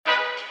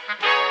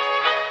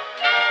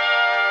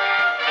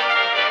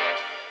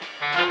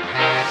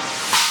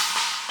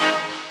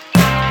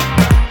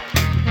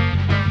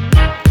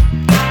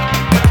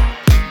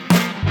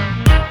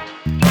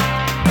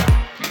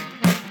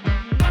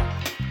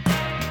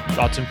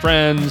Thoughts and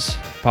Friends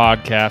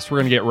podcast. We're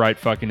going to get right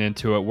fucking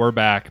into it. We're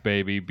back,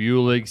 baby.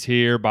 Bulig's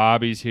here.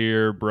 Bobby's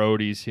here.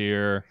 Brody's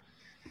here.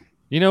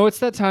 You know, it's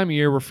that time of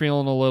year we're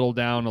feeling a little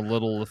down, a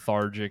little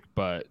lethargic,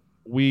 but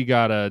we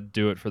got to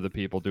do it for the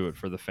people, do it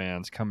for the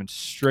fans, coming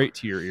straight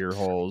to your ear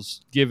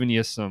holes, giving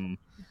you some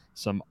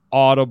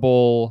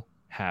audible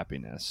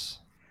happiness.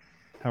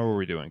 How are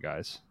we doing,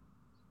 guys?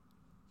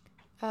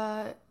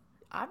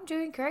 I'm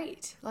doing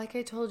great. Like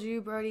I told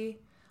you, Brody,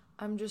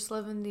 I'm just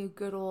living the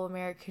good old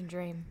American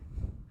dream.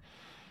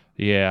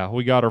 Yeah,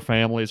 we got our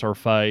families, our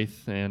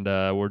faith, and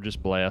we're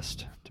just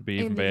blessed to be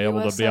In the able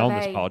to US be on of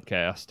this A.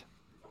 podcast.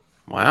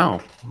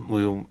 Wow.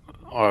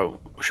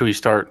 Should we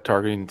start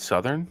targeting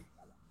Southern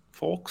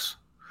folks?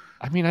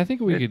 I mean, I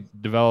think we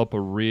could develop a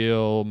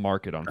real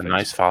market on A Facebook.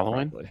 nice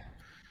following? Probably.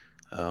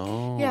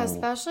 Oh. Yeah,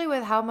 especially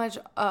with how much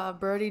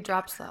Brody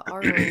drops the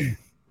R word.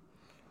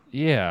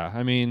 Yeah,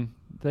 I mean,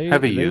 they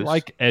Heavy use.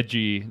 like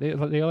edgy. They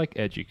like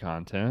edgy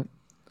content.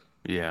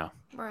 Yeah.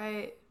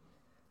 Right.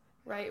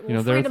 Right. Well, You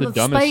know, they're freedom the of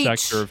dumbest speech.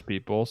 sector of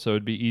people, so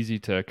it'd be easy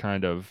to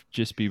kind of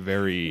just be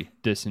very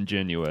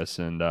disingenuous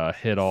and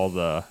hit all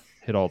the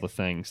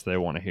things they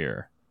want to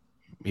hear.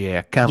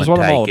 Yeah, come Which is and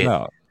what I'm all take it.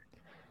 about.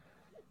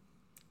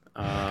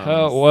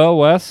 Well,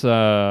 Wes,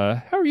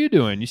 how are you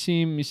doing? You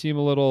seem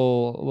a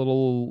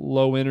little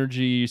low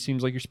energy.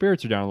 Seems like your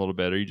spirits are down a little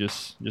bit. Are you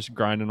just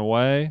grinding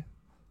away?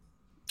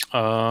 Or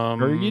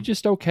are you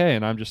just okay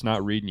and I'm just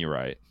not reading you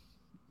right?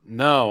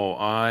 No,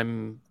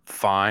 I'm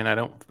fine.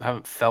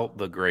 Haven't felt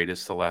the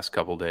greatest the last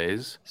couple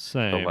days.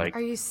 Same.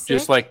 Are you sick?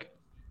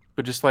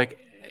 just like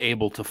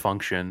able to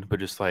function, but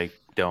just like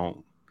I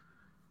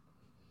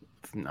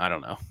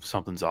don't know,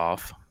 something's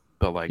off.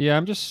 But like Yeah,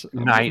 I'm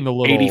getting a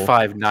little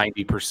 85,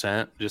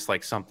 90%, just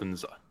like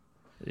something's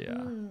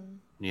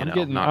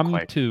not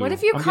quite. too. What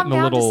if you I'm come getting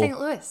a down to little St.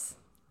 Louis?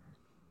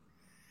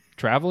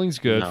 traveling's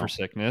good No. for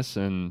sickness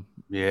and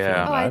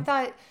Yeah. Oh,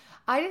 bad.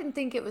 I didn't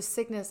think it was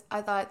sickness.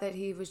 I thought that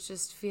he was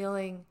just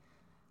feeling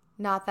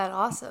not that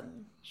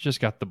awesome. It's just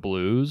got the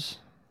blues.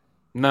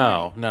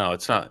 No,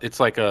 it's not. It's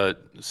like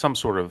some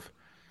sort of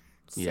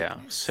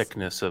Sickness.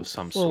 sickness of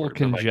some A little sort.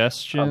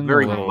 congestion, Like a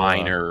very a little,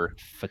 minor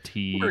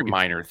fatigue. very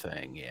minor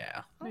thing,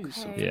 yeah. Maybe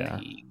some Okay. Yeah.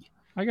 fatigue.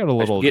 I got a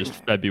little get-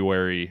 just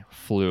February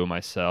flu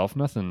myself.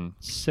 Nothing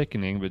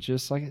sickening, but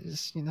just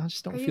just don't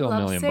Are you feel a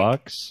million lovesick?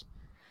 bucks.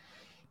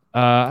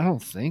 I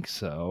don't think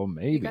so.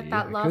 Maybe You got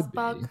that It love could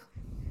bug? be.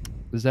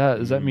 Does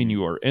that mean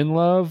you are in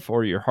love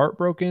or you're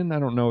heartbroken? I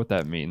don't know what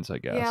that means. I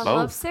guess. Yeah, Both.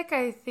 lovesick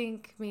I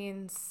think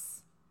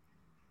means.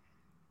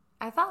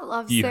 I thought You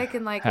lovesick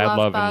and like had love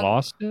love bug. and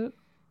lost it.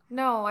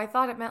 No, I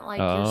thought it meant like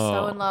you're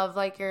so Oh. in love,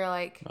 like you're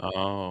like.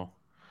 Oh.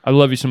 I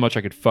love you so much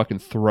I could fucking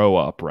throw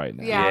up right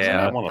now. Yeah,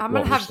 Yeah, I I'm wanna- gonna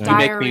what have we're saying.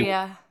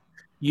 diarrhea.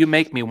 You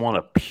make me want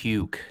to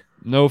puke.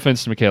 No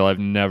offense to Michaela, I've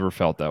never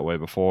felt that way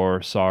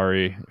before.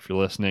 Sorry if you're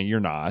listening. You're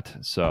not.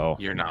 So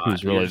You're not.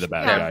 Who's really You're the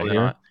bad Yeah. guy definitely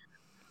here? not.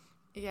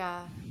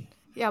 Yeah.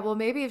 Yeah, well,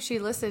 maybe if she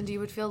listened, you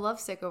would feel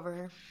lovesick over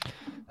her.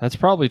 That's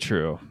probably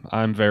true.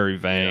 I'm very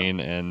vain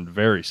and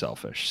very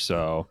selfish.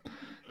 So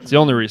it's the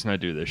only reason I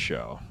do this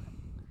show.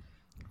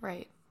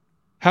 Right.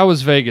 How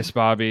was Vegas,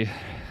 Bobby?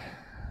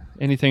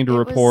 Anything to It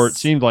report? was-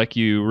 Seemed like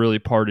you really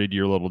partied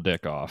your little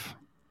dick off.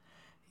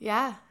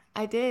 Yeah,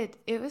 I did.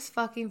 It was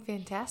fucking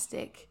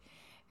fantastic.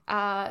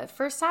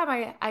 First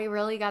time I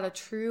really got a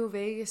true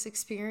Vegas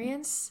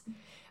experience.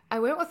 I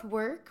went with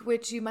work,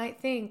 which you might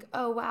think,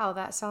 oh, wow,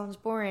 that sounds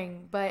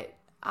boring. But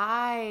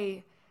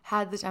I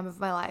had the time of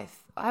my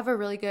life. I have a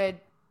really good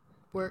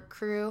work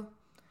crew.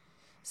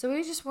 So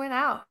we just went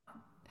out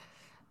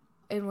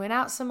and went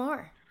out some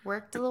more.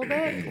 Worked a little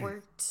bit.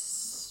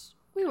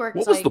 We worked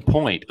What was like the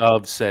point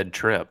of said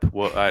trip?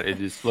 Well, it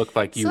just looked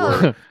like you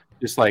So- were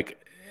just like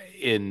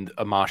in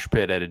a mosh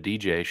pit at a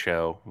DJ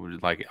show,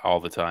 like all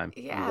the time.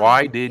 Yeah,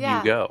 Why did yeah.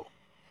 you go?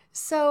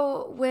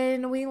 So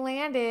when we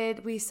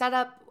landed, we set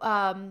up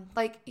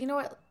like in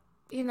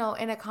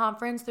a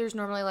conference there's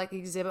normally like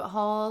exhibit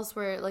halls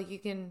where like you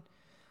can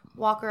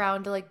walk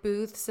around to like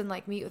booths and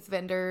like meet with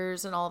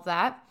vendors and all of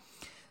that.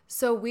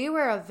 So we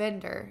were a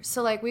vendor.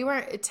 So like we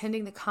weren't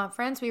attending the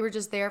conference. We were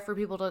just there for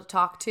people to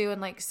talk to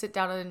and like sit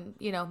down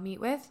and meet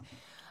with.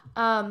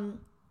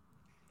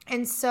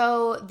 And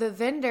so the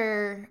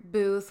vendor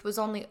booth was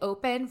only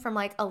open from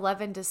like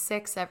 11 to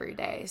 6 every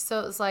day. So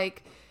it was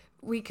like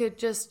we could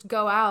just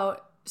go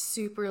out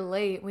super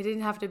late. We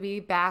didn't have to be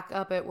back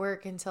up at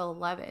work until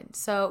 11.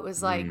 So it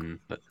was like,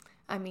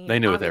 I mean, They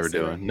knew what they were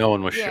obviously, doing. No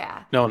one was.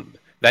 Yeah. No one.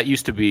 That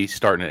used to be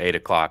starting at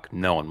 8:00.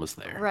 No one was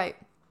there. Right.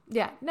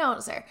 Yeah, no one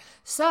was there.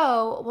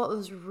 So what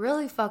was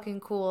really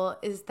fucking cool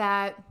is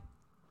that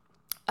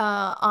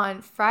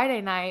on Friday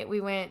night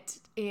we went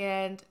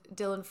and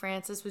Dylan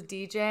Francis was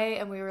DJ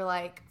and we were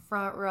like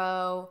front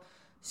row,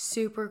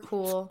 super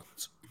cool,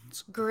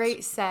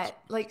 great set,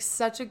 like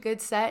such a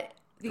good set.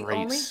 The Great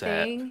only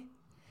set. thing,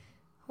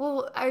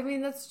 well, I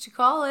mean that's what you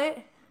call it.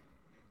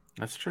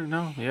 That's true.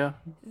 No, yeah.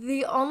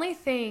 The only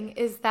thing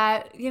is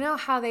that you know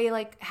how they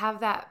like have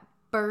that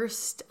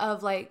burst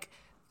of like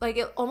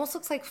it almost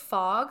looks like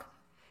fog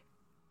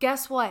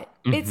Guess what?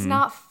 It's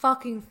not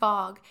fucking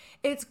fog.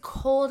 It's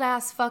cold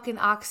ass fucking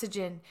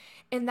oxygen.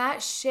 And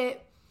that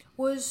shit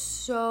was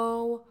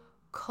so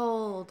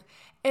cold.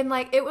 And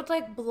like it would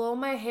like blow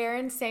my hair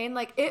insane.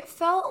 Like it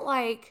felt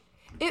like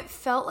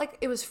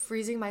it was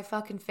freezing my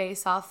fucking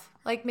face off.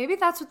 Like maybe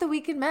that's what The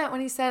Weeknd meant when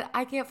he said,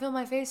 I can't feel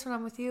my face when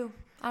I'm with you.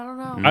 I don't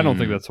know. I don't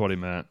think that's what he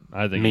meant.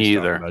 I think Me he's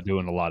either. talking about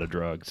doing a lot of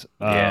drugs.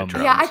 Yeah,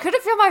 drugs. Yeah, I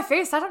couldn't feel my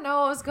face. I don't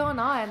know what was going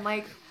on.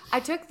 Like I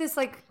took this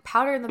like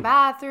powder in the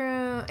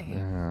bathroom.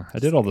 Yeah, I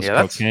did all this Yeah,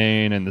 that's-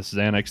 cocaine and this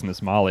Xanax and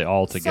this Molly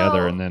all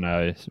together, So- and then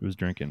I was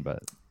drinking, but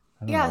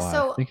I don't Yeah, know why. I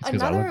so think it's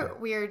 'cause I lived another there.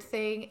 weird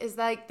thing is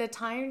like the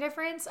time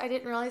difference. I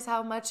didn't realize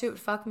how much it would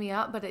fuck me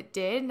up, but it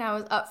did. And I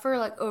was up for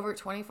like over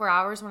 24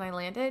 hours when I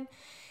landed.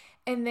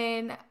 And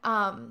then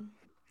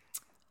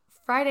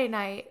Friday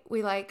night,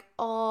 we like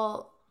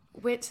all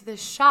went to the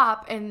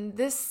shop. And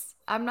this,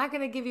 I'm not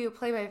going to give you a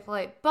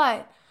play-by-play,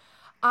 but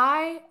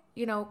I,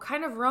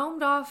 kind of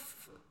roamed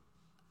off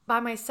by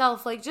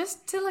myself, like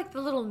just to like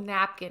the little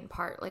napkin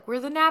part, like where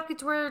the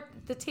napkins were,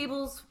 the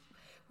tables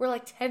were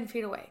like 10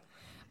 feet away.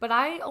 But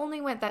I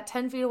only went that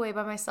 10 feet away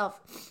by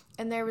myself.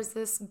 And there was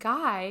this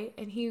guy,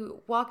 and he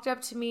walked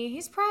up to me.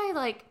 He's probably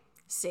like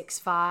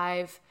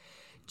 6'5",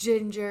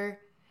 ginger,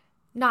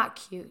 not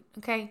cute,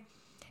 okay?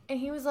 And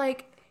he was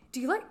like,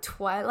 do you like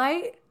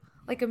Twilight?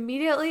 Like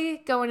immediately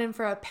going in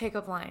for a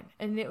pickup line.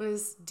 And it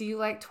was, do you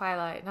like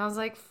Twilight? And I was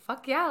like,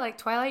 fuck yeah, I like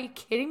Twilight. You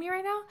kidding me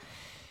right now?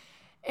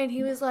 And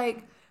he was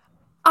like,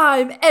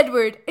 I'm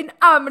Edward, and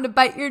I'm going to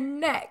bite your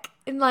neck.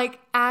 And like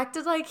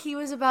acted like he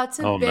was about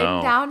to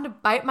bend down to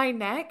bite my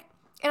neck.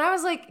 And I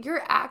was like,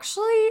 you're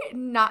actually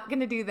not going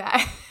to do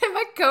that. And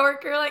my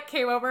coworker like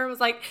came over and was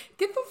like,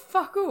 get the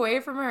fuck away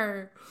from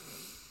her.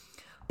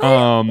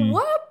 But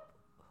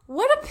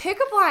what a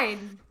pickup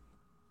line.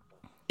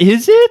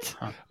 Is it?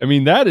 I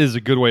mean, that is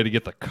a good way to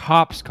get the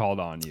cops called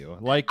on you.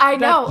 Like I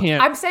know. That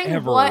can't I'm saying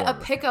ever what a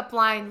work. pickup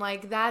line.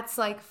 Like that's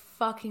like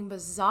fucking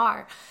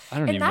bizarre. I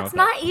don't And even know that's if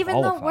not that even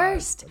the qualifies.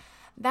 worst.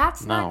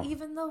 That's not No.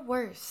 even the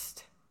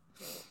worst.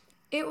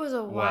 It was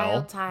a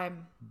wild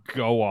time.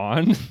 Go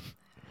on.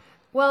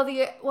 Well,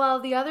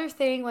 the other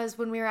thing was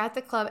when we were at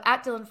the club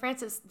at Dylan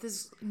Francis,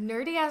 this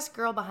nerdy ass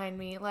girl behind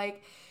me,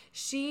 like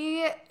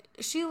she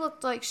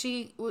looked like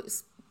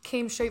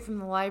came straight from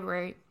the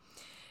library.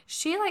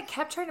 She like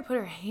kept trying to put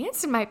her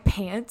hands in my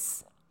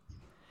pants.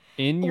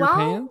 In your Well,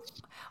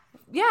 pants?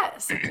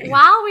 Yes,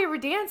 while we were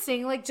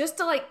dancing, like just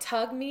to like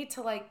tug me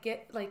to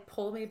like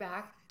pull me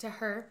back to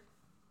her.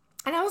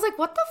 And I was like,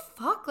 what the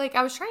fuck? Like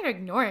I was trying to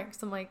ignore it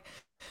because I'm like,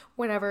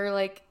 whatever,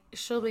 like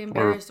she'll be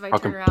embarrassed if I turn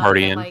fucking around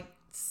partying. and like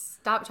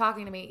stop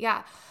talking to me.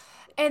 Yeah.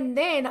 And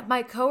then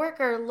my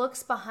coworker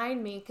looks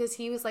behind me because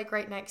he was like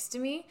right next to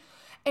me,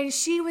 and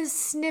she was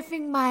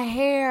sniffing my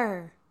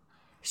hair.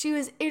 She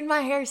was in my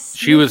hair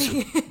She was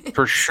sniffing.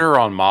 for sure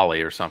on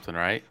Molly or something,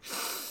 right?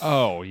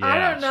 Oh yeah.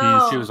 I don't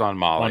know. She was on She's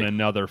Molly. on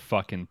another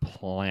fucking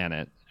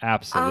planet.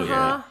 Absolutely.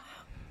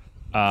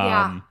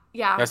 Uh-huh.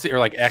 Yeah. That's or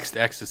like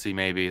ecstasy,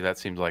 maybe. That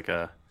seems like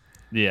a.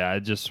 Yeah, I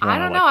just I wanna,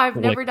 don't like, know. I've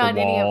lick never the done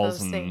any of walls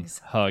those and things.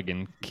 hug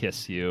and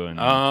kiss you and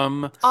All I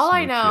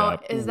smooch you know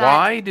up. is that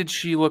Why did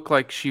she look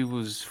like she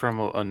was from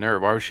a nerd?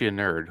 Why was she a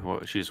nerd?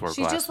 Well, she just wore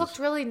she glasses. just looked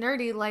really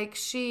nerdy.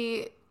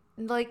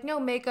 Like no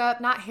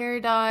makeup, not hair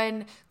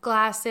done,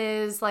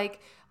 glasses,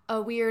 like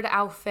a weird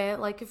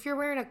outfit. Like if you're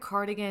wearing a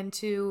cardigan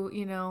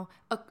to,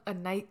 a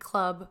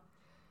nightclub,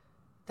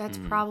 that's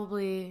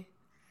probably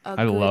a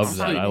I good love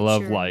sign that. I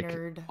love you're a like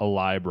nerd. a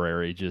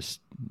library, just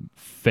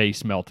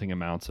face melting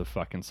amounts of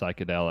fucking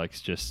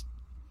psychedelics, just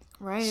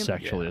Right.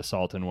 sexually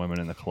assaulting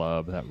women in the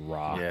club. That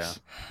rocks.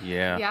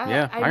 Yeah.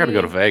 Yeah, I gotta go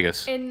to mean,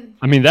 Vegas. And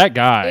I mean, that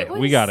guy, It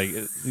we got to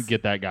was-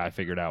 get that guy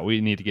figured out. We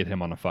need to get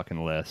him on a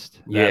fucking list.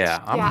 Yeah,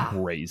 That's Yeah.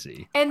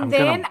 crazy. and I'm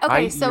then gonna okay,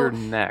 bite so your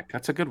neck.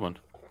 That's a good one.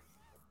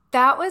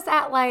 that was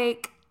at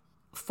like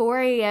 4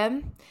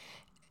 a.m.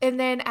 And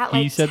then at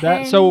like He said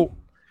 10, that? So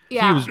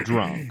yeah. he was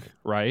drunk,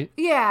 right?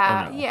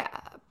 Yeah, Or no? yeah.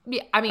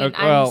 I mean, Okay,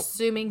 I'm well,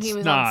 assuming he it's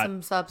was not- on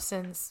some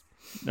substance.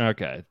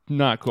 Okay,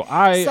 not cool.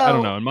 I So-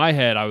 don't know. In my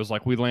head, I was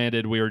like, we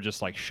landed. We were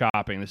just like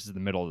shopping. This is the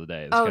middle of the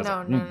day. This Oh, guy's no,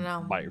 like, no,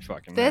 no. Bite your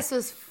fucking This neck.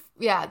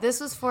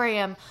 was 4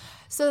 a.m.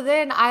 So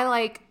then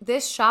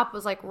this shop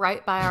was like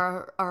right by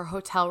our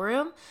hotel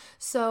room.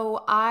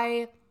 So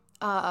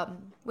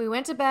we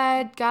went to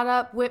bed, got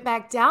up, went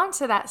back down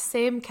to that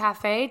same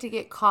cafe to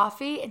get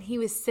coffee, and he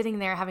was sitting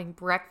there having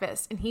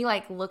breakfast, and he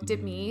like looked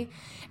at me,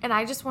 and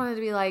I just wanted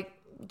to be like,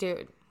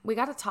 dude, we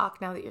got to talk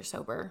now that you're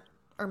sober.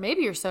 Or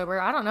maybe you're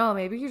sober. I don't know.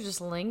 Maybe you're just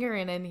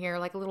lingering in here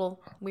like a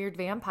little weird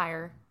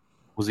vampire.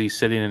 Was he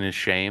sitting in his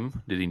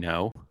shame? Did he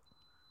know?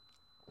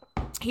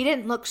 He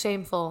didn't look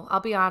shameful. I'll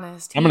be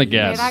honest. I'm gonna He made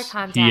eye guess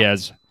contact. he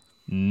has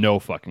no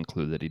fucking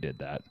clue that he did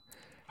that.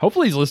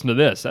 Hopefully, he's listening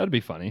to this. That'd be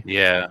funny.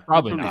 Yeah,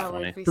 Probably that'd be not. That would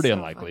funny. be Pretty so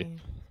unlikely. funny.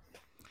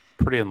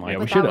 Pretty Yeah, unlikely. we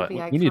But should. that would be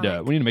We need to.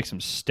 iconic. We need to make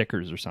some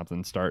stickers or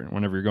something. Start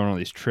whenever you're going on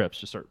these trips.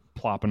 Just start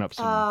plopping up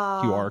some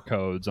QR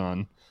codes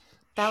on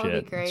That would be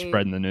shit, and great.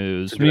 spreading the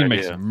news. It's a We need good to make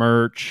idea. some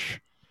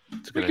merch.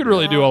 It's a We good could idea.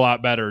 really do Yeah. a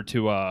lot better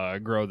to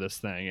grow this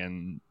thing,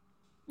 and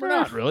We're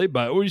not really,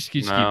 but we just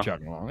keep No.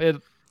 chugging along. Yeah.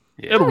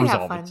 It'll We have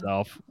resolve fun.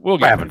 itself. We'll We're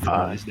get having through one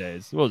of fun. these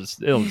days. It'll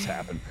just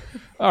happen.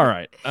 All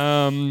right.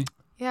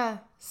 Yeah.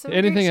 So a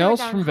Anything great show else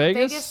down from in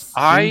Vegas?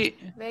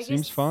 Vegas.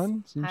 Seems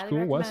fun. Seems highly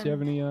cool. Wes, you have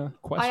recommend. any I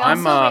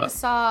questions? also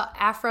saw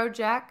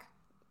Afrojack.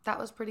 That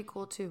was pretty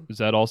cool too. Is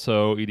that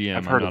also EDM?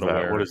 I've heard I'm of not that.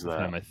 aware What is of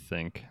that? him, I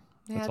think.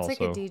 Yeah, That's it's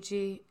also... like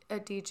a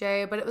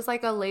DJ, but it was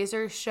like a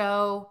laser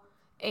show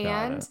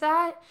and it.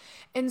 that.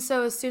 And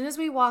so as soon as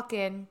we walk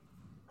in,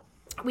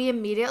 we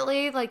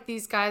immediately, like,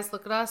 these guys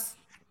look at us.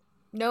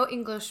 No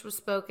English was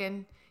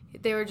spoken.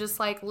 They were just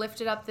like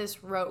lifted up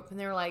this rope and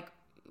they were like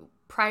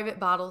private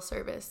bottle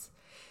service.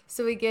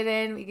 So we get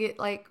in, we get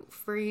like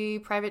free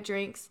private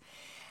drinks.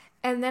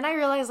 And then I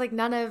realized like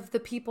none of the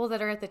people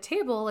that are at the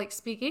table like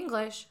speak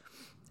English.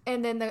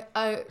 And then the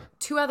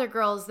two other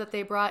girls that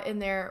they brought in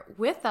there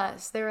with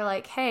us, they were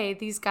like, "Hey,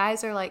 these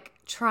guys are like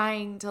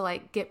trying to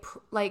like get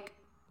like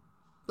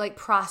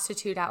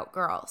prostitute out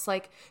girls.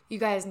 Like, you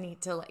guys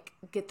need to like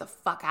get the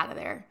fuck out of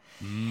there."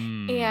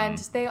 And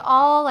they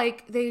all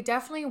like, they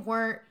definitely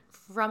weren't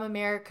from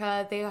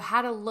America. They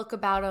had a look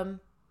about them.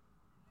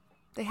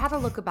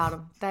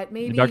 That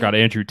maybe That got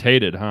Andrew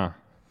Tated, huh?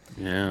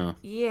 Yeah.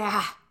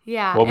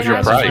 Yeah. What was And your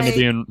I price? Going to like,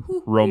 be in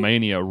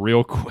Romania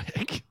real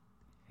quick.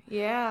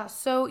 yeah.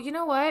 So you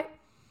know what?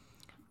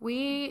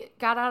 We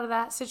got out of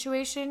that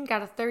situation,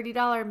 got a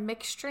 $30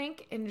 mixed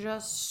drink, and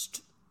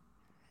just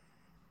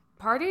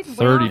partied.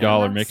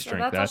 $30 mixed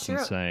drink. all That's she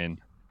wrote.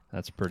 insane.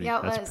 That's pretty. Yeah,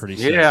 it That's was. pretty.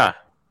 Sick. Yeah.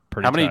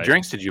 Pretty How many tight.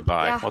 drinks did you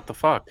buy? Yeah. What the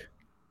fuck?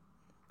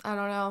 I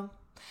don't know.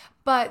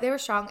 But they were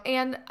strong.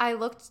 And I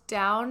looked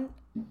down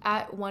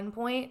at one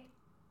point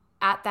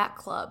at that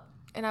club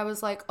and I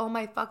was like, oh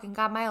my fucking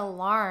God, my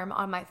alarm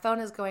on my phone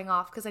is going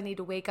off because I need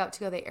to wake up to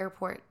go to the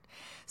airport.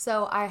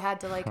 So I had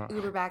to like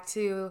Uber back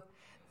to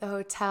the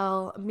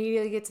hotel,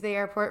 immediately get to the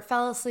airport,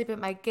 fell asleep at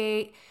my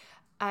gate.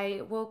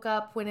 I woke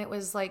up when it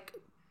was like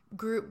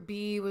Group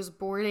B was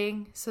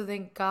boarding. So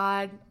thank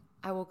God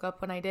I woke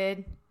up when I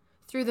did.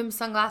 Threw them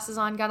sunglasses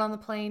on, got on the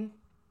plane,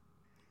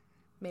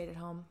 made it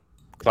home.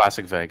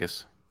 Classic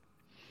Vegas.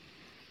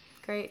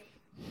 Great.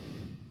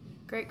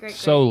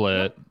 So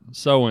lit.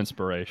 So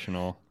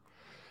inspirational.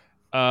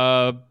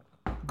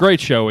 Great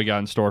show we got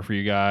in store for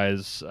you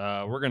guys.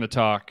 We're going to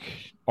talk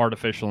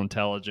artificial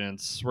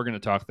intelligence. We're going to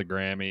talk the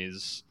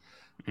Grammys.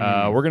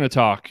 We're going to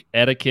talk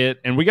etiquette.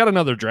 And we got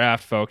another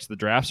draft, folks. The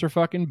drafts are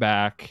fucking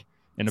back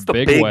in a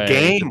big way.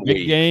 Game the big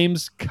week.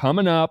 games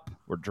coming up.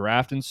 We're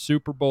drafting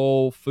Super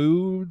Bowl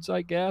foods,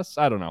 I guess.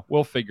 I don't know.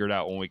 We'll figure it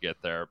out when we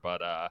get there.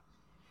 But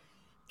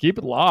keep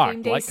it locked.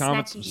 Game day Like,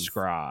 comment, snackies.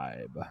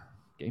 subscribe.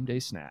 Game day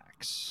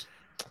snacks.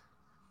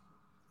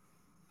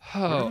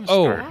 gonna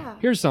Oh, start. Yeah.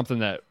 here's something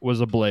that was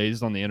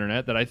ablaze on the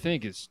internet that I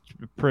think is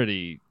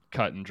pretty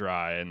cut and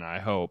dry, and I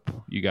hope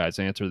you guys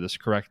answer this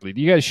correctly. Do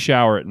you guys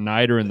shower at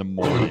night or in the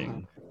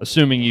morning?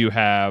 Assuming you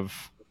have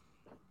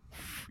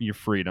your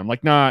freedom.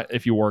 Like, not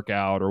if you work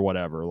out or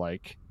whatever.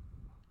 Like,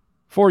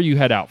 before you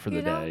head out for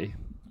the day,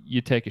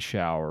 you take a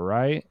shower,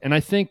 right? And I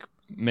think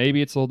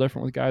maybe it's a little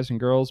different with guys and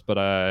girls, but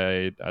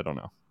I don't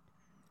know.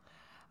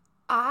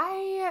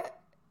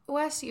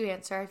 Wes, you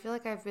answer. I feel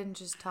like I've been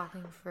just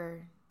talking for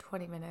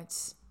 20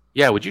 minutes.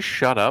 Yeah, would you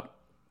shut up?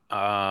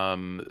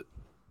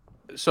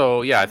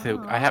 So yeah, I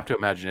think I have to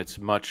imagine it's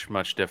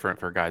much different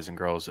for guys and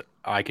girls.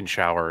 I can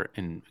shower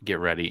and get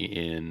ready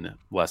in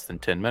less than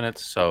 10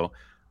 minutes, so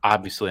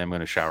obviously I'm going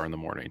to shower in the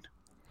morning.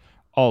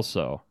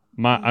 Also,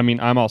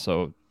 I'm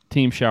also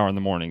team shower in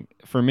the morning.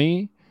 For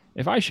me,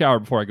 if I shower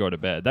before I go to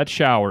bed, that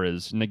shower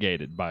is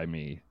negated by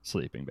me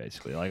sleeping,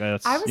 basically. Like,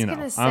 that's, I was you know,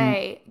 going to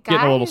say, I'm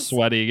getting a little guys-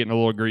 sweaty, getting a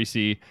little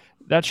greasy.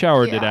 That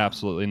shower did Yeah.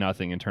 absolutely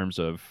nothing in terms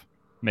of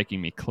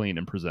making me clean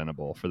and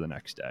presentable for the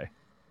next day.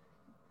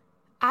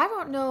 I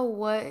don't know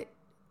what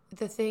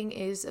the thing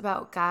is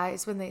about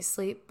guys when they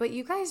sleep, but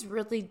you guys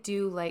really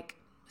do like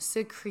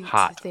secrete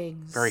Hot.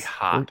 things. Very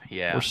hot,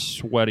 yeah. We're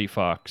sweaty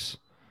fucks.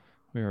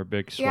 We are a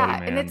big sweaty Yeah,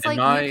 man. and it's like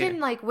you can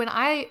like when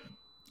I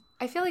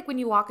feel like when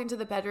you walk into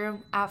the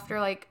bedroom after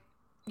like,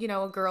 you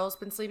know, a girl's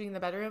been sleeping in the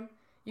bedroom,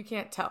 you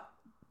can't tell.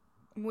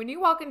 When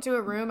you walk into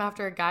a room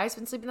after a guy's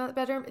been sleeping in the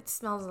bedroom, it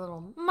smells a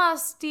little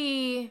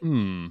musty.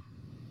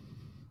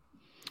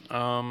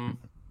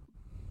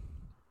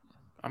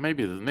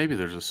 Maybe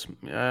there's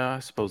I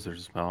suppose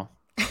there's a smell.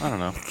 I don't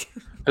know.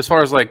 As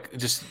far as like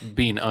just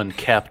being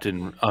unkept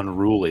and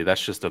unruly,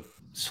 that's just a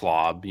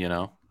slob, you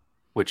know,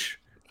 which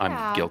I'm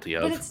Yeah, guilty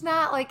of. But it's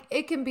not like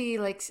it can be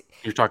like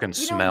You're talking you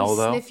know smell when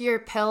you though. sniff your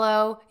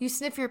pillow. You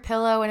sniff your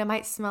pillow and it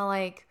might smell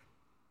like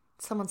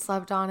someone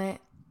slept on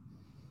it.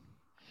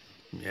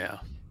 Yeah.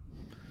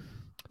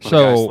 When a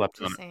guy So,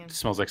 slept on Just saying. it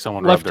smells like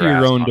someone left rubbed to their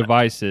your ass own on it.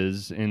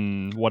 devices,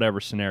 in whatever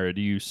scenario,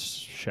 do you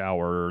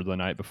shower the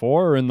night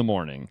before or in the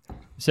morning?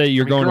 Say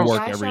you're going to girls-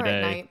 work I every shower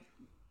at day. night.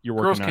 You're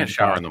working Girls 9 can't to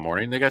shower 5. in the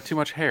morning. They got too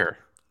much hair.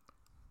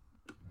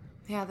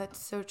 Yeah, that's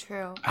so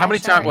true. How I many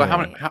shower times? Well, at how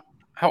night. many?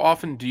 How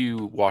often do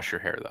you wash your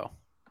hair though?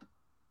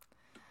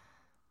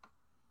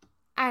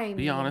 I Be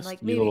mean, honest. like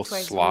You maybe little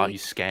twice a slob. week. You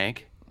skank.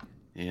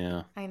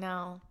 Yeah. I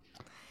know.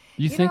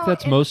 You think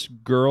that's and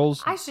most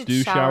girls I should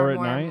do shower at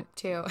more night?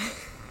 too.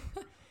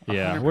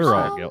 Yeah, we're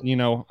all 100%. guilty. You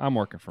know, I'm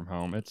working from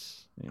home.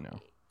 It's,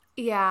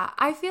 Yeah,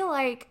 I feel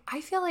like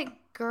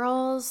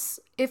girls,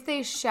 if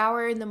they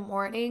shower in the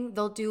morning,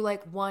 they'll do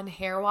like one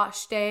hair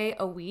wash day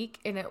a week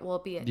and it will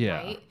be at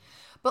Yeah. night.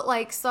 But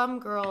like some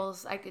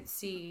girls I could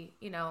see,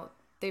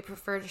 they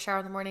prefer to shower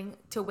in the morning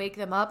to wake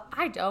them up.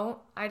 I don't.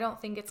 I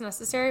don't think it's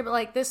necessary, but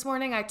like this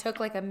morning I took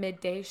like a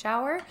midday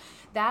shower.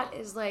 That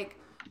is like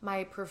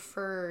my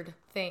preferred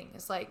thing.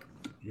 It's like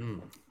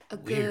a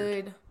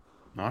good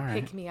All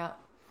right. pick me up.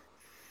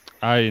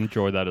 I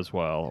enjoy that as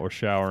well. Or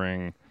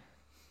showering.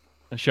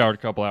 I showered a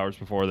couple hours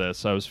before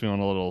this. I was feeling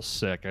a little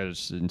sick. It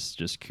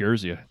just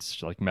cures you.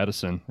 It's like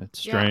medicine.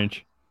 It's Yeah.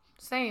 strange.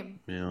 Same.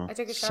 Yeah. I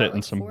took a shower Sit at in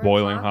like some 4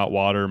 boiling o'clock. hot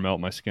water, melt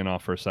my skin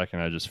off for a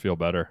second. I just feel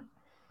better.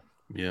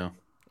 Yeah.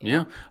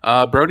 Yeah.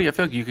 Brody, I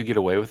feel like you could get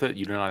away with it.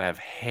 You do not have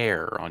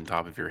hair on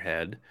top of your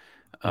head.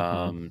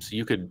 So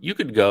you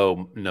could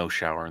go no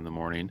shower in the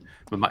morning,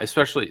 but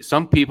especially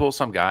some people,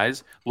 some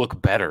guys look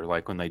better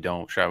like when they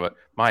don't shower.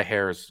 My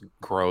hair is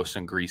gross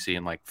and greasy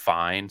and like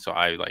fine, so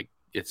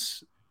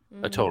it's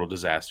a total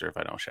disaster if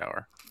I don't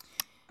shower.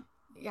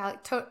 Yeah,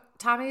 like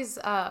Tommy's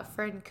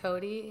friend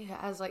Cody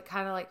has like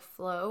kind of like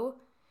flow,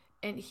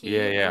 and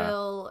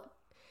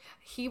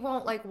he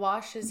won't like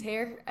wash his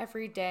hair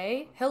every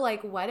day. He'll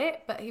like wet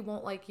it, but he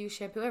won't like use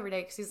shampoo every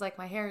day because he's like,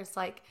 my hair is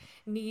like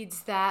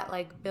needs that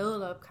like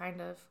build up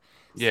kind of. So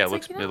Yeah, it's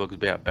it looks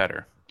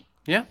better.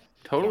 Yeah,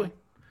 totally.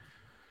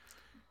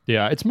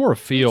 Yeah, it's more a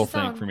feel its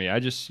thing own. for me. I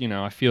just,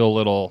 I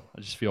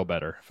just feel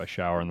better if I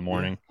shower in the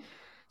morning.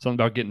 Something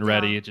about getting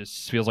ready. It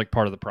just feels like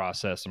part of the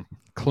process. I'm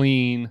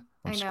clean.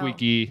 I'm I know.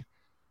 squeaky.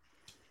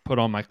 Put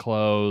on my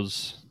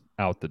clothes.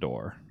 Out the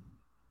door.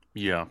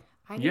 Yeah.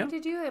 I need to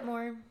do it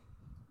more.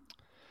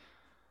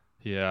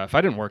 Yeah, if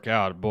I didn't work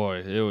out,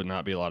 boy, it would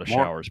not be a lot of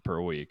More- showers per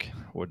week.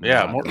 Would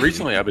Yeah, not more be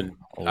recently I've been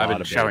a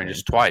lot of showering bathing.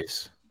 just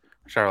twice.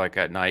 I shower like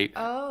at night.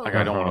 Oh, Like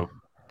I don't want to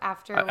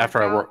after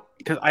after I workout? work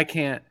because I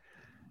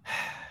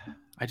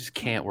just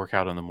can't work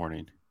out in the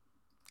morning.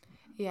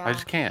 Yeah, I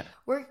just can't.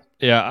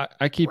 Yeah,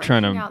 I keep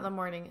trying working to out in the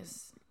morning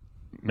is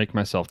make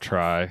myself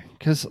try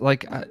because,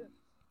 like,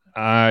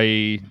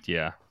 I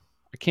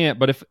can't.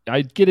 But if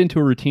I get into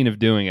a routine of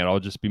doing it, I'll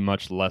just be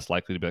much less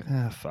likely to be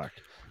like, fuck.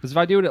 Because if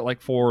I do it at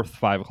like 4 or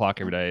 5 o'clock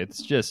every day,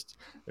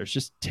 there's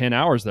just 10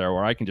 hours there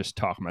where I can just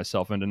talk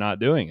myself into not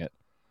doing it.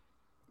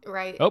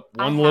 right. Oh,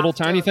 I one have little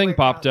to tiny thing work out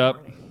popped in the up.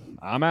 morning.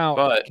 I'm out.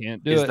 But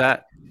Can't do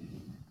it.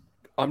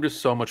 I'm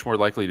just so much more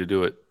likely to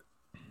do it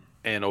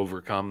and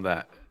overcome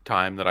that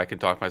time that I can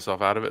talk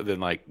myself out of it than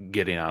like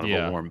getting out of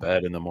a warm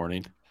bed in the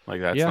morning. Like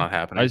that's not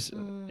happening.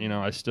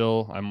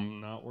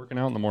 I'm not working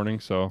out in the morning,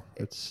 so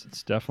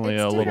it's definitely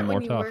It's a little different more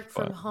when you tough. work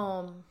from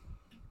home,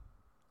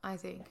 I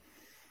think.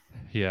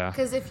 Yeah.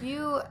 Because I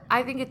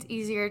think it's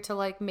easier to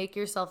like make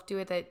yourself do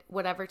it at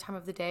whatever time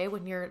of the day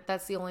when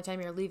that's the only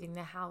time you're leaving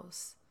the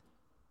house.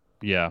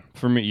 Yeah,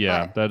 for me,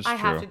 But that is true. I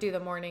have to do the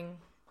morning.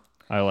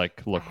 I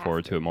look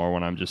forward to it more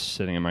when I'm just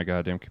sitting in my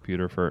goddamn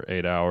computer for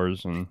 8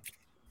 hours and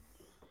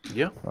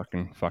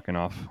fucking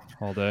off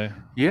all day.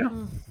 Yeah.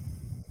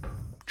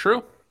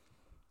 True.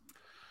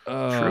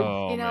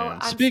 Oh, You know, man.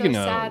 I'm Speaking so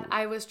of, sad.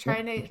 I was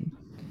trying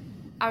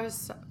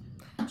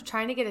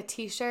to get a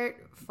T-shirt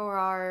for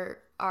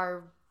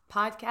our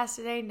podcast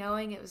today,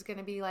 knowing it was going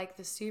to be like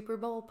the Super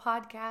Bowl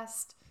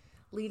podcast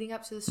leading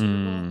up to the Super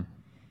Bowl.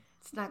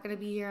 It's not going to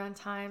be here on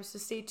time, so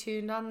stay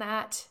tuned on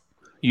that.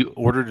 You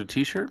ordered a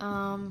T-shirt?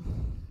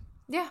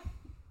 Yeah.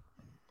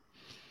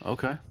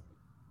 Okay.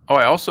 Oh,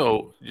 I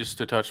also, just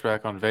to touch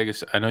back on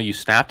Vegas, I know you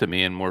snapped at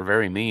me and were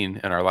very mean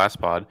in our last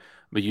pod,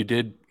 but you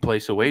did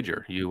place a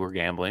wager. You were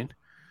gambling.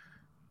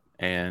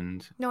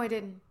 And No, I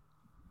didn't.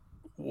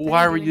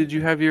 why do did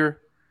you have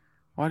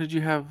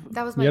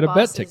That was you my had a bet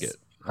boss's. ticket.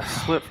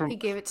 slip from He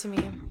gave it to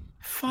me.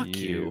 Fuck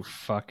you.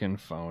 fucking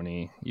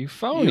phony. You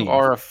phony. You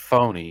are a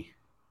phony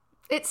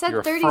It said You're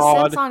a 30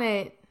 fraud. cents on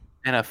it.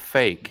 and a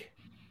fake.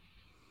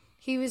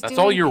 He was That's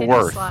doing all you're penny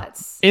worth.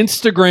 slots.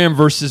 Instagram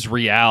versus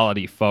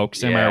reality,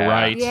 folks. Am I Yeah.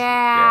 right?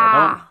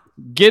 Yeah.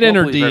 Get in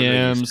her Don't believe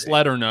everything you DMs. say.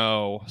 Let her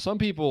know. Some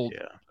people,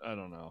 Yeah. I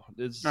don't know.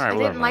 It's All right, I well,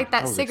 didn't never like mind. I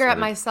that was cigarette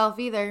excited. myself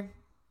either.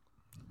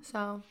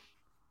 So.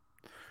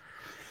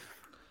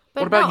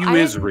 But What about no, you, I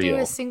is didn't do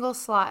real? a single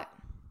slot.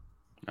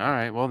 All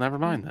right, well, never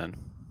mind then.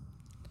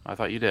 I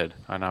thought you did,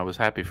 and I was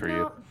happy for you.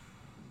 No.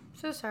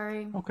 So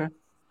sorry. Okay.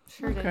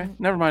 Sure Okay. didn't.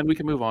 Never mind. We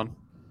can move on.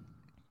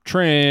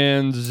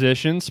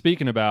 transition.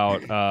 Speaking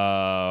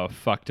about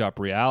fucked up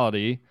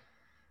reality,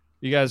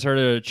 you guys heard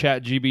of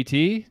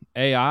ChatGPT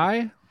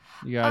AI?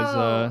 You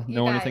guys You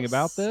know anything guys.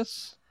 about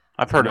this?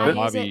 I've heard No, I of it.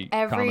 use Bobby it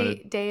every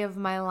commented. day of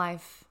my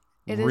life.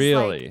 It is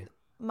Really? like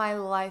my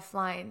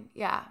lifeline.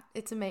 Yeah,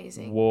 it's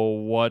amazing. Well,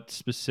 what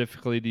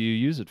specifically do you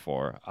use it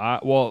for?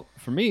 Well,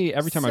 for me,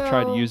 every time I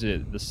try to So- use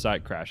it, the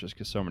site crashes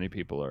because so many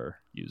people are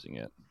using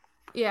it.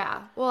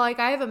 Yeah. Well, like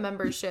I have a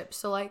membership,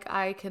 so like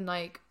I can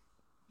like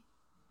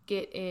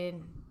get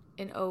in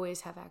and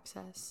always have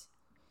access.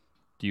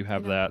 Do you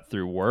have that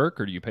through work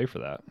or do you pay for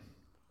that?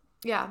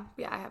 Yeah,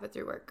 I have it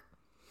through work.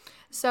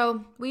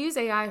 So we use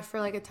AI for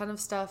like a ton of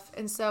stuff.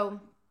 And so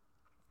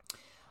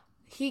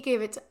he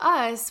gave it to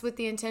us with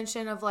the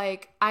intention of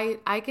like,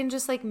 I can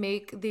just like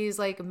make these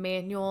like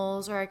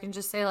manuals, or I can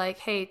just say like,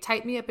 hey,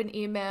 type me up an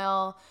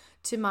email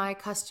to my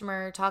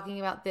customer talking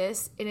about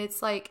this. And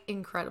it's like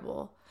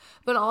incredible.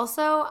 But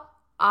also,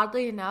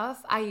 oddly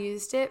enough, I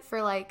used it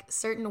for like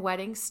certain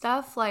wedding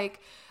stuff.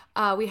 Like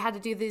we had to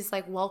do these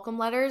like welcome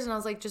letters, and I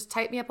was like, just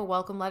type me up a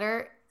welcome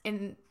letter,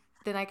 and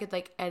then I could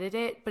like edit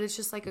it. But it's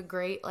just like a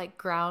great like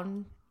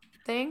ground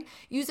thing.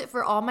 Use it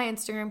for all my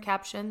Instagram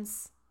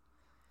captions.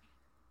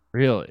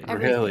 Really?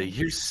 Everything. Really?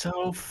 You're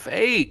so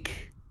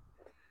fake.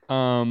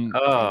 Um, Oh,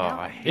 know.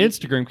 I hate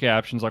Instagram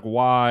captions, like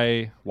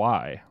why?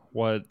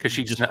 What? because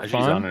she's just not,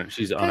 fun?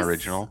 she's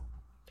unoriginal.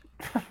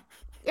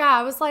 Yeah,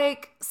 I was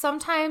like,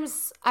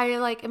 sometimes I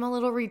like am a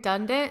little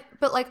redundant,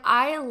 but like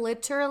I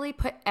literally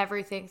put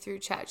everything through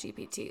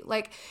ChatGPT.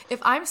 Like if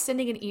I'm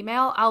sending an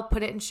email, I'll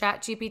put it in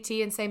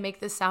ChatGPT and say, make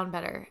this sound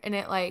better. And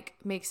it like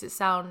makes it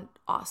sound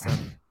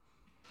awesome.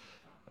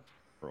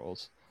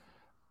 Rolls.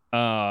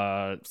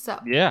 So,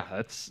 Yeah,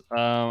 that's.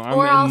 I'm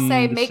or I'll in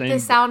say, the make same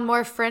this sound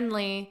more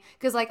friendly.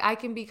 Cause like I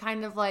can be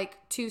kind of like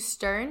too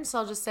stern. So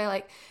I'll just say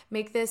like,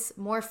 make this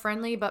more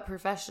friendly but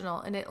professional.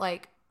 And it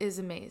like is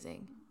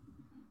amazing.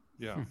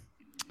 Yeah.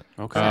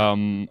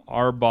 Okay.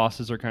 Our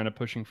bosses are kind of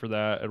pushing for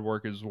that at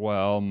work as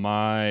well.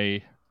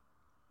 My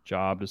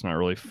job does not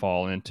really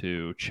fall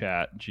into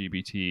Chat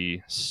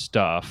GBT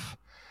stuff,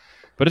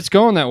 but it's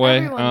going that way.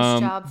 Everyone's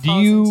job Do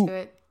falls you? into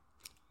it.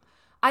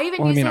 I even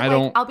Well, I use mean, it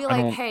like, I'll be I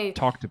like, don't hey,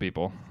 talk to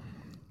people.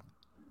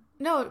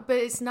 no, but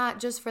it's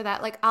not just for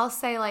that. Like I'll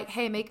say like,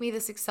 "Hey, make me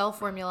this Excel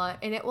formula,"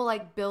 and it will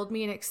like build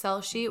me an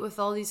Excel sheet with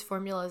all these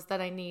formulas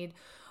that I need.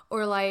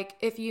 Or like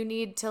if you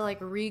need to like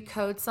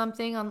recode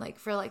something on like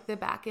for like the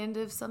back end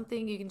of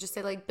something, you can just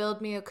say like, "Build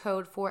me a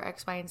code for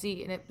X, Y, and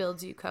Z," and it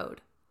builds you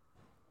code.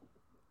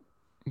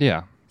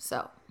 Yeah.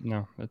 So,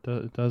 No, it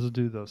does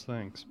do those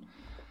things.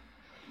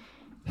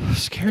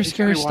 Scary, Seems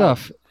scary pretty wild.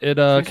 stuff. It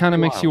Seems kind of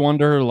pretty makes you wild.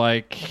 wonder,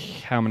 like,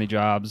 how many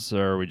jobs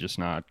are we just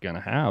not gonna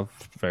have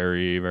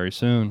very, very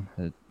soon?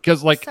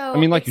 Because, like, I so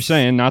mean, like you're it's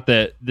saying, not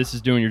that this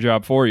is doing your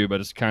job for you, but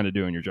it's kind of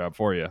doing your job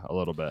for you a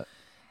little bit.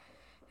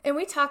 and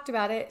we talked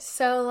about it.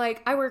 So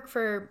like I work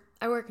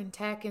in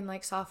tech and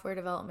like software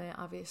development,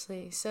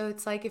 obviously. So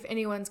it's like if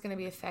anyone's going to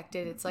be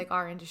affected, it's like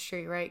our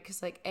industry, right?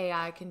 Because like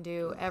AI can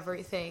do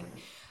everything.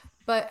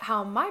 But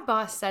how my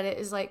boss said it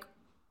is like,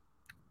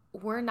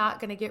 we're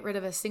not going to get rid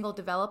of a single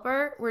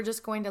developer. We're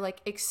just going to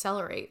like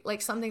accelerate.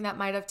 Like something that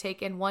might have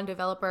taken one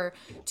developer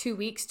 2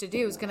 weeks to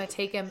do is going to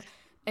take him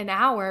an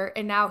hour.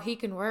 And now he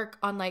can work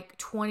on like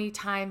 20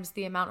 times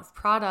the amount of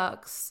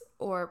products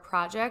or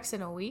projects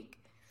in a week.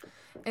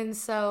 And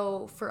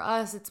so for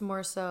us, it's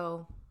more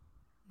so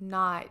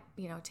not,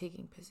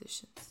 taking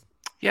positions.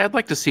 Yeah, I'd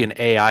like to see an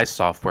AI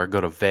software go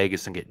to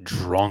Vegas and get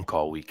drunk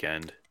all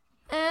weekend.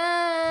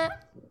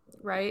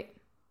 Right.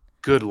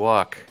 Good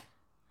luck.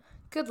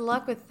 Good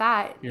luck with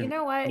that. You're, You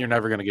know what? you're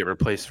never going to get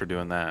replaced for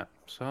doing that.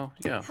 So,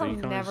 yeah. He'll you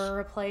can always- never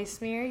replace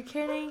me. Are you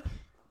kidding?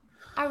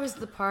 I was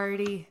the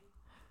party.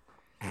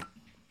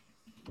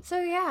 So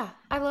yeah,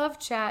 I love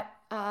Chat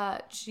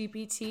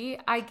GPT.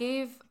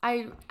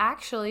 I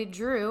actually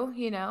Drew,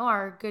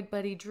 our good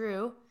buddy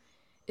Drew,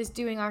 is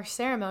doing our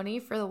ceremony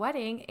for the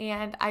wedding,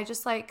 and I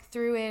just like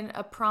threw in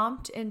a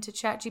prompt into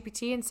Chat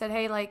GPT and said,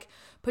 hey, like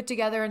put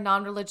together a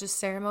non-religious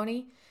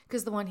ceremony,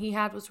 because the one he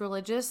had was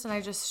religious, and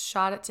I just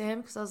shot it to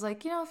him because I was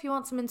like, if you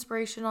want some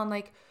inspiration on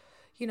like,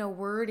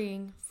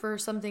 wording for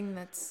something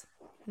that's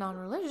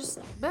non-religious,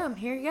 boom,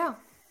 here you go.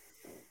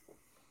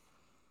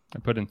 I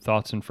put in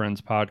Thoughts and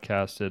Friends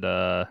podcast.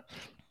 It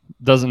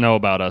doesn't know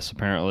about us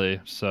apparently,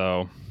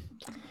 so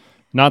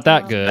not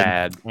that good.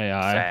 Sad.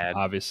 AI, Sad.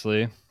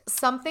 obviously.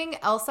 Something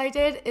else I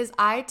did is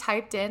I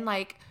typed in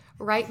like,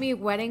 write me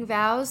wedding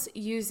vows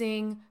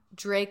using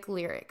Drake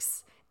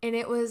lyrics, and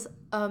it was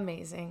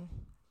amazing.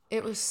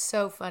 It was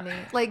so funny.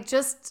 Like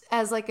just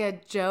as like a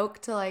joke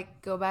to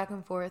like go back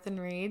and forth and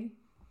read.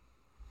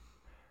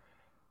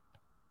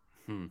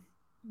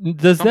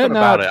 Does Something that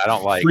about not it I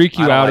don't like. freak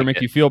I you don't out or like make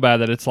it. you feel bad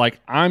that it's like,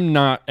 I'm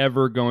not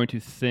ever going to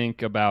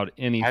think about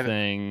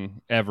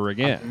anything ever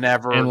again?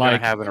 Never And going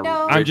like, to have an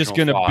No. I'm just original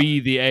going to thought. be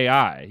the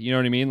AI. You know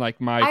what I mean? Like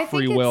my I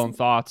free think will it's- and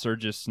thoughts are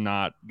just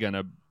not going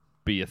to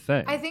be a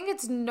thing. I think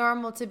it's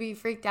normal to be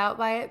freaked out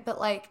by it, but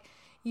like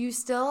you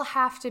still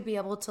have to be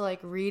able to like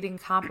read and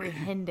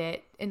comprehend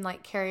it and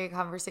like carry a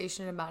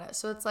conversation about it.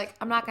 So it's like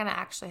I'm not gonna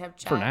actually have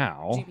Chat For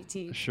now,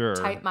 GPT sure,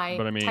 type my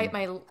but I mean- type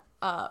my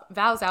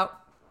vows out,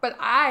 but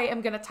I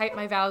am gonna type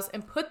my vows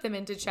and put them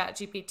into Chat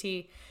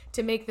GPT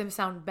to make them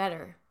sound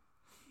better.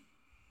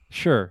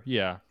 Sure.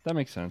 Yeah, that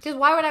makes sense. Because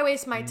why would I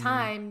waste my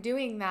time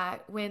doing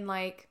that when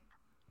like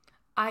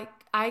I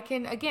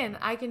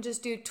can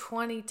just do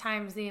 20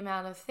 times the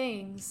amount of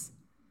things.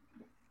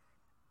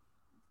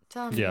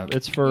 Telling Yeah, you,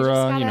 it's you for, just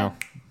gotta-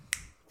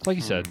 it's like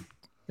you said,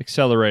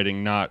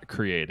 accelerating, not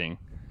creating.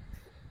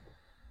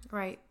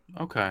 right.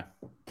 Okay.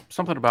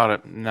 Something about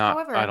it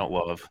However- I don't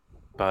love.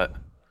 But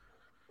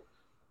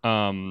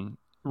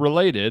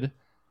Related,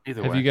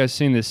 Either Have way. you guys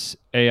seen this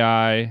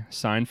AI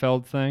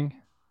Seinfeld thing?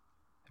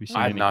 Have you seen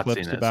I have any not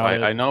clips seen this. about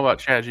it? I know about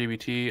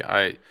ChatGPT.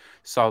 I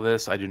saw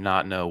this. I do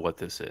not know what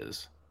this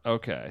is.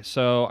 Okay,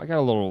 so I got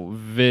a little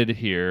vid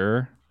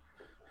here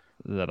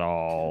that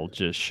I'll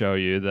just show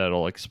you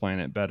that'll explain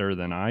it better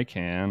than I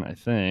can, I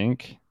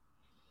think.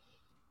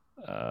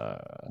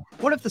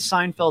 What if the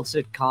Seinfeld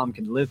sitcom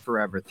could live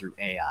forever through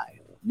AI?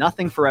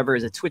 Nothing Forever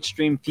is a Twitch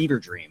stream fever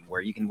dream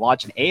where you can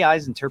watch an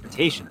AI's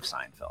interpretation of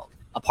Seinfeld.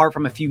 Apart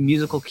from a few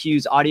musical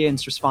cues,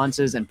 audience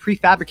responses, and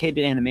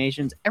prefabricated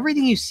animations,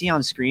 everything you see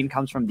on screen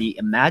comes from the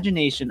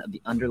imagination of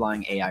the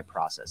underlying AI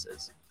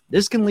processes.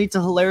 This can lead to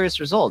hilarious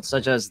results,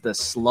 such as the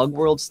Slug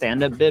World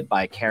stand-up bit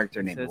by a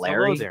character named Says,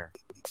 Larry. hello there.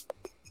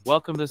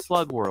 Welcome to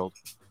Slug World.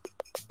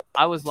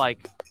 I was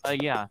like,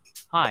 yeah,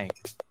 hi.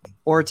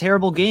 Or a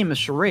terrible game of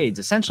charades,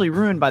 essentially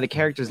ruined by the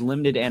characters'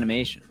 limited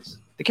animations.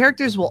 The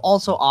characters will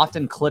also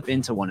often clip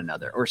into one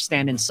another or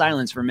stand in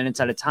silence for minutes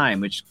at a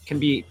time, which can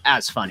be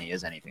as funny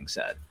as anything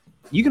said.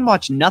 You can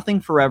watch Nothing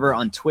Forever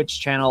on Twitch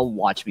channel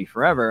Watch Me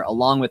Forever,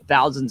 along with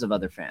thousands of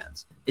other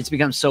fans. It's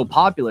become so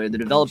popular, the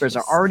developers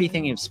are already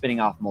thinking of spinning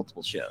off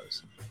multiple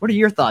shows. What are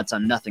your thoughts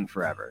on Nothing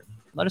Forever?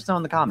 Let us know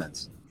in the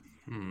comments.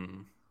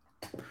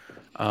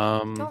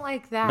 Don't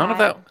like that.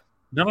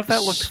 None of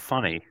that looked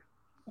funny.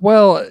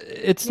 Well,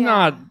 it's Yeah.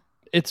 not.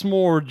 It's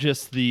more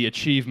just the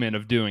achievement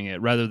of doing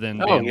it rather than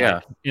being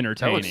like,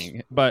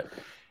 entertaining. But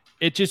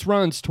it just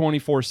runs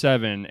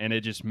 24/7, and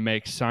it just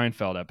makes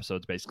Seinfeld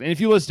episodes basically. And if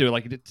you listen to it,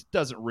 like it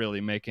doesn't really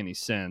make any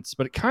sense,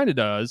 but it kind of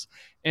does.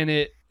 And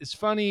it is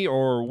funny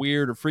or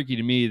weird or freaky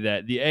to me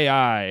that the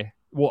AI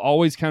will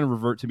always kind of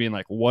revert to being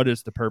like, "What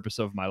is the purpose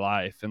of my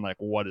life?" and like,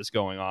 "What is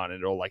going on?"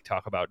 And it'll like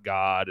talk about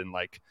God and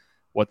like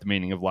what the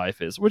meaning of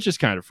life is, which is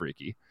kind of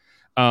freaky.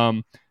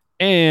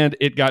 And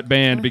it got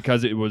banned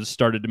because it was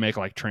started to make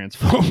like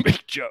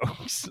transphobic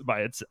jokes by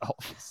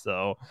itself.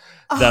 So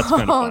that's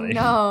kind of funny.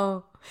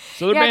 No.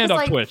 So they're Yeah, banned 'cause, off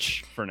like,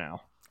 Twitch for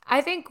now.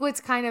 I think what's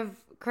kind of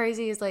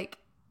crazy is like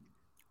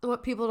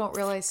what people don't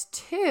realize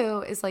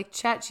too is like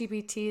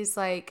ChatGPT is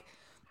like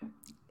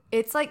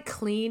it's like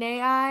clean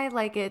AI,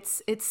 like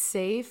it's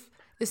safe.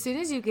 As soon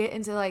as you get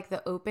into like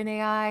the open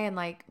AI and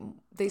like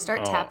they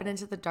start tapping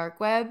into the dark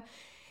web,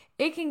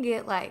 it can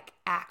get like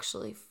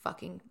actually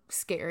fucking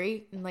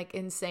scary and like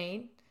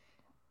insane.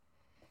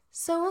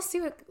 So we'll see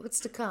what's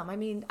to come. I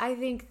mean, I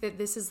think that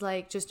this is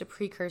like just a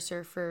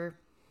precursor for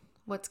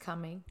what's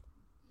coming.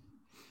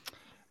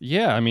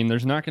 Yeah, I mean,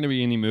 there's not going to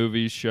be any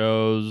movies,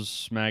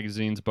 shows,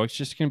 magazines, books.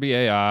 Just going to be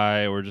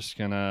AI. We're just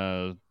going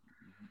to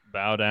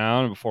bow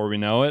down. And before we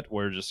know it,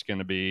 we're just going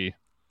to be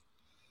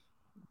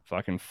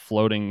fucking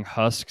floating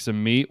husks of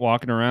meat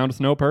walking around with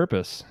no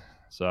purpose.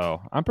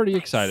 So I'm pretty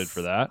excited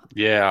for that.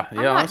 Yeah, I'm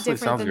not honestly, different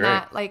sounds than great.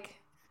 that. Like,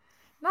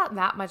 not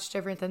that much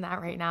different than that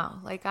right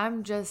now. Like,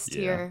 I'm just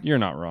here. You're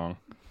not wrong.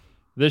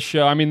 This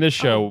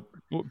show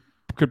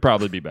could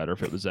probably be better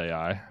if it was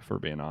AI, if we're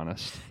being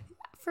honest.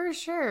 For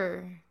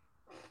sure.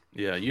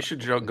 Yeah, you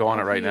should go on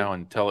it right now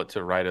and tell it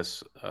to write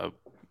us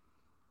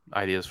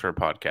ideas for a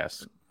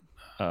podcast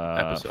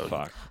episode.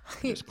 Fuck.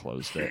 I just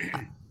closed it.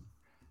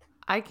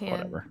 I can.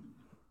 Whatever.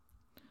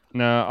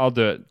 No, I'll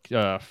do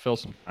it. Fill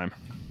some time.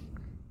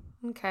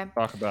 Okay.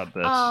 Talk about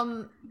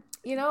this.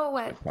 You know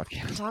what?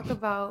 Podcast. Talk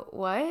about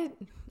what?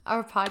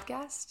 Our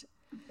podcast?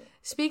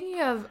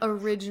 Speaking of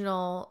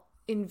original,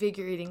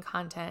 invigorating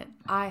content,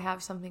 I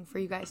have something for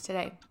you guys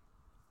today.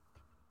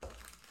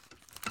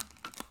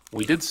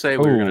 We did say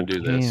we were going to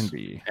do this,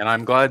 Candy. and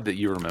I'm glad that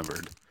you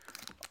remembered.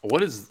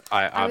 What is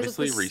I was at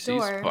obviously the Reese's,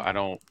 store. but I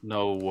don't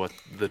know what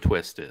the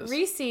twist is.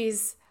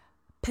 Reese's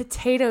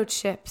potato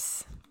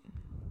chips.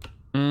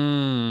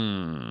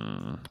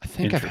 I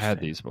think I've had Interesting.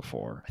 these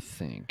before. I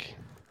think.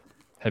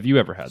 Have you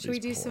ever had Should these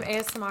we do some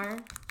before?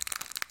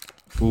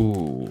 ASMR?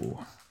 Ooh.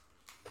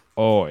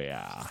 Oh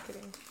yeah.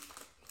 Kidding.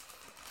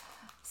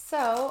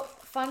 So,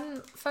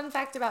 fun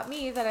fact about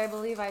me that I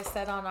believe I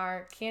said on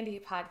our candy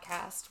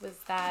podcast was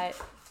that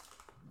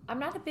I'm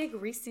not a big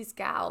Reese's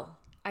gal.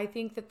 I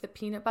think that the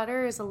peanut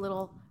butter is a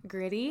little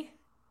gritty.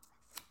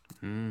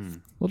 A Now,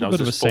 little is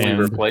bit of a this fully sand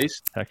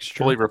replaced? texture.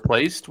 Fully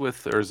replaced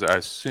with, or is, I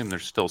assume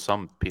there's still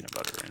some peanut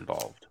butter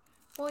involved.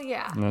 Well,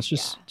 yeah. No, it's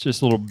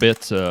just little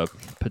bits of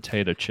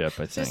potato chip,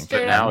 I Just think.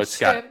 straight now up it's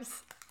got-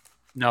 chips.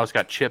 No, it's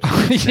got chips.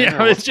 mixed in, Yeah,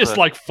 or it what's just the-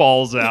 like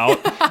falls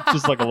out.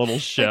 Just like a little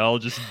shell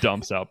just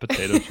dumps out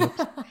potato chips.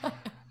 Could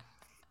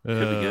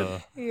be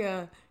good.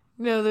 Yeah.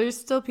 No, there's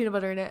still peanut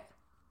butter in it.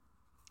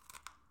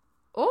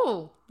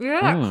 Oh, you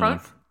hear that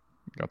crunch?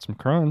 Got some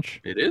crunch.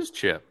 It is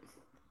chip.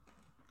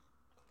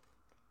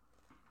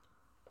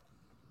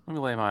 Let me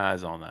lay my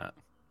eyes on that.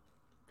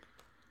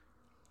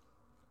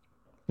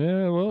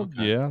 Yeah, well,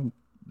 Okay.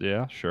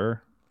 yeah,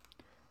 sure.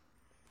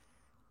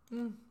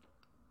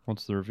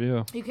 What's the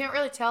review? You can't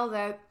really tell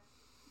that.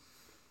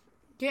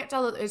 Can't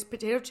tell that it's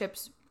potato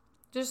chips.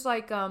 Just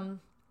like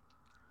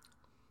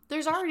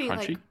there's already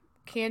crunchy? like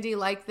candy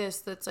like this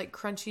that's like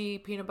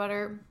crunchy peanut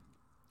butter.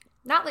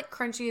 Not like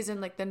crunchy as in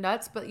like the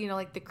nuts, but you know,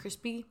 like the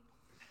crispy.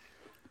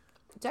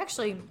 It's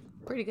actually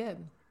pretty good.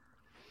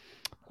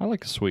 I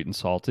like sweet and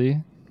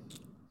salty.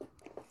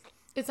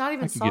 It's not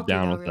even I could salty get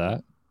down though, with really.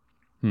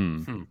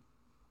 that.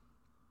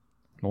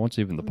 Well, what's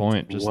even the Mm.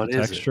 point? Just What the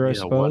is texture, I it? Yeah,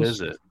 suppose. what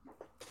is it?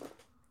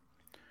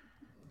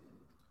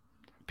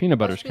 Peanut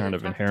butter's Must be kind the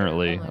of texture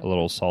inherently only. a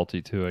little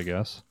salty too, I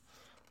guess.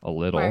 A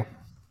little. Right.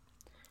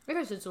 I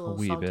guess it's a little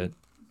wee salty. bit.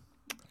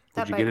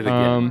 That Would you bite get it would be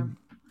again? more.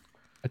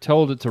 I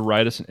told it to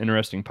write us an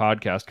interesting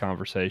podcast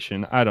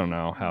conversation. I don't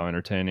know how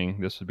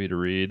entertaining this would be to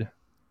read.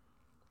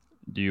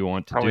 Do you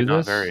want to Probably do not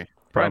this? very.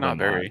 Probably not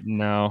very.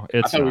 No, I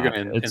it's thought we were not.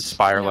 going to It's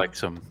inspire No. like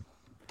some.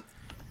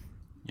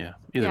 Yeah.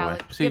 Either Yeah, way.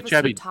 like, See, give us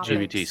some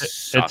GBT topics.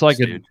 sucks, it's like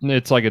dude.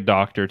 it's like a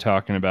doctor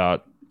talking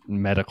about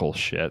medical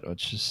shit,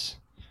 which is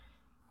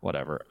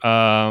whatever.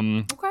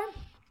 Okay.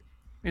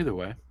 Either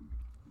way.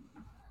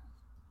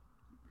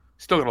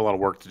 Still got a lot of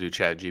work to do,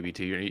 Chat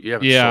GBT. You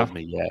haven't Yeah. sold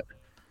me yet.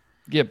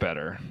 Get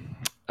better.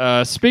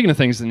 Speaking of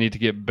things that need to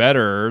get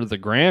better, the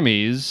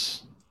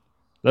Grammys,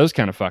 those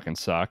kind of fucking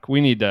suck.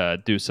 We need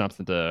to do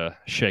something to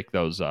shake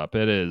those up.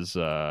 It is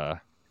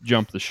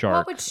jump the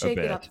shark What would a shake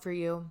bit. it up for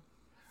you?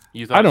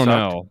 You thought I it don't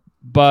sucked? know,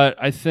 but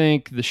I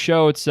think the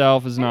show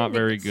itself is I not didn't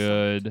think very it sucked.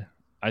 good.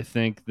 I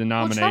think the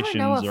Well, Trevor nominations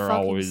Noah are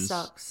fucking always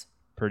sucks.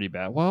 pretty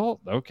bad. Well,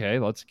 okay,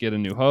 let's get a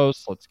new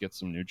host. Let's get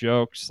some new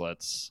jokes.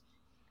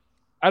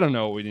 I don't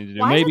know what we need to do.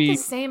 Why is it Maybe. the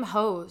same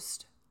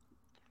host?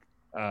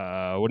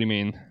 What do you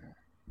mean?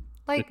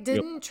 Like, It-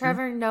 didn't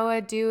Trevor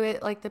Noah do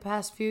it like the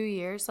past few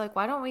years? Like,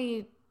 why don't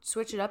we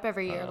switch it up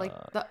every year? Like,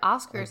 the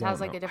Oscars don't has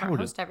like know. a different I would-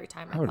 host every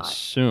time. I I would thought.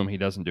 assume he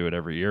doesn't do it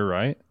every year,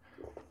 right?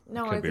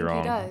 No, could I be think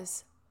wrong. he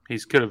does. He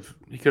could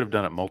have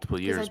done it multiple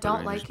Because years. I don't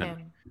but like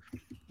him.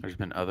 There's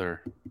been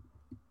other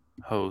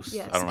hosts.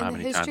 Yes, I don't know how in the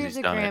many times history of he's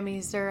the done it.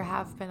 Grammys, there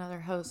have been other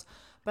hosts,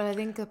 but I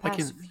think the Like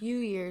past few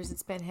years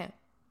it's been him.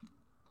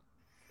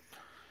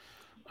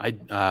 I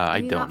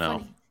And he's don't not know.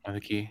 funny. I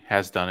think he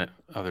has done it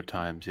other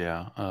times.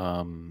 Yeah.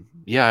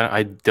 Yeah.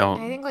 I don't.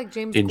 And I think like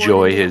James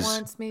Enjoy Corden did it his-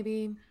 once,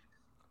 maybe.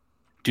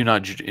 Do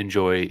not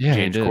enjoy Yeah,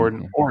 he James did.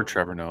 Corden or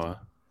Trevor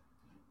Noah.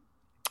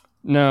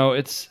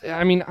 No,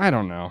 I mean, I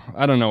don't know.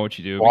 I don't know what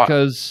you do Why-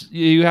 because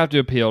you have to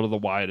appeal to the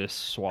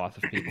widest swath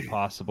of people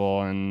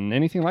possible, and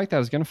anything like that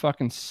is going to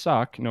fucking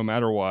suck no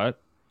matter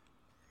what.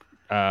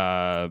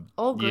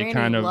 Old You Granny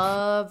kind of-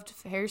 loved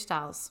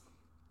hairstyles.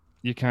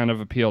 You kind of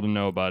appeal to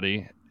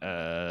nobody.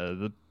 I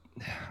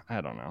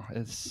don't know.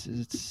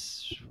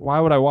 It's why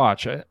would I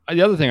watch?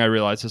 The other thing I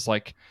realized is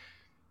like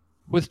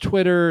with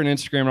Twitter and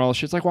Instagram and all this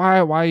shit, it's like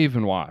why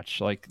even watch?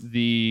 Like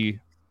the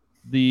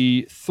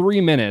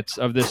 3 minutes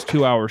of this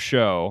 2-hour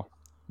show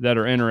that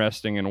are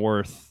interesting and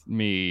worth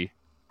me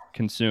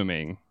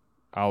consuming,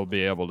 I'll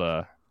be able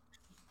to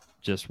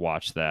just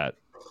watch that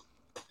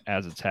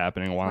as it's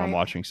happening while I'm Right.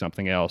 watching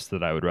something else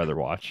that I would rather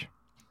watch.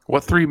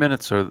 What 3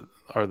 minutes are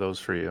those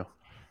for you?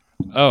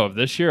 Oh,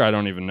 this year I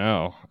don't even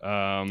know.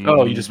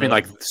 Oh, you just mean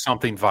like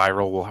something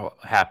viral will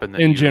happen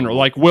that in you general, will-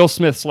 like Will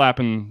Smith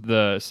slapping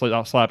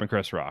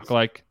Chris Rock.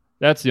 Like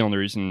that's the only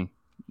reason.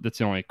 That's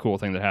the only cool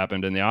thing that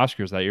happened in the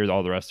Oscars that year.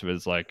 All the rest of it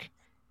is like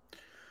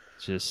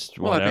just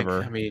Well,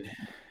 whatever. I mean,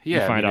 you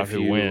yeah. find out if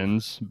who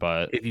wins,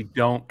 but If you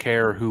don't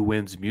care who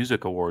wins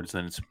music awards,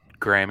 then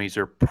Grammys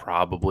are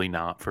probably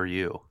not for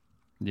you.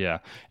 yeah.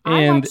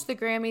 I And watch the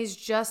Grammys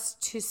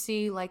just to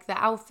see like the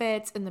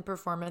outfits and the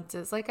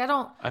performances. Like I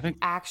don't I think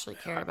actually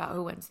care about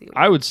who wins the award.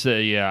 I would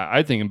say, yeah,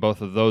 I think in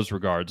both of those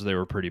regards, they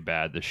were pretty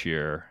bad this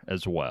year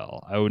as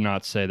well. I would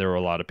not say there were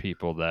a lot of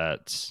people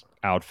that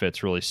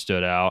outfits really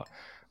stood out.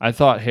 I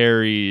thought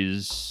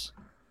Harry's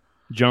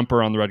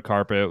jumper on the red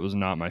carpet was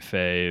not my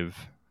fave.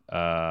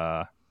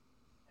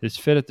 His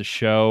fit at the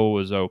show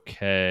was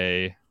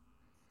okay.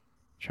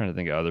 Trying to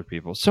think of other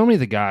people. So many of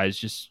the guys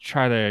just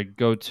try to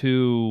go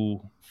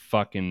too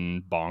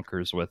fucking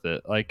bonkers with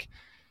it. Like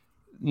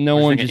no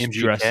What one do you just think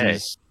of MGK?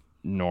 dresses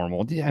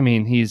normal. Yeah, I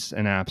mean, he's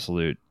an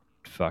absolute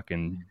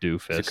fucking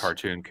doofus. He's a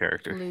cartoon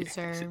character.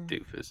 Loser. He's a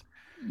doofus.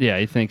 Yeah,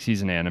 he thinks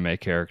he's an anime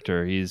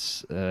character.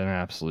 He's an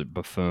absolute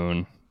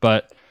buffoon.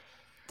 But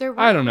There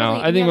I don't weren't know.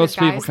 really I think any most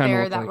other people guys kind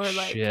there of that look were like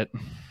like shit.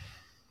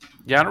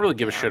 Yeah, I don't really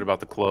give a shit about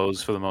the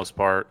clothes for the most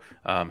part.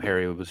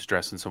 Harry was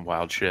dressing some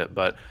wild shit,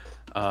 but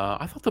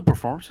I thought the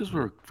performances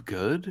were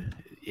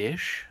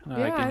good-ish, like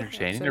Yeah, I think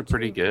entertaining. so, They're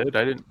pretty too. good.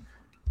 I didn't.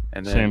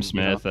 And then Sam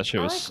Smith, that shit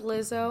I like was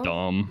Lizzo.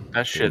 dumb.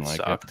 that shit Didn't like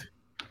it. sucked.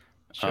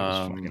 That shit was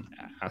Um, fucking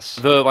ass.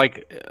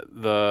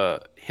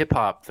 The hip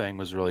hop thing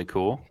was really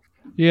cool.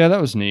 Yeah, that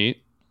was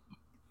neat.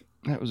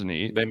 That was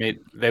neat.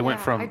 They went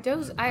Yeah, from I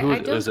dozed, who I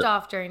was dozed it?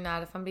 off during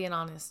that, if I'm being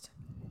honest.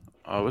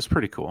 Oh, it was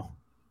pretty cool.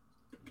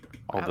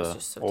 I was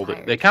just so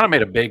tired. They kind of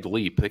made a big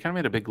leap. They kind of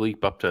made a big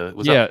leap up to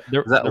was yeah,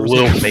 that there was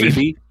Lil like,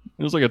 Baby?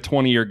 It was like a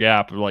 20-year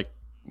gap of like,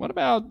 what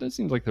about? It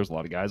seems like there's a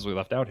lot of guys we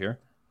left out here.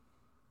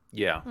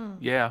 Yeah, Hmm.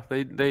 yeah.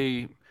 They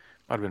might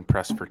have been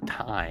pressed for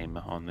time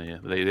on the.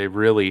 They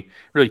really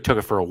took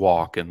it for a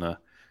walk in the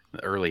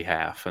early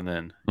half, and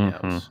then yeah,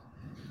 it was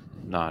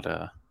not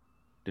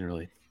didn't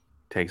really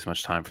take as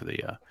much time for the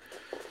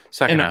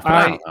second And half. But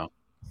I don't know.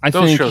 I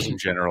Those think shows in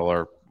general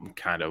are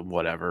kind of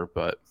whatever,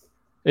 but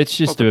It's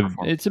just Both the a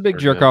performances big are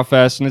jerk good. off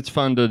fest, and it's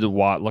fun to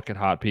look at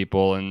hot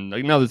people. And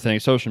another thing,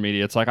 social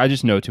media. It's like I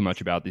just know too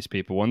much about these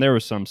people. When there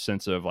was some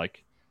sense of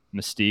like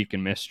mystique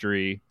and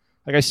mystery,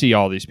 like I see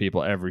all these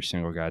people every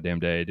single goddamn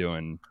day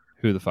doing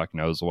who the fuck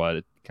knows what.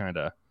 It kind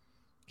of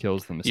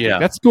kills the mystique. Yeah.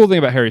 That's the cool thing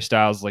about Harry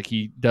Styles. Like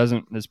he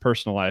doesn't, his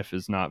personal life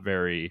is not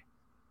very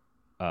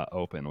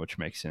open, which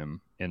makes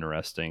him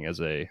interesting as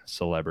a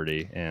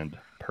celebrity and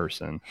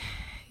person.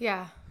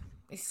 Yeah.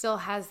 He still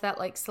has that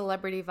like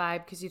celebrity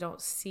vibe because you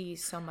don't see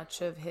so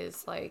much of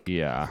his like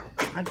Yeah.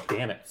 God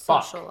damn it!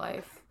 social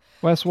life.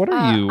 Wes, what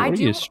are you? I What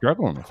are you do-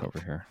 struggling with over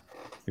here?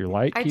 Your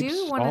light I keeps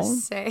do want to stalling?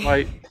 say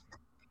Like,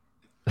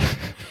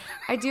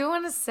 I do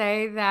want to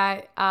say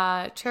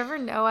that Trevor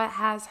Noah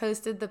has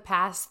hosted the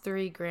past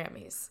 3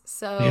 Grammys.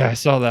 So Yeah, I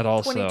saw that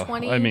also.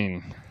 2020, I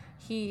mean,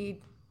 he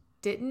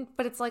didn't,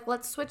 but it's like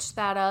let's switch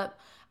that up.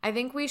 I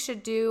think we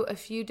should do a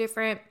few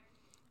different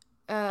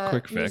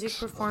Quick music fix.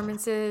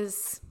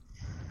 performances.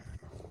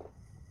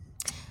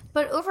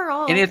 But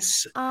overall, and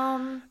it's.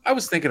 I I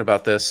was thinking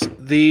about this.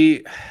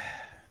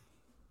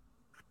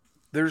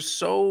 There's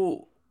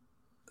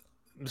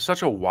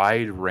such a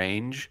wide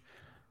range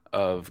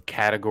of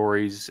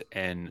categories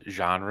and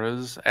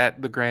genres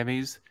at the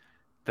Grammys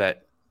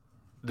that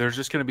there's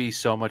just going to be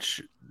so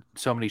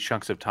many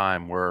chunks of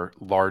time where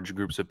large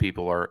groups of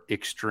people are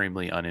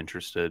extremely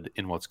uninterested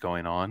in what's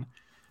going on.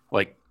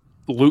 Like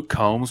Luke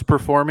Combs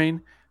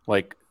performing,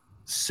 like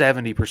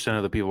 70%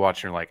 of the people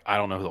watching are like, I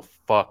don't know who the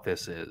fuck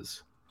this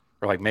is.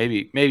 Or like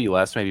maybe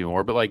less, maybe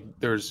more, but like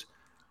there's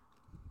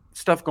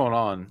stuff going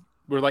on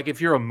where like if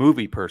you're a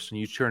movie person,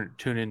 you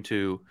tune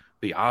into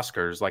the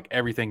Oscars, like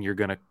everything you're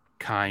gonna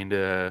kind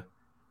of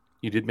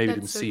didn't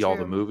That's so see all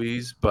the true.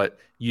 movies, but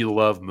you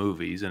love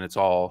movies, and it's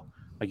all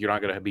like you're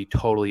not gonna be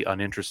totally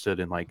uninterested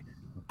in like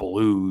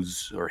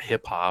blues or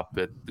hip hop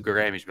at the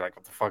Grammys. Be like,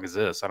 what the fuck is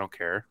this? I don't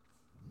care.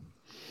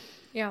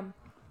 yeah.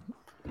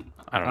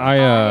 I don't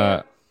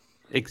know.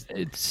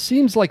 it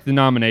seems like the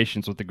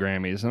nominations with the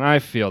Grammys, and I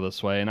feel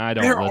this way, and I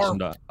don't There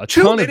listen are to a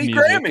Too ton of many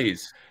music.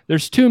 Grammys.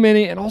 There's too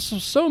many, and also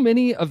so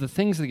many of the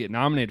things that get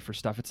nominated for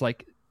stuff. It's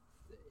like,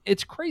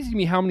 it's crazy to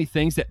me how many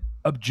things that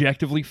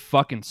objectively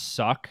fucking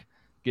suck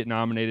get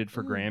nominated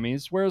for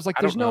Grammys. Whereas like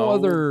I there's don't no know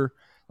other,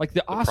 like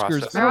the Oscars.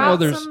 process. I don't know.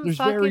 Throw out some There's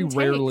very fucking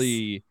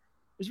rarely.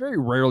 There's very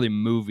rarely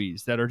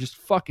movies that are just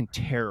fucking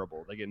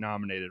terrible that get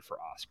nominated for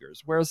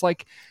Oscars. Whereas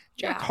like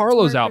Jack Yeah,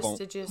 Harlow's it's more album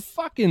prestigious.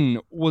 fucking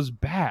was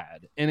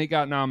bad and it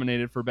got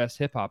nominated for Best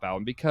Hip Hop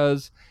Album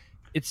because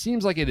it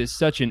seems like it is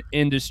such an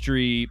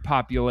industry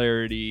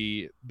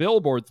popularity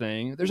Billboard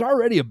thing. There's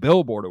already a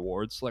Billboard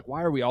Awards. Like,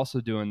 why are we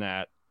also doing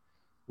that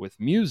with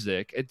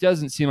music? It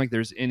doesn't seem like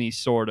there's any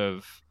sort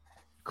of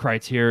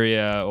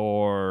criteria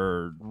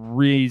or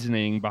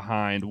reasoning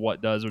behind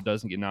what does or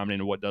doesn't get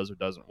nominated, what does or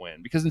doesn't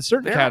win. Because in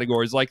certain Yeah.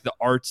 categories, like the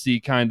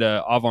artsy kind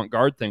of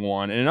avant-garde thing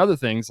won, and in other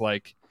things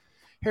like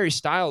Harry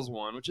Styles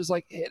won, which is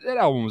like, that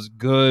album was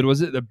good.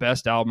 Was it the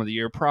best album of the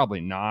year? Probably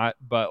not,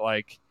 but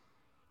like,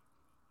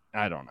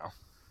 I don't know.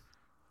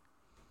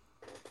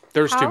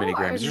 There's too How many are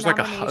Grammys. There's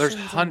nominations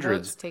and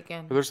hundreds. votes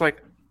taken? There's a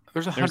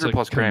There's hundred a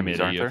plus Grammys,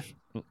 aren't committee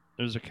there?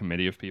 there's a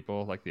committee of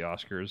people like the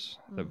Oscars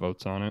that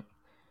votes on it.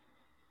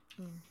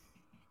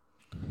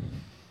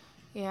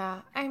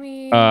 Yeah, I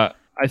mean, I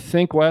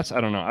think Wes.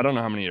 I don't know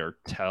how many are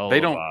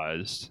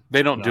televised.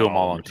 They don't do them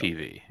all No, on we don't.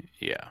 TV.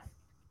 Yeah.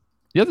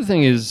 The other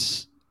thing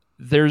is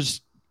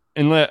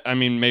I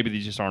mean, maybe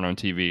these just aren't on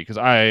TV because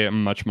I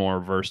am much more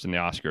versed in the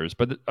Oscars.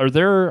 But I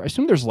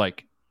assume there's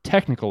like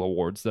technical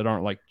awards that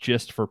aren't like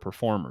just for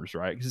performers,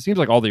 right? Because it seems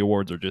like all the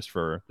awards are just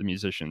for the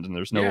musicians, and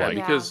there's no yeah, like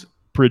because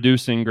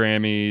producing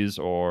Grammys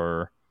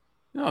or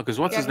because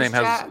what's Yeah, his name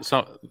 'cause has Jack-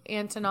 some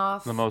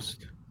Antonoff the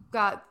most.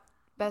 got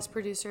Best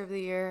Producer of the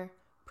Year,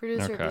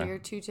 Producer of Okay. the Year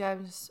 2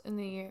 times in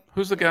the year.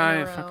 Who's the in a guy?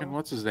 row. Fucking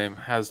what's his name?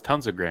 Has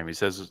tons of Grammys.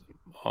 Has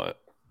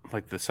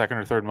like the second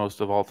or third most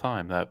of all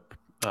time. That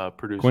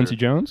producer. Quincy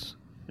Jones.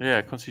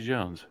 Yeah, Quincy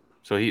Jones.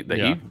 So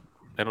Yeah.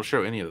 they don't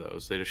show any of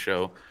those. They just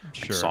show like,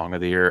 Sure. Song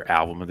of the Year,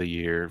 Album of the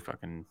Year,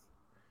 fucking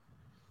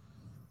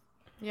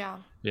Yeah.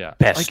 Yeah.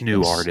 Best Like,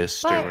 New it's-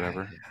 Artist but- or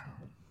whatever.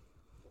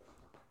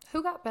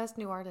 Who got Best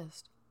New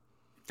Artist?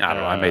 I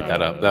don't know. I made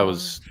that up. That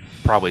was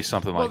probably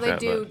something Well, like they that.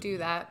 do but do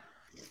that.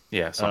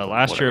 yeah. Something,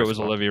 Last year whatever it was it's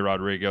called. Olivia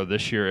Rodrigo.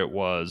 This year it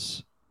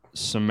was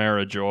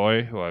Samara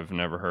Joy, who I've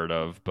never heard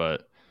of,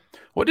 but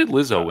What did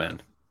Lizzo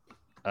win?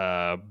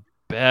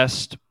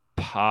 best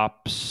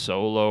pop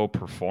solo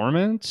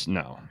performance.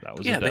 No, that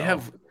was Yeah, Adele. they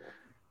have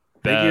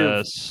they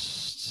give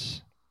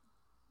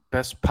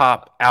best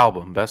pop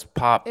album, best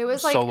pop It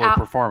was like solo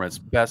performance,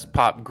 best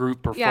pop group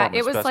Yeah, performance,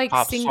 it was best like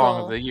pop single.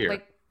 song of the year.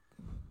 Like,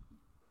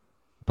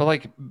 But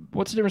like,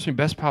 what's the difference between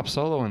best pop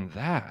solo and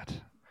that?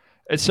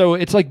 So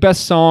it's like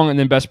best song and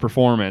then best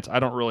performance. I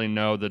don't really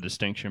know the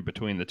distinction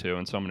between the two,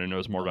 and someone who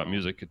knows more about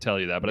music could tell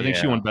you that. But I think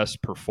she Yeah. won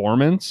best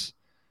performance,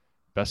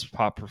 best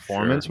pop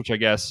performance, Sure. which I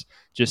guess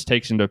just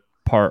takes into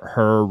part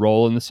her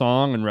role in the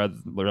song, and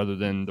rather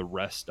than the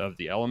rest of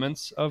the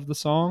elements of the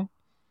song.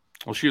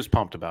 Well, she was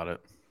pumped about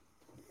it.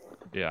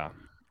 Yeah.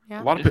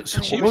 yeah. A lot of It's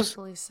people. cool. She was.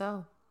 rightfully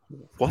so.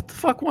 What the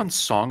fuck won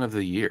Song of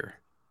the Year?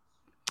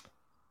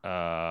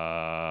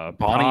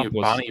 Bonnie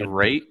Bonnie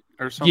Raitt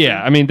or something?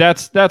 Yeah, I mean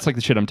that's like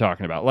the shit I'm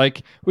talking about.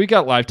 Like we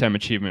got lifetime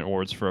achievement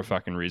awards for a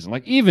fucking reason.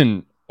 Like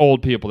even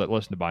old people that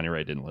listen to Bonnie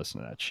Raitt didn't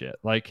listen to that shit.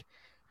 Like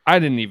I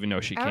didn't even know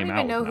she I don't came even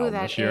out with know an who album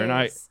that this year,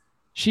 and is.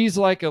 she's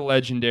like a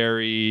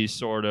legendary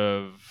sort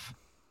of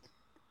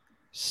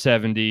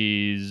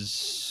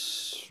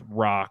 70s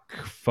rock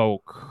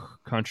folk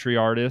country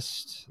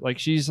artist. Like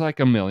she's like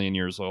a million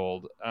years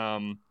old.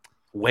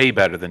 Way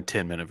better than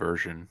 10-minute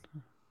version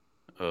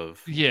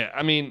of Yeah,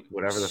 I mean,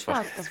 whatever the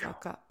fuck. Shut the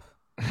fuck up.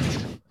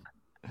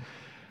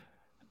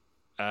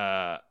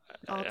 I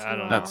All too don't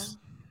know. well. That's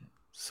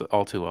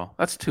all too well.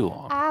 That's too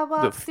long. I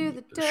walk through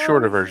the door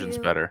shorter with version's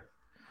you. better.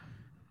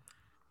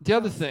 The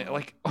other thing,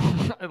 like,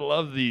 I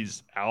love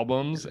these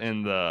albums,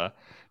 and if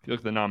you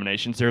look at the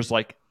nominations, there's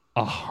like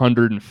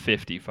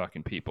 150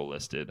 fucking people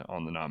listed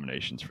on the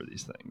nominations for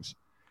these things.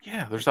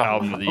 Yeah, there's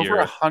Album of the over year.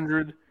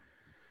 100.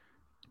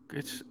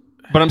 It's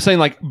But I'm saying,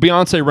 like,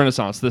 Beyonce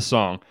Renaissance, this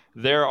song,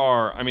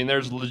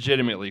 there's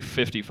legitimately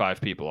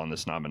 55 people on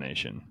this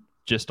nomination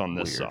just on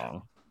this Weird.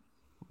 song.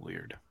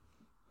 weird.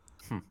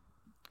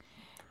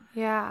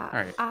 Yeah. All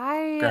right.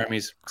 I'm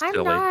Grammys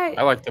silly. not-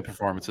 I like the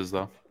performances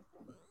though.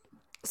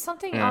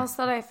 Something Yeah. else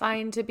that I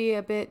find to be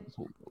a bit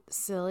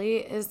silly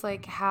is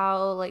like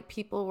how like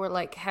people were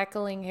like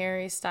heckling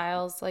Harry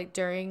Styles like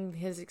during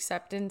his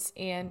acceptance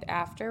and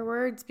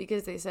afterwards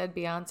because they said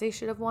Beyonce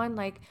should have won.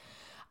 Like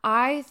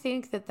I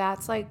think that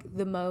that's like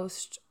the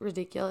most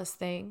ridiculous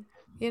thing,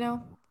 you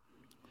know?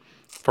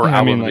 For Yeah, I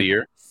album mean, of the like-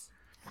 year.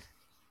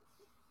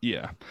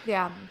 Yeah.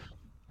 Yeah.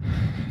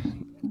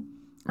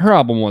 Her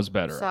album was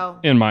better, So-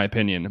 in my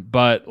opinion.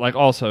 But, like,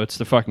 also, it's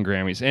the fucking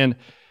Grammys. And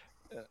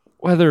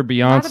whether Not a big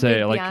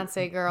Beyonce, like,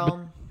 Beyonce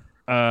girl.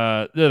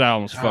 that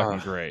album's fucking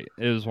Ugh. great.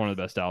 It was one of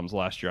the best albums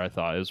last year, I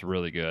thought. It was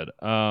really good.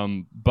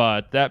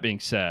 But that being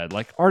said,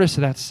 like artists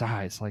of that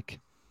size, like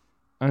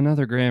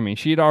another Grammy.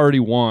 She'd already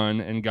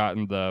won and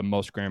gotten the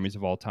most Grammys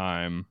of all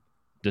time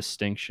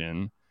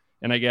distinction.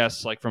 And I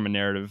guess like from a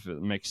narrative,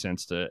 it makes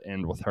sense to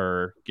end with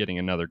her getting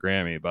another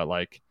Grammy. But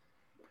like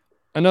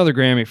another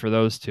Grammy for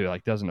those two,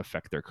 like doesn't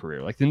affect their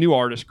career. Like the new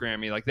artist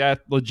Grammy, like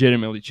that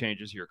legitimately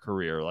changes your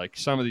career. Like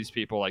some of these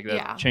people, like that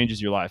Yeah. changes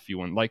your life. You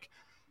win. Like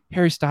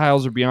Harry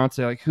Styles or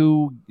Beyonce, like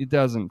who, it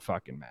doesn't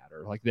fucking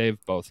matter. Like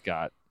they've both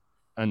got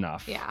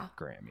enough Yeah.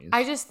 Grammys.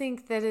 I just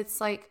think that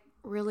it's like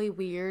really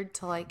weird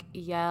to like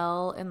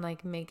yell and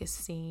like make a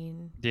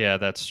scene. Yeah,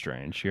 that's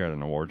strange. You're at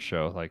an award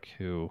show. Like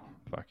who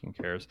fucking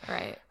cares?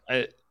 Right.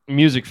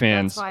 Music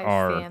fans That's why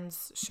are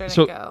fans shouldn't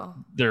so- go.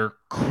 they're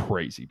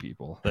crazy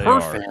people. They Her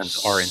are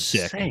fans are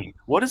sick. insane.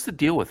 What is the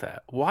deal with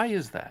that? Why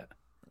is that?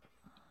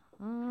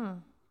 Mm.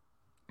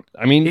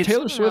 I mean, It's-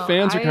 Taylor Swift No,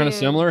 fans are kind I- of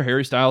similar.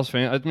 Harry Styles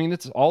fans. I mean,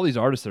 it's all these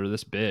artists that are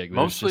this big.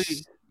 They're Mostly-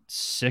 just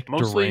sick,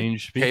 mostly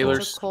deranged people. Taylor-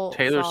 It's a cult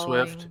Taylor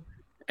following. Swift.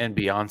 And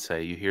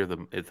Beyonce, you hear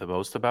it the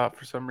most about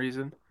for some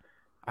reason.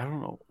 I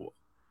don't know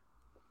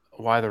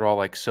why they're all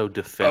like so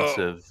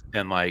defensive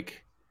and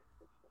like.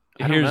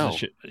 I don't Here's know. the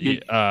shit.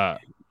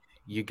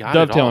 You got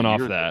dovetailing it all. off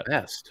You're that. The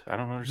best. I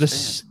don't The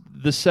understand.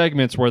 the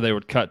segments where they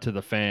would cut to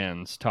the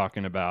fans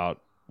talking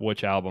about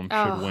which album should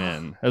Ugh.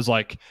 win is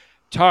like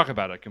talk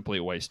about a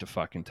complete waste of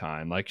fucking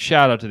time. Like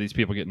shout out to these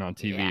people getting on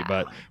TV, Yeah.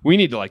 but we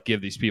need to like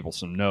give these people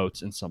some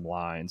notes and some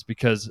lines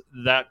because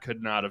that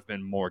could not have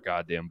been more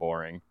goddamn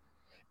boring.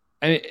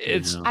 I mean,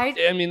 it's Yeah.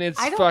 I mean it's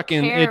I don't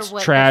fucking care it's what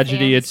the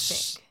tragedy. fans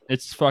It's think.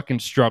 it's fucking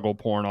struggle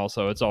porn.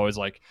 Also, it's always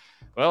like,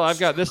 well, I've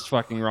got this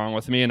fucking wrong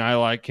with me, and I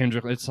like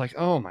Kendrick. It's like,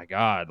 oh my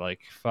god, like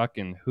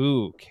fucking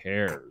who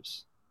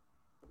cares?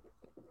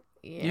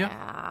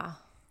 Yeah.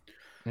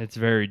 It's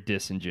very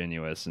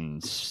disingenuous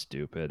and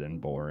stupid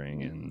and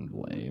boring and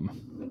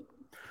lame.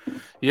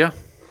 Yeah.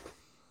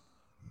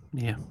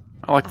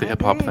 I like the I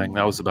hip hop agree. thing.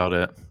 That was about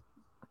it.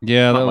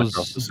 Yeah, Not that much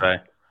else to was say.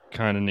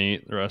 kind of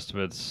neat. The rest of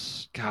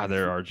it's God.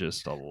 There are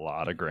just a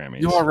lot of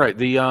Grammys. You are right.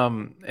 The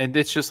and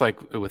it's just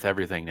like with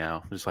everything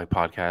now, just like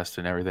podcasts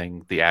and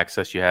everything, the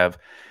access you have.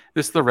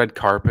 This is the red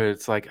carpet.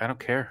 It's like I don't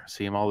care.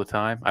 See them all the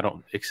time. I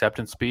don't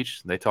acceptance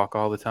speech. They talk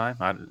all the time.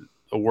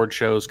 Award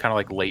shows, kind of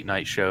like late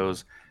night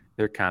shows.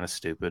 They're kind of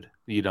stupid.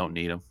 You don't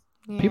need them.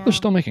 People are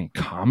still making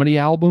comedy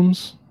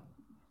albums.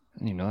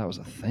 And you know that was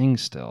a thing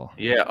still.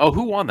 Yeah. Oh,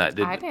 who won that?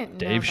 I didn't know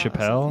Dave that was a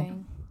Chappelle?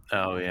 thing.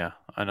 Oh yeah,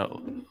 I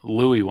know.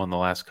 Louis won the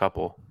last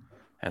couple,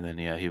 and then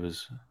yeah, he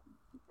was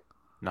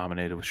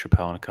nominated with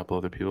Chappelle and a couple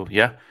other people.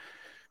 Yeah,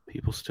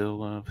 people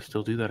still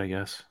do that, I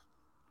guess.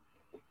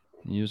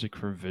 Music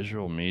for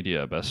visual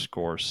media, best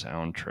score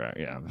soundtrack.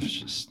 Yeah,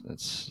 it's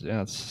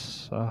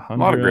 100.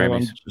 lot of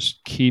Grammys.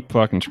 Just keep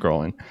fucking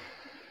scrolling.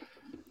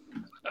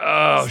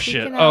 Oh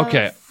shit. Speaking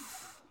Okay. of-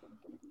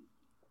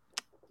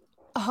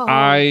 Oh,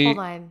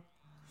 I-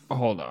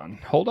 hold on.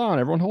 Hold on.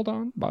 Everyone, hold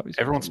on. Bobby's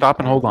Everyone, stop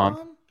and hold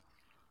on.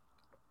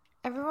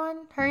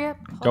 Everyone, hurry up.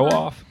 Go Hold on.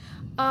 off.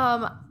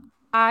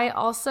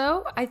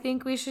 I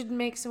think we should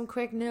make some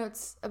quick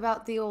notes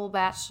about the old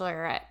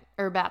Bachelor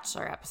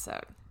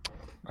episode.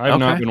 I've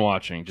not Okay. been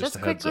watching. Just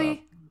Just a heads quickly. up.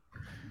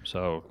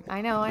 So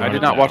I know. I know.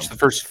 did not watch the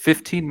first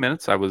 15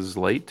 minutes. I was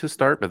late to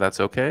start, but that's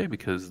okay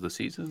because the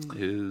season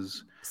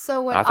is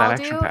So what not that I'll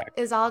do action-packed.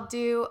 is I'll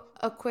do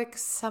a quick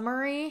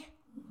summary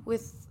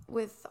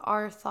with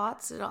our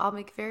thoughts, and I'll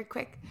make it very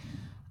quick.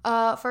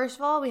 First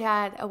of all, we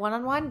had a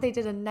one-on-one. They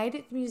did a night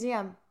at the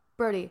museum.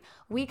 Brody,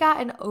 we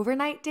got an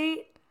overnight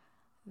date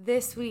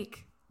this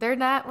week. They're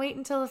not waiting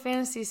until the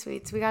fantasy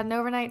suites. We got an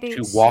overnight date.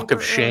 To walk super of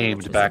early, shamed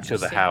which was back to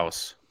the interesting.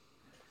 house.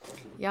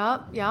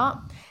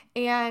 Yup.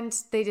 And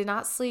they did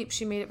not sleep.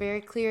 She made it very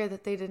clear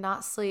that they did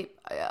not sleep.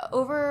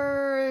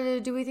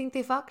 Do we think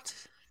they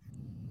fucked?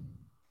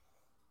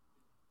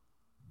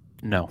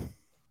 No.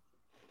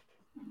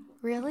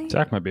 Really?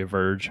 Zach might be a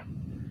verge.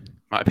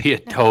 Might be a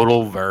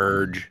total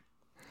verge.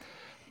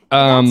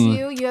 That's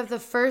you. You have the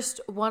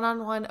first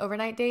one-on-one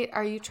overnight date.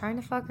 Are you trying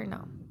to fuck or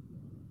no?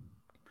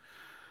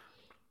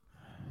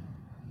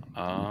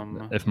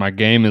 If my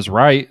game is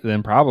right,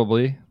 then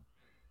probably.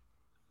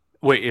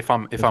 Wait, if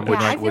I'm I which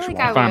feel which like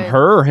one? I If I'm would.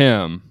 her or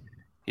him,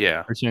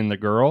 Yeah. or saying the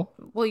girl.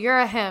 Well, you're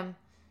a him.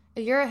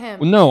 You're a him.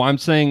 Well, no, I'm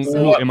saying, So-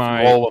 who am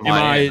I? What role am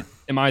I in?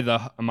 Am I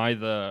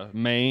the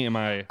main? Am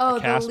I Oh, a the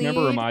cast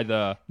member? Or am lead?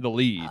 I the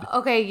lead?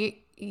 Okay,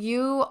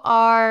 you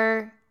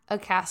are a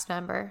cast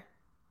member.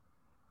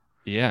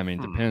 Yeah, I mean,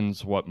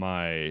 depends what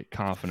my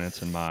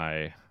confidence and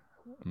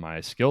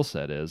my skill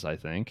set is. I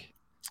think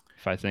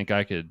if I think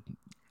I could,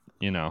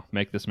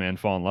 make this man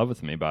fall in love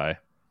with me by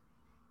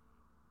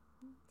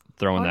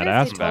throwing I that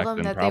wonder if they aspect, told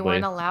them then that probably they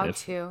weren't allowed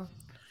if- to.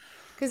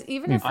 Because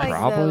even I if mean, like the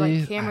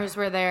probably- cameras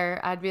were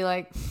there, I'd be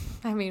like,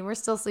 I mean, we're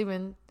still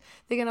sleeping.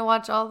 They gonna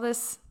watch all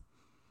this?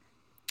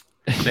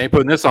 They ain't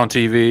putting this on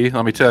TV,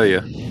 let me tell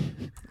you.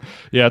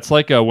 Yeah, it's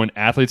like when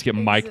athletes get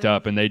mic'd Exactly.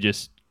 up and they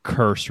just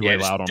curse Yeah, really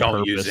just loud on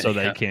don't use purpose it. so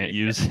they Yeah. can't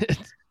use it.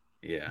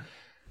 Yeah.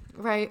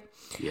 Right.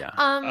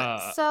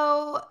 Yeah.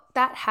 So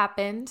that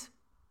happened.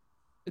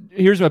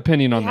 Here's my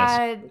opinion We on this.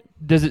 had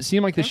Does it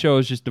seem like the show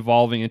is just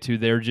devolving into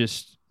they're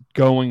just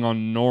going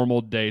on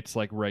normal dates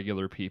like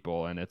regular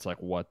people, and it's like,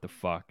 what the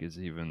fuck is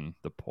even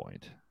the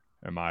point?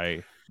 Am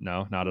I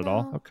no, not at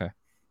all? No. Okay.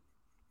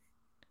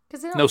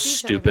 because they don't No, see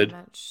each other very stupid.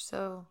 much.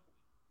 So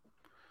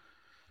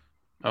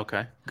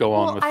Okay. Go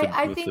on well, with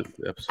I the think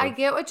episode. I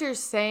get what you're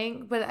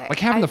saying, but Like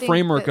having I the think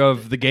framework that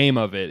of the game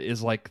of it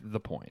is like the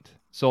point.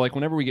 So like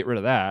whenever we get rid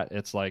of that,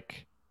 it's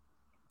like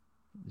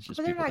it's just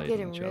But they're people not dating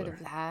getting each rid other. of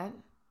that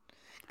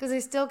because they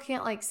still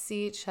can't like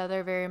see each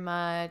other very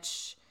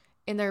much,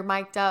 and they're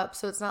mic'd up,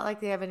 so it's not like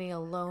they have any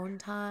alone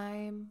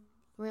time,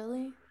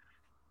 really.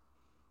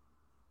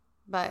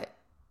 But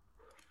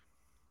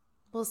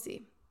we'll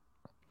see.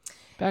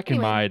 Back in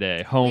Anyway, my day,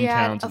 had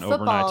hometowns a and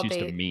football overnights used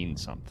to date. mean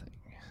something.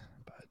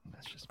 But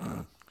that's just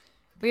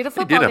We had a They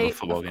football did have a date,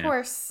 football of game.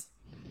 course.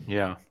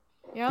 Yeah.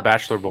 The Yep.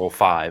 Bachelor Bowl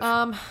 5.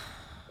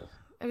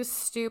 It was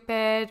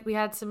stupid. We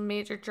had some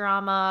major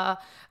drama.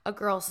 A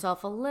girl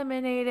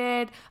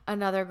self-eliminated.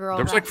 Another girl.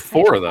 There was got like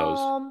sent 4 of those.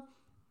 home.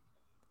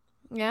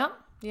 Yeah.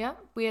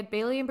 We had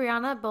Bailey and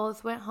Brianna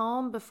both went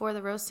home before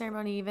the rose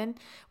ceremony, even,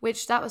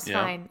 which that was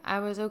Yeah. fine. I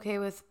was okay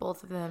with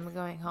both of them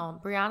going home.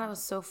 Brianna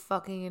was so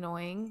fucking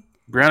annoying.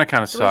 Brianna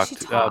kind of the way she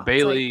sucked. talked,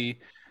 Bailey,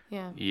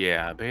 Yeah.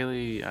 yeah,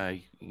 Bailey,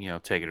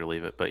 take it or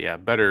leave it. But yeah,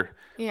 better.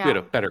 Yeah. We had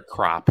a better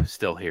crop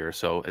still here,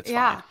 so it's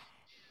Yeah. fine.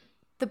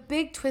 The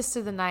big twist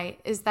of the night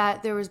is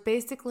that there was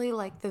basically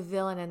like the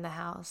villain in the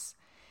house.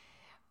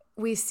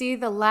 We see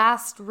the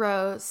last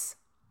rose.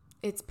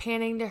 It's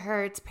panning to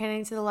her. It's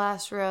panning to the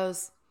last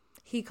rose.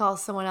 He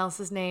calls someone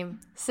else's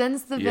name.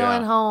 Sends the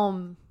villain Yeah.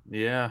 home.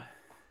 Yeah,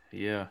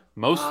 yeah.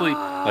 Mostly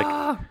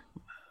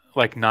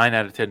like 9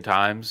 out of 10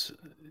 times,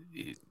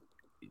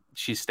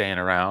 she's staying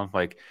around.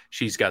 Like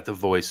she's got the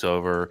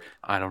voiceover.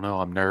 I don't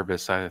know. I'm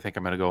nervous. I think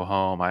I'm gonna go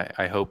home.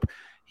 I hope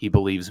he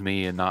believes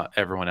me and not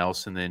everyone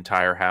else in the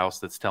entire house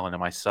that's telling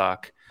him I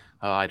suck.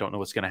 I don't know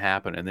what's gonna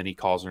happen. And then he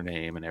calls her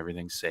name and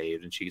everything's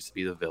saved, and she gets to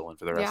be the villain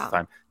for the rest of the Yeah.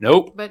 time.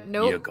 Nope. But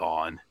nope. You're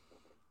gone.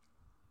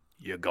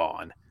 You're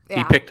gone. He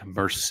Yeah. picked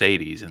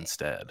Mercedes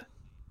instead.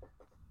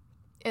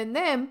 And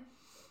then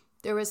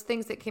there was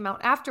things that came out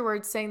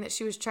afterwards saying that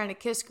she was trying to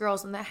kiss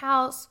girls in the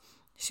house.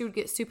 She would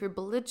get super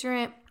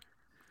belligerent,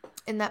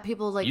 and that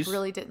people like You s-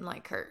 really didn't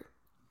like her.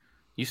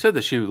 You said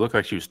that she looked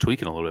like she was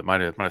tweaking a little bit.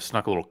 Might have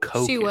snuck a little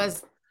coke. She in.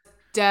 was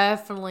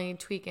definitely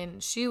tweaking.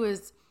 She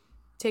was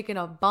taking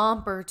a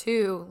bump or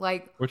two.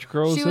 Like which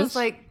girl she is was this?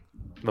 like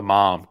the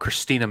mom,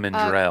 Christina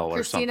Mendrell or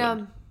Christina.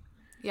 something.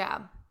 Yeah,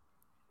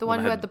 the One one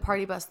that who had- had the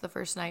party bus the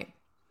first night.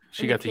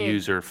 She and the got to kid.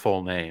 use her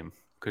full name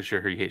because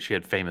she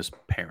had famous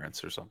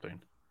parents or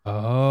something.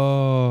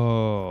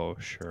 Oh,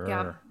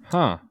 sure.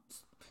 Huh.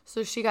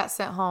 So she got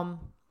sent home.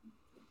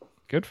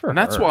 Good for And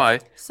her. that's why.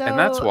 So And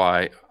that's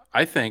why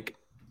I think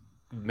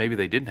maybe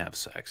they didn't have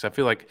sex. I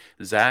feel like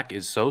Zach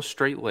is so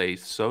straight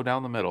laced, so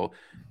down the middle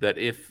that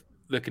if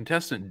the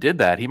contestant did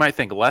that, he might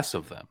think less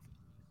of them.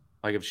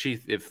 Like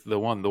if the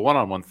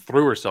one-on-one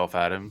threw herself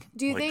at him,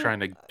 Do you like think trying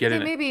to they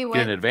get maybe an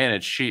went-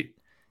 advantage, she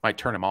might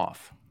turn him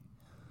off.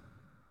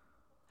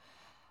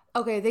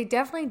 Okay, they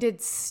definitely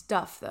did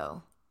stuff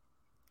though,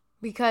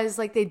 because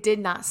like they did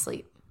not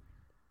sleep.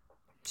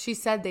 She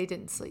said they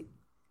didn't sleep.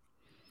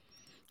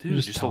 Dude,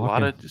 Just just talking.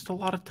 a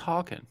lot of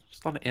talking.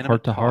 Just a lot of intimate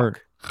Heart to talk.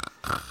 heart.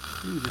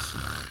 Dude,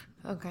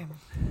 Okay.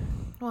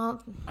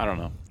 Well, I don't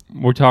know.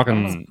 We're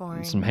talking That's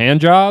boring. some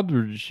hand jobs,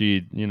 or did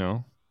she,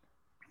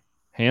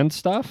 hand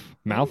stuff,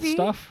 mouth Maybe.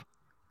 stuff?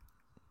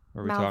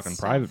 Or are we Mouth talking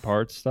stuff. private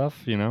parts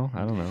stuff? I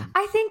don't know.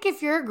 I think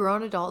if you're a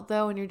grown adult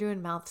though and you're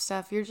doing mouth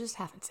stuff, you're just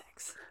having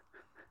sex.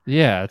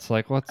 Yeah, it's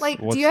like what's Like,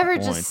 what's do you ever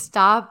the just point?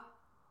 stop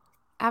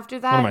after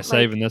that? What am I Like,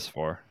 saving this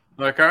for?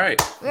 Like, all right,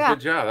 Yeah.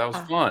 good job. That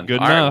was fun. Good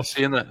All right, we'll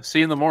enough. see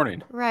you in the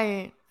morning.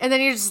 Right. And then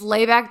you just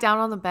lay back down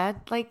on the bed.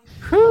 Like,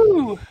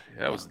 Whew,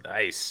 that was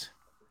nice.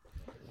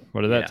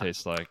 What did that Yeah.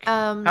 taste like?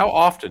 How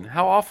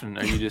often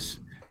are you just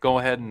go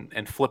ahead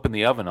and flipping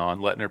the oven on,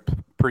 letting her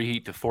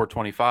preheat to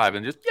 425,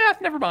 and just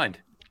never mind,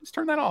 just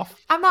turn that off.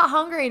 I'm not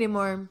hungry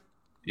anymore.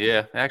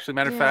 Yeah, actually,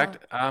 matter of Yeah.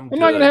 fact, I'm I'm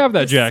not gonna have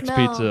that The Jack's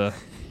smell. pizza.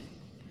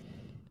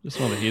 Just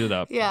want to heat it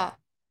up. Yeah.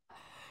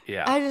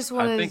 Yeah, I just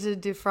wanted think-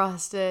 to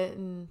defrost it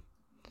and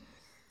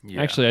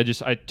yeah. Actually, I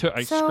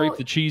So- scraped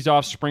the cheese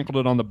off, sprinkled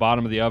it on the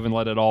bottom of the oven,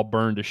 let it all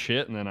burn to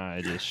shit, and then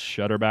I just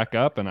shut her back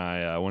up, and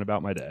I went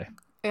about my day.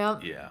 yeah,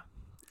 yeah,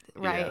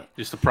 right. Yeah.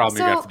 Just the problem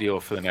you're gonna have So- to deal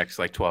with for the next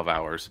 12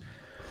 hours.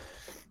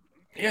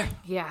 Yeah,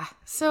 Yeah.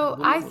 So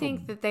I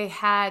think that they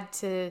had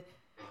to.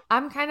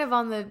 I'm kind of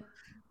on the.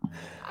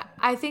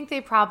 I think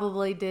they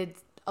probably did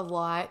a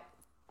lot,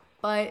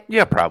 but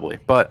yeah, probably.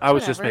 But I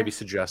was just Whatever. maybe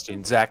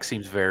suggesting. Zach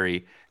seems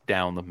very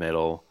down the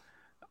middle.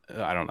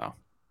 I don't know,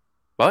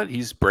 but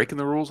he's breaking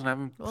the rules and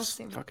having We'll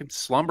see. fucking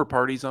slumber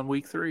parties on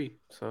week 3.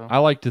 So I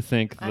like to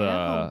think I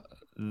know.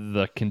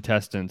 the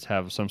contestants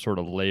have some sort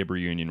of labor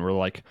union where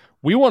like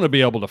we want to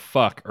be able to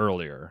fuck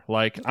earlier.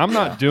 Like I'm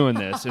not doing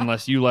this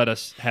unless you let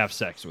us have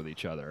sex with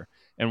each other,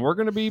 and we're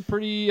going to be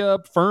pretty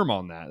firm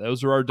on that.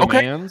 Those are our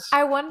Okay. demands.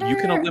 I wonder. you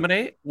can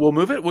eliminate. We'll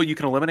move it. Well, you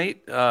can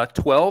eliminate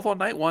 12 on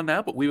night 1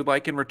 now, but we would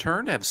like in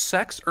return to have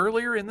sex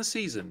earlier in the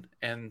season,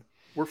 and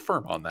we're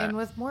firm on that. and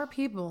with more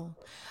people.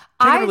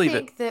 Take it or I leave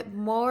think that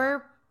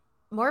more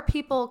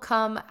people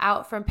come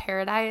out from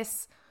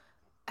paradise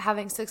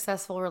having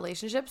successful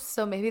relationships.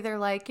 So maybe they're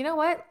like, you know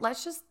what?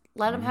 Let's just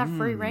let them have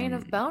free reign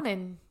of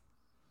boning.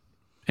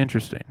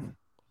 Interesting.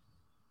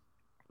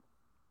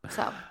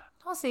 So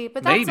we'll see.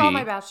 But that's all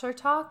Maybe. my bachelor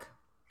talk.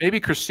 Maybe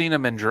Christina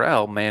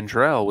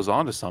Mandrell was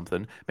onto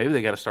something. Maybe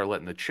they got to start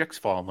letting the chicks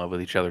fall in love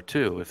with each other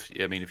too. If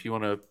you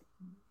want to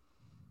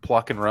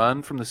pluck and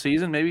run from the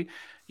season, maybe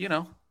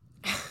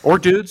or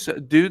dudes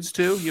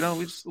too.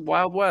 It's the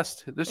Wild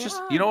West. There's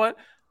just Yeah. what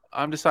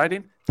I'm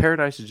deciding.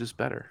 Paradise is just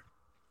better.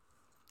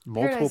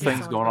 Multiple Paradise is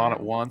things so going on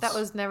better. at once. That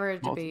was never a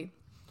debate.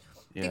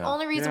 The Yeah.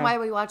 only reason Yeah. why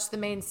we watch the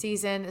main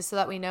season is so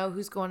that we know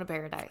who's going to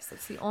paradise.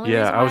 That's the only Yeah,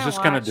 reason why I was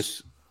just gonna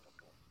watch.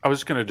 I was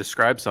just gonna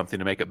describe something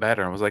to make it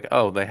better. I was like,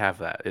 oh, they have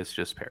that. It's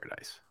just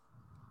paradise.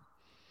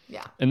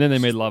 Yeah. And then they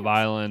It's made just Love paradise.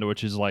 Island,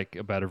 which is like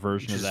a better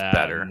version Which of is that.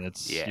 better. And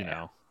it's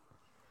Yeah.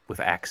 With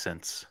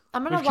accents.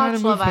 I'm gonna We've kinda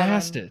watch Love moved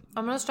past Island. it.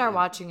 I'm gonna start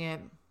watching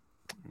it.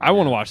 I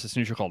want to watch this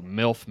new show called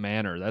MILF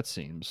Manor. That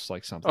seems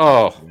like something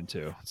Oh. I'm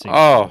into. It seems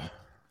Oh,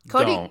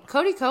 Cody don't.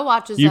 Cody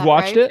co-watches You've that,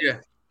 watched right? it? Yeah.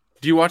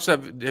 Do you watch that?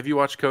 Have you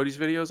watched Cody's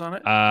videos on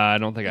it? I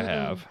don't think I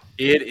have.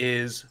 It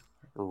is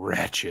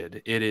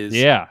wretched. It is.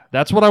 Yeah,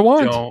 that's what I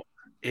want.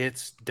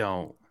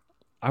 Don't.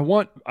 I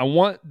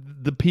want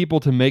the people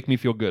to make me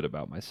feel good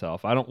about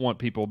myself. I don't want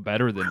people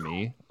better than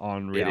me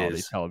on reality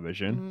is.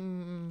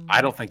 television. Mm.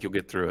 I don't think you'll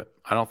get through it.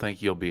 I don't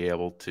think you'll be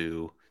able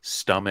to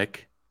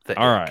stomach the.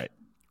 All ick. right.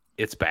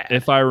 It's bad.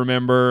 If I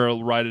remember,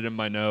 I'll write it in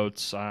my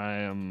notes. I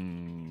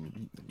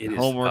am It is-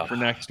 homework for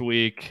next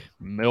week.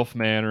 MILF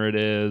Manor it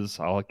is.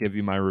 I'll give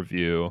you my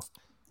review,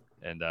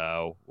 and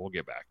we'll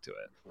get back to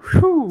it.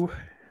 Whew.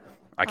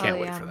 I can't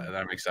wait yeah. for that.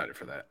 I'm excited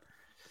for that.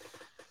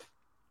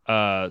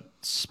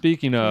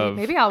 Speaking of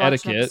Maybe I'll watch an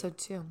etiquette, episode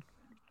too.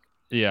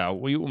 yeah,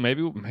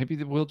 maybe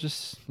we'll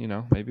just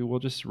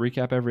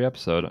recap every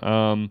episode.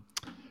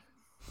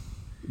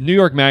 New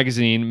York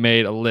Magazine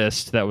made a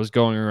list that was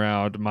going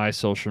around my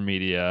social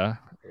media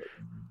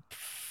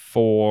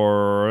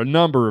for a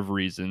number of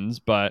reasons,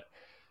 but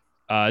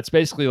it's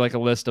basically like a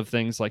list of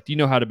things like, do you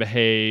know how to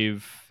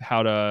behave,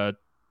 how to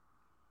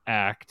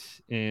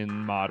act in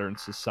modern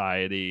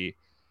society?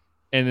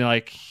 And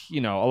like, a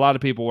lot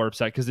of people were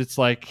upset because it's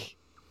like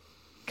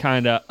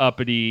kind of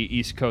uppity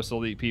East Coast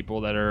elite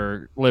people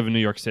that live in New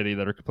York City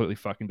that are completely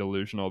fucking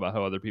delusional about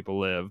how other people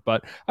live.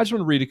 But I just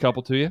want to read a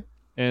couple to you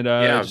and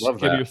Yeah, I'd just love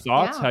give that. your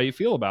thoughts, Yeah. how you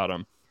feel about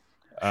them.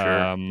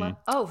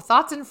 Sure.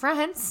 Thoughts and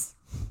friends.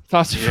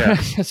 Thoughts. Yeah.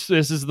 This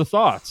is the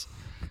thoughts.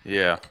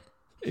 Yeah.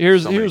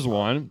 Here's So many here's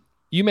one.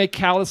 You may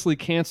callously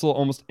cancel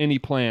almost any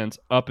plans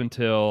up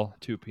until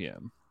 2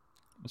 p.m.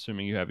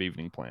 Assuming you have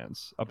evening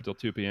plans. Up until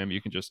 2 p.m.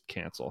 you can just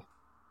cancel.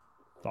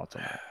 Thoughts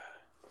on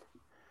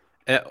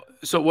that?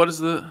 So what is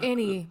the?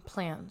 Any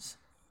plans?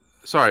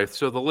 Sorry.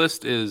 So the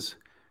list is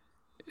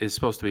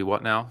supposed to be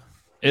what now?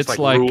 It's like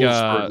like rules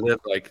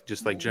for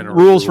just like general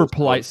rules for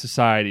polite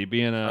society,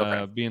 being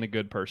Okay. a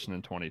good person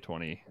in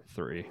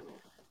 2023.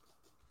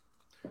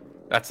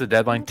 That's the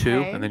deadline too,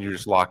 Okay. and then you're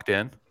just locked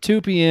in.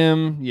 2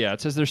 p.m. Yeah,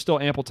 it says there's still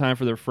ample time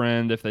for their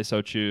friend if they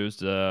so choose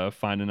to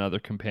find another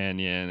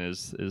companion.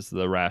 Is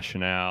the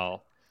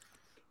rationale?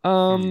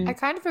 I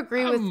kind of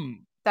agree with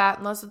I'm- that,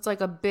 unless it's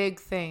like a big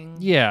thing.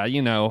 yeah,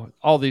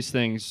 all these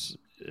things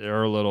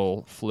are a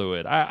little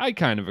fluid. I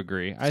kind of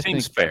agree. I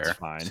Seems think fair. that's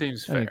fine.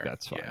 Seems I fair. think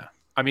that's fine. Yeah.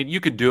 I mean, you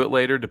could do it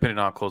later depending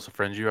on how close of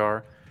friends you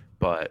are,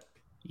 but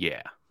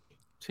yeah,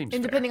 seems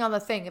And fair. depending on the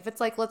thing, if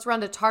it's like let's run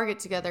to Target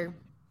together,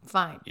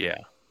 fine. Yeah.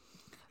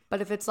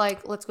 But if it's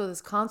like let's go to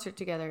this concert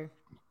together,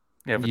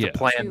 Yeah, if it's Yeah. a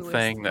planned Two is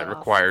thing the that cutoff.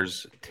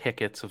 requires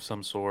tickets of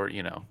some sort,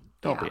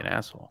 don't be Yeah. an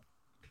asshole.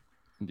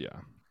 Yeah.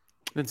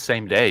 Then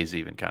same days,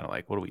 even kind of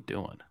like, what are we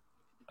doing?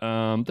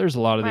 There's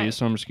a lot of Right. these,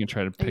 so I'm just gonna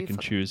try to you pick and fucking-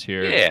 choose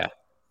here. Yeah.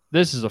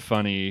 This is a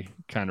funny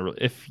kind of.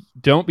 If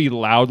don't be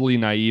loudly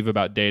naive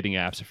about dating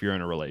apps if you're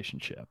in a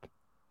relationship.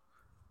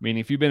 Meaning,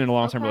 if you've been in a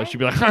long-term Okay. relationship,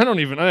 be like,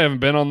 I haven't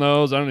been on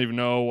those. I don't even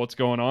know what's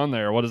going on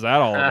there. What is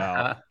that all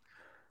about?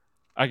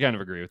 I kind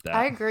of agree with that.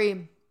 I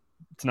agree.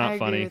 It's not I agree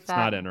funny. with It's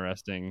not that.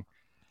 interesting.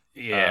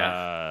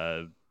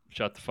 Yeah.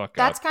 Shut the fuck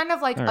That's up. kind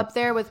of like All right. up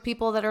there with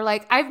people that are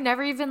like, I've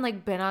never even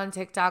like been on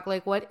TikTok.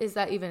 Like, what is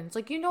that even? It's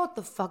like you know what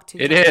the fuck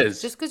TikTok It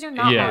is. Just because you're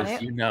not Yeah. on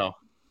it,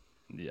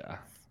 Yeah.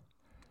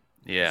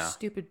 Yeah.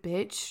 stupid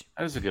bitch.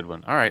 That is a good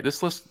one. All right.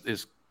 This list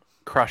is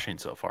crushing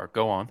so far.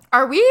 Go on.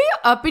 Are we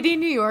uppity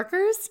New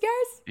Yorkers,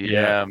 guys?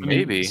 Yeah, I mean,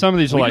 maybe. some of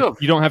these are We like, have-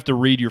 you don't have to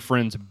read your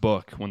friend's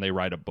book when they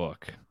write a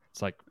book.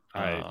 It's like, Oh.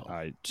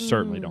 I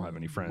certainly don't have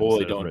any friends Boy, that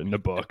have don't- written a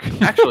book.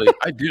 Actually,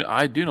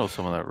 I do know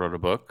someone that wrote a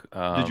book.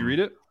 Did you read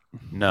it?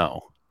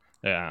 No.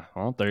 Yeah.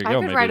 Well, there you I go.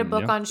 could Maybe, write a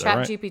book on they're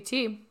right.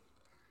 ChatGPT.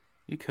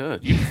 You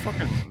could. You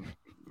fucking.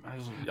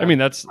 I mean,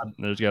 there's got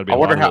to be I a lot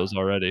wonder of how- those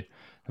already.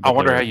 I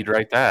wonder they're- how you'd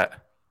write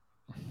that.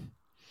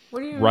 What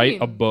do you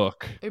write a mean?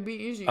 book. It'd be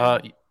easy.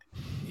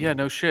 Yeah,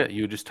 no shit.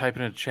 You would just type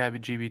it into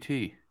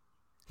ChatGPT.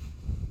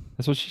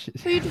 That's what she.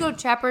 So you'd go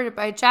chapter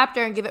by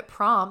chapter and give it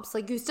prompts.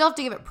 Like you still have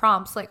to give it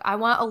prompts. Like I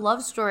want a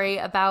love story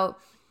about.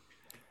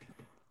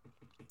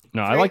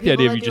 No, I Great like the people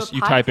idea that of you do a just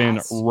you type in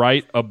podcast.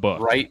 write a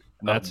book. Write.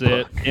 a That's it.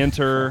 book.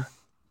 Enter.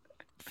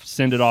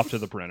 Send it off to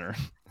the printer.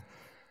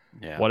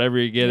 Yeah. Whatever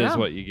you get is Yeah.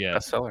 what you get.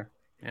 Bestseller.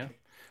 Yeah.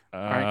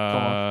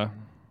 right,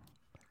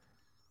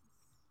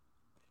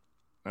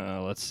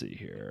 go Let's see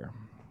here.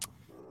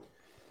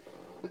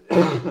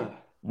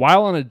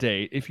 While on a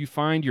date, if you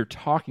find you're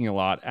talking a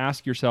lot,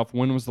 ask yourself,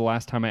 when was the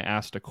last time I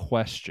asked a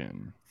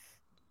question?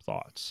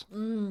 Thoughts?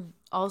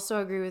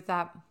 Also agree with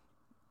that.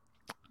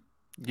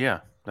 Yeah.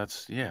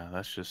 That's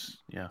just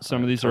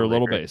Some of I these are a totally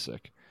little agree.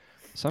 basic.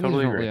 Some Totally of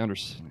these don't agree. really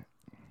understand.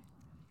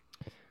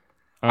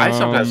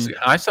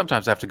 I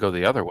sometimes have to go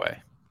the other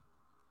way.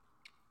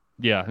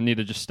 Yeah, I need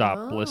to just stop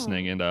Oh.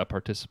 listening and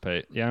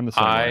participate. Yeah, I'm the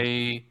same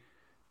way. I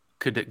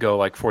could go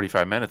like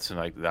 45 minutes and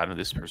like I know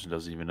this person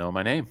doesn't even know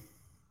my name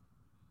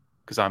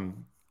because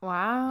I'm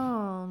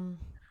Wow.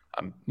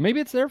 Maybe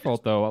it's their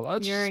fault though.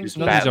 Let's You're just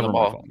nothing's batting ever the my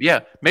ball. fault. Yeah,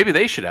 maybe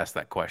they should ask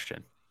that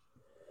question.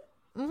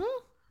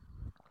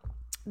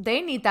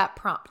 They need that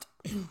prompt.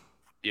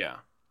 Yeah.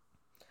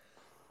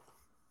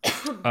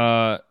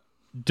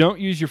 Don't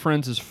use your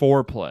friends as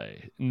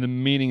foreplay. And the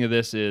meaning of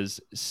this is,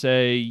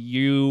 say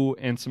you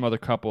and some other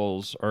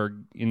couples are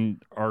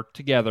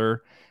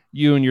together.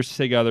 You and your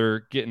significant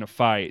other get in a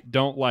fight.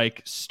 Don't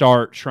like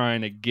start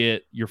trying to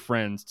get your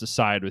friends to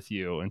side with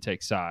you and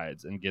take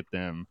sides and get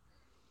them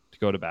to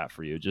go to bat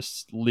for you.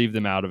 Just leave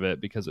them out of it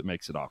because it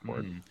makes it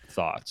awkward.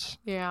 Thoughts?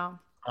 Yeah.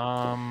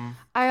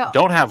 I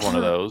don't have one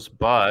of those,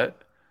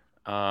 but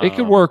It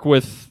could work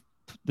with.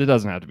 It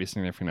doesn't have to be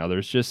significant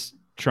others. Just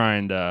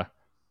trying to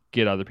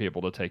get other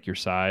people to take your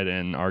side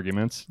in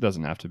arguments. It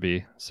doesn't have to be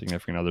a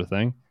significant other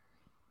thing.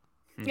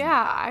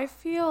 Yeah, I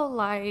feel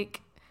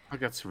like I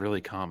think that's really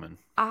common.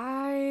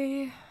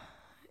 I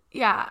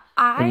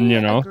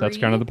And, that's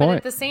kind of the but point.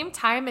 at the same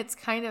time, it's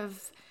kind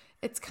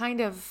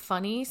of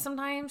funny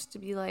sometimes to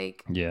be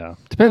like, Yeah,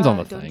 depends on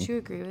the don't thing. you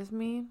agree with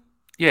me?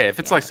 Yeah, if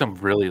it's like some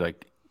really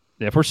like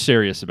Yeah, if we're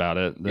serious about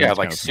it, then it's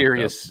like kind of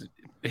serious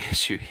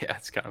issue, yeah,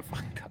 it's kind of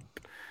fucked up.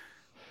 fucked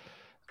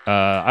up.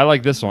 I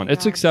like this one.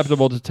 It's Gosh.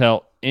 acceptable to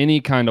tell any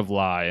kind of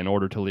lie in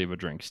order to leave a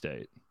drink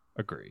state.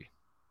 Agree.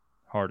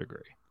 Hard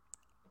agree.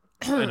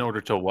 In order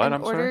to what? In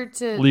I'm order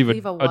sorry. to Leave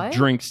leave a what? a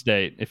drink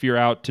state. If you're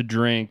out to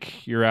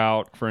drink, you're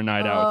out for a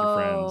night out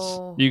with your Oh.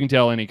 friends. You can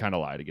tell any kind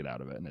of lie to get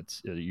out of it,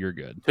 and you're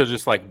good To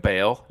just like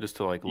bail, just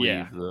to like leave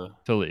Yeah. the.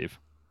 to leave.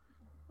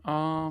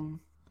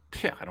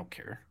 Yeah, I don't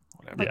care.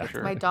 Whatever. Like Yeah. it's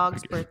sure. my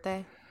dog's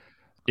birthday.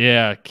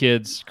 Yeah,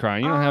 kids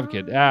crying. You don't have a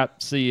kid.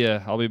 See ya.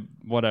 I'll be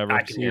whatever. I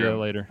can See hear you 'em.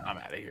 later. I'm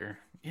out of here.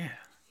 Yeah.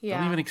 Yeah.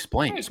 Don't even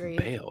explain. I Just agree.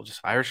 bail. Just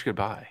Irish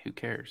goodbye. Who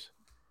cares?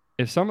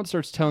 If someone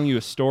starts telling you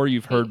a story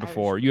you've heard Irish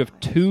before, you have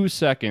goodbye. 2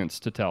 seconds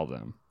to tell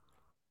them.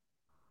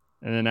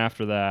 And then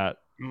after that,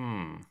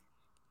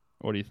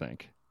 what do you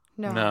think?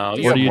 No. No,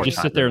 Or have do you more just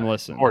time sit there than and that.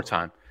 listen? More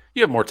time.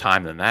 You have more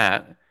time than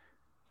that.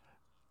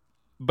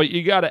 But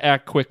you got to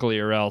act quickly,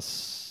 or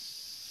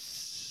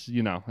else,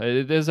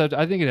 it is. I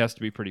think it has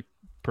to be pretty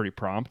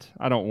prompt.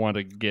 I don't want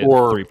to get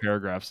Or- 3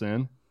 paragraphs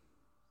in.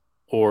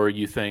 Or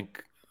you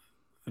think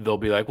they'll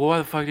be like, "Well, why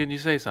the fuck didn't you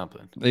say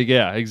something?"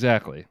 Yeah,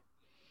 exactly.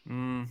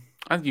 I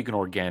think you can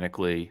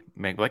organically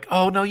make like,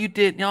 "Oh no, you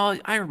did. No,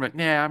 I remember.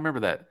 Yeah, I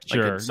remember that."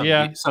 Like Sure. in some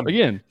Yeah. Again, some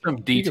you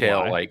could detail,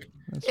 lie. like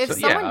If So-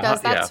 someone yeah,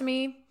 does that yeah. to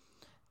me,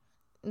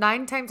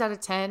 9 times out of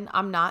 10,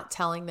 I'm not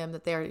telling them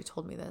that they already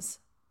told me this.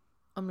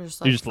 I'm just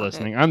like, you're just "Fuck it.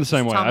 listening. I'm the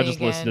same way. tell I me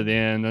just listen to again." the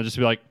end. I'll just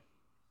be like,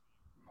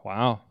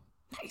 wow.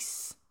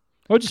 Nice.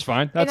 Which is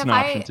fine. That's And an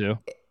option too.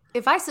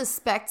 if I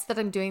suspect that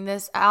I'm doing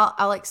this, I'll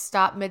like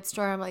stop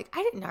mid-story. I'm like,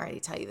 I didn't already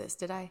tell you this,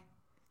 did I?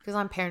 Because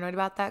I'm paranoid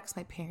about that because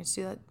my parents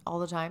do that all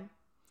the time.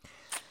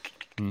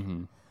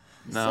 Mm-hmm.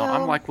 No,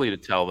 I'm So- likely to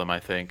tell them. I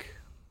think.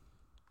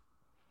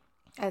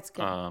 That's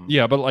good.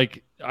 Yeah, but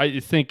like, I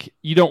think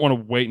you don't want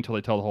to wait until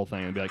they tell the whole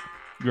thing and be like,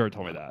 you already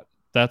told me that.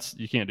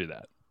 You can't do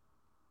that.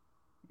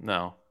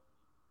 No.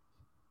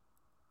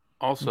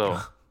 Also,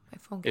 My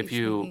phone if keeps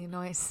you- making a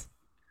noise.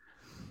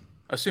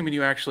 assuming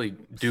you actually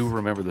do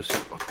remember this,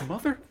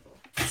 mother.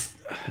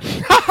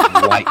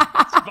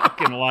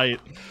 Fucking light.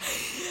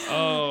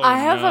 Oh, I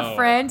have no. a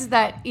friend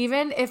that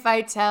even if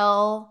I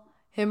tell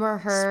him or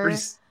her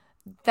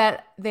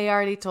that they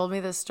already told me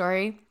this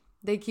story,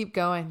 they keep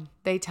going.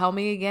 They tell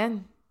me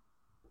again.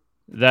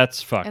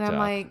 That's fucked And I'm up.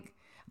 like,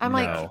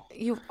 No.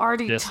 you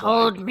already Dislike.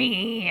 told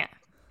me.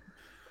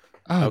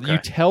 Oh, Okay. you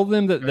tell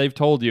them that they've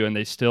told you and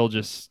they still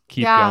just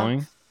keep Yeah.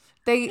 going?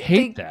 They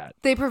Hate they, that.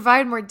 They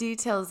provide more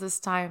details this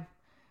time.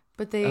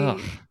 But they Ugh.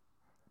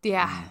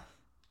 yeah.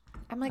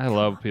 I'm like, I come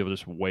love on. people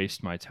just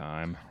waste my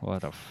time. What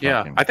a fucking...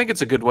 Yeah, I think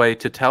it's a good way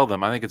to tell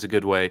them. I think it's a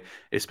good way,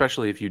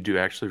 especially if you do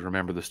actually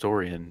remember the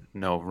story and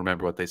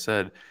remember what they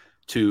said,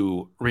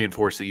 to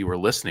reinforce that you were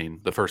listening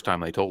the first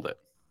time they told it.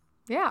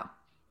 Yeah.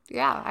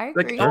 Yeah, I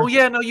Like, agree. oh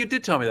yeah, no, you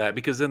did tell me that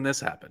because then this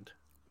happened.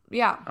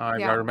 Yeah. I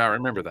yeah.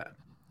 remember that.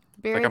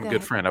 Bury Like I'm a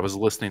good the- friend. I was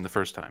listening the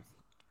first time.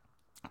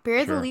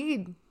 Bear Sure. the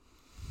lead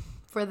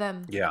for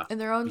them. Yeah. In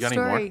their own You got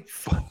story. any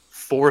more?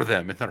 For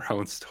them in their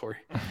own story.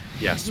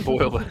 Yeah,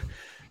 spoil it.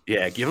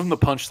 Yeah, give them the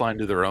punchline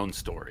to their own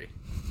story.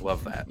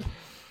 Love that.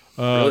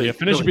 Really- yeah,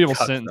 finishing really people's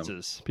cuck them.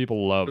 sentences.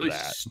 People love Really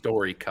that.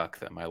 story cuck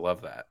them. I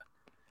love that.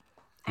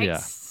 Yeah.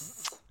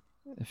 Nice.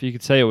 If you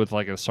could say it with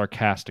like a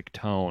sarcastic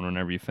tone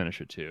whenever you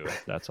finish it too,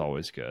 that's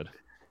always good.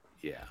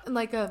 Yeah. And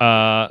like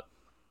a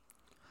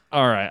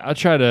All right, I'll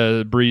try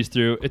to breeze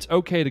through. It's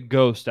okay to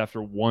ghost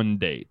after one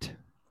date.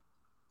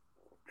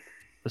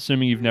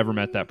 Assuming you've never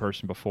met that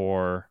person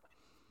before.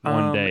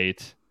 One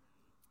date.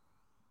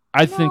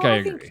 I think I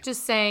agree.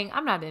 just saying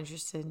I'm not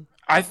interested.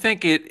 I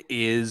think it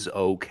is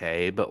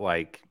okay, but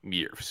like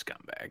you're a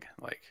scumbag.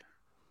 Like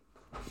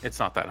it's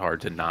not that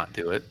hard to not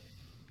do it.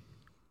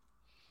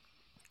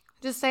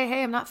 Just say,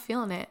 hey, I'm not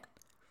feeling it.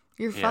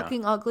 You're Yeah.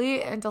 fucking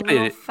ugly and a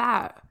little It-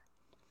 fat.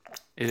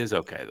 It is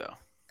okay though.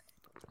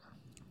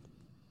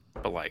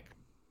 But like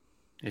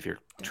if you're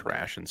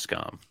trash and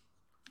scum.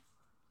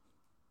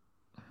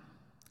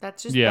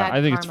 That's just Yeah, bad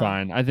I think it's karma.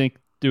 fine. I think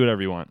do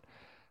whatever you want.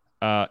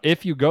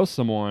 If you ghost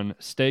someone,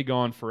 stay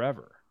gone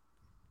forever.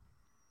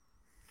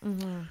 I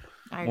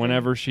agree.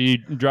 Whenever she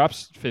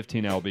drops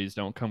 15 lbs,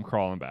 don't come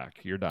crawling back.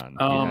 You're done.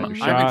 You had your I have an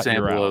shot, you're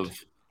example out.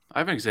 I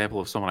have an example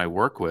of someone I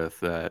work with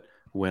that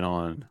went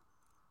on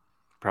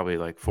probably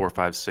like 4,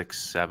 5, 6,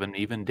 7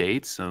 even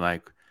dates and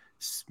like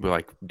were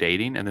like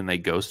dating and then they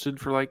ghosted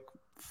for like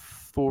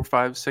 4,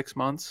 5, 6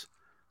 months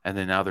and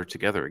then now they're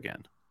together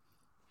again.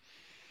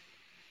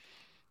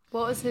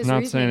 What was his I'm not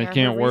reasoning saying or it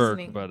can't her work,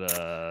 reasoning?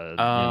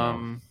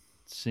 but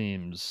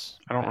seems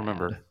I don't bad.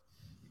 remember.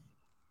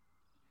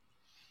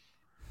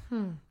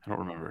 I don't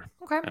remember.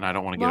 Okay. And I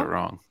don't want to get it Well,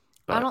 wrong.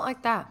 I don't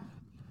like that.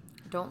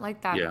 Don't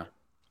like that. Yeah.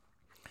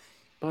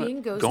 But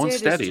Being going ghosted is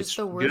steady, just it's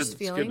the good- worst it's good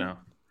feeling. now.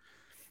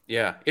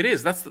 Yeah, it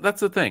is. That's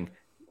the thing.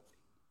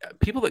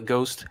 People that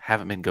ghost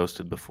haven't been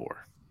ghosted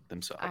before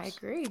themselves. I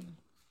agree.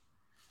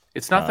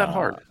 It's not that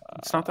hard.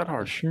 It's not that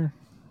hard. Sure.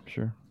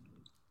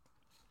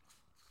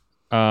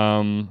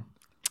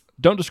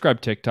 Don't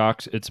describe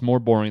TikToks. It's more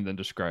boring than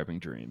describing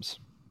dreams.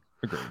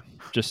 Agreed.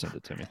 Just send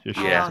it to me. Just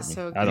show Yeah. it to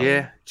me. Also I don't,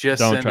 Yeah, just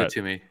don't send try it it.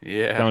 to me.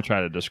 Yeah, don't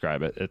try to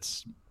describe it.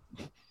 It's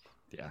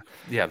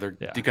yeah, they're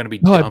Yeah. going to be.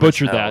 no, I dumb as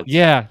butchered hell. that. It's-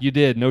 Yeah, you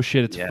did. No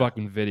shit. It's Yeah.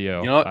 fucking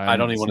video. You know what? I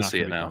don't even it's wanna not see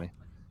gonna it be now. funny.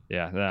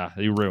 Yeah,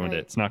 you ruined Right.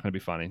 it. It's not going to be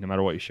funny, no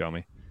matter what you show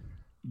me.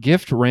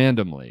 Gift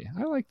randomly.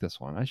 I like this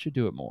one. I should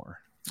do it more.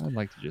 I'd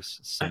like to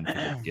just send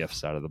people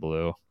gifts out of the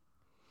blue.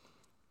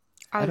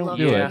 I don't love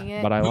do doing it,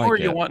 it. but I Who like are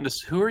it. you wanting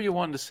to? Who are you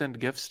wanting to send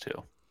gifts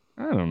to?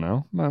 I don't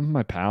know.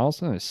 My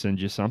pals. I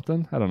send you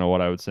something. I don't know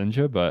what I would send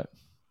you, but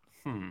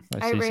Hmm. I I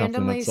see something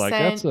randomly that's like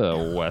that's sent-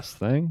 a West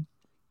thing.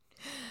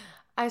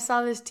 I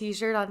saw this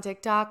T-shirt on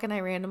TikTok and I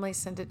randomly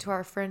sent it to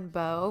our friend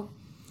Bo.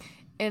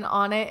 And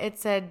on it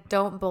said,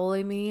 "Don't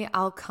bully me,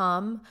 I'll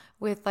come,"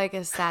 with like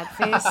a sad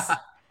face.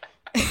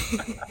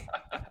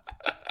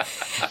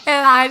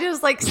 And I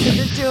just like sent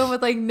it to him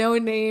with like no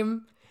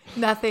name,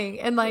 nothing,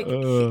 and like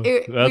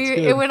it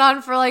good. went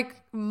on for like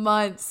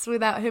months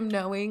without him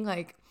knowing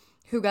like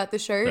who got the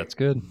shirt. That's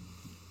good.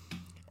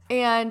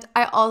 And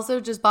I also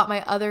just bought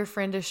my other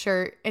friend a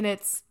shirt, and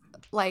it's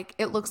like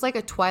it looks like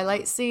a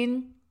Twilight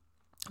scene.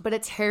 but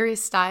it's Harry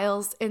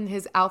Styles in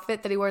his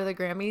outfit that he wore to the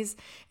Grammys,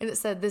 and it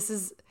said, "This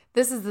is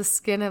the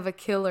skin of a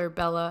killer,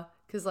 Bella,"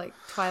 because like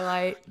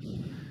Twilight,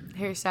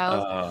 Harry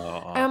Styles,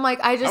 and I'm like,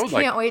 I just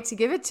can't wait to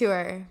give it to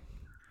her.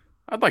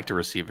 I'd like to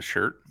receive a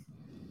shirt.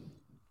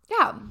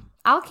 Yeah,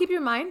 I'll keep you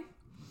in mind.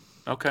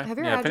 Okay. Have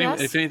your Yeah.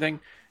 address. If anything,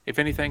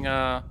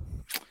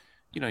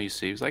 you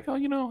see, he's like,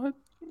 oh,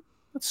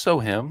 let's sew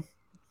him.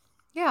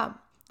 Yeah,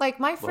 like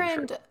my Love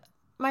friend. shirt.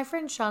 My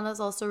friend Shauna's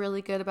also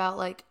really good about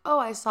like, oh,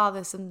 I saw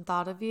this and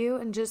thought of you,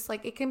 and just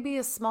like it can be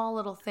a small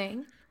little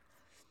thing.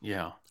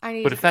 Yeah.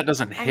 I But if that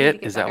doesn't need to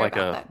hit, get is that better like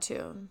about that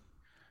too?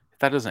 if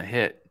that doesn't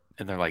hit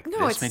and they're like,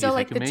 No, this it's made still you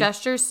like think the of me?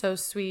 gesture's so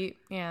sweet.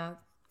 Yeah,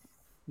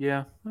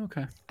 Yeah.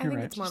 Okay. I You're think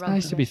right. it's more It's about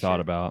nice the to be gesture. thought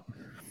about.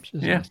 It's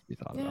just Yeah. nice to be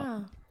thought about.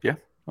 Yeah, Yeah.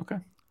 Okay.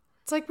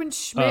 it's like when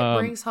Schmidt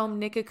brings home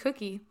Nick a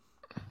cookie.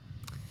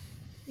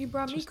 You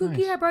brought me just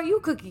cookie, nice. I brought you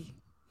cookie.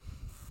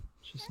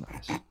 It's just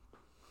nice.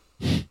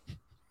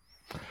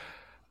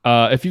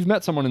 If you've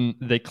met someone and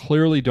they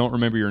clearly don't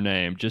remember your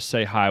name, just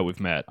say, hi, we've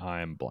met.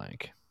 I'm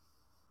blank.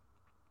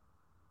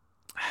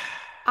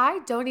 I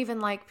don't even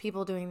like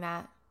people doing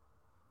that.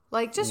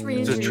 Like, just a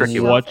reintroduce tricky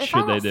yourself. one. What If should I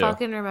don't they do?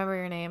 fucking remember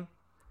your name,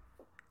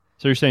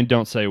 So you're saying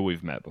don't say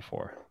we've met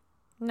before.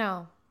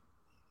 no.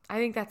 I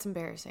think that's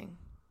embarrassing.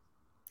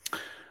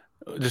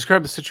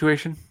 Describe the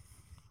situation.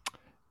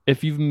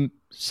 If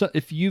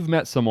you've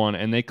met someone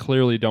and they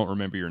clearly don't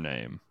remember your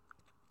name,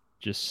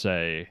 just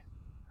say,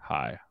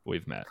 hi,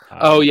 we've met. Hi.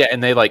 Oh yeah,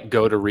 and they like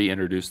go to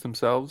reintroduce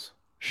themselves.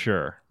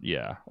 Sure,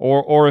 yeah.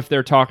 Or if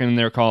they're talking in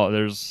their call,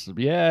 there's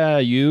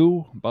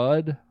you,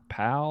 bud,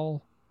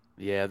 pal.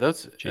 Yeah,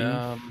 those. Chief.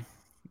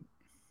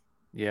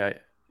 Yeah.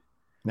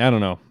 I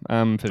don't know.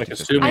 I'm 50-50 Like on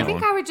assuming- that I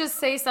think one. I would just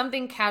say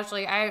something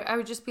casually. I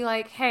would just be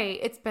like, hey,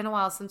 it's been a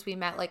while since we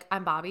met. Like,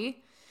 I'm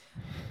Bobby.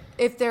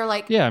 If they're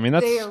like, Yeah, I mean,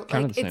 that's they're,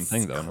 kind of like, the same it's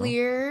thing, though. No?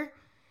 Clear.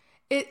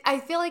 I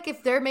feel like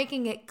if they're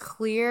making it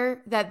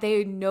clear that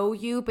they know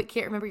you but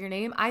can't remember your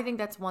name, I think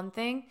that's one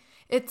thing.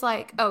 It's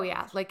like, oh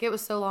yeah, like it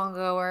was so long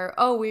ago, or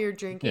oh, we were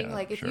drinking. Yeah,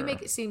 like if you sure.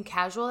 make it seem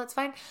casual, that's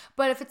fine.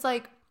 But if it's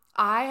like,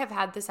 I have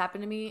had this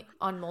happen to me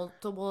on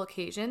multiple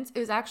occasions. It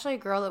was actually a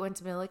girl that went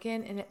to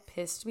Milliken, and it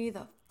pissed me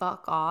the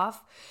fuck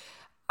off.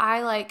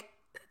 I like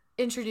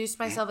introduced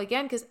myself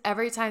again because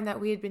every time that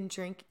we had been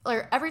drinking,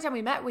 or every time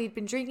we met, we'd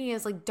been drinking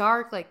as like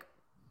dark, like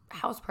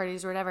house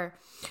parties or whatever.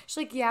 She's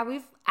like, yeah,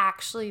 we've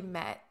actually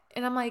met.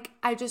 And I'm like,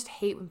 I just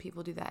hate when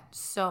people do that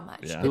so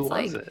much. Yeah. Who It's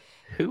was like, it?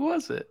 Who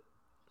was it?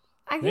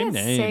 I Name can't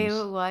say names.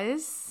 who it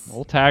was.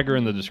 We'll tag her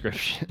in the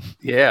description.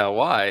 Yeah.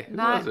 Why? Who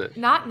was it?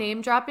 Not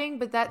name dropping,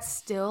 but that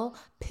still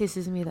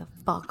pisses me the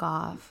fuck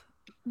off.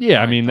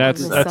 Yeah, I mean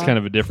that's Lisa. kind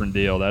of a different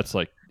deal. That's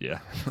like, yeah,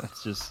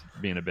 that's just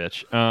being a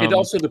bitch. It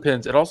also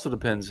depends. It also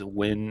depends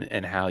when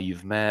and how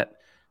you've met.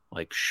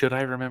 Like, should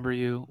I remember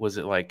you? Was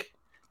it like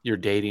you're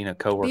dating a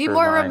coworker? Be of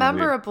more mine and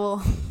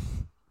rememberable.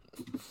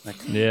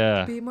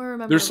 yeah. Be more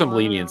rememberable. There's some I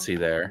don't know. leniency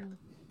there.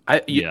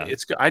 Yeah.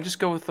 I just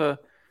go with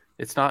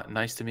it's not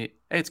nice to meet.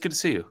 Hey, it's good to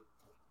see you.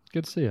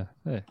 Good to see you.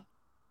 Hey,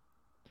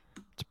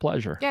 it's a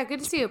pleasure. Yeah, good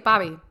to see you,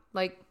 Bobby.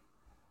 Like,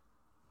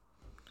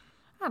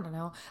 I don't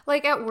know.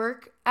 Like at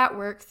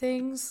work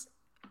things,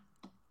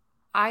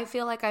 I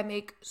feel like I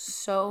make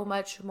so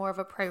much more of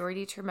a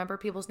priority to remember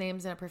people's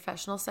names in a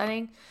professional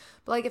setting.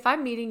 But like if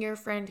I'm meeting your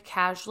friend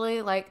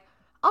casually, like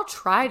I'll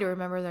try to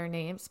remember their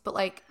names, but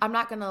like I'm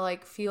not gonna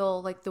like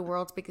feel like the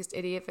world's biggest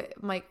idiot if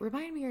I'm like,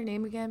 remind me your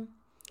name again.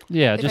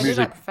 Yeah, If just I did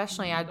that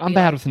professionally, I'd I'm be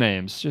bad like, with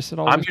names. Just it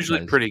always I'm usually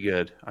plays. pretty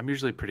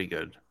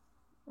good,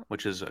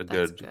 which is a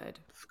that's good good.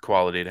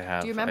 quality to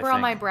have. Do you remember all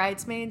my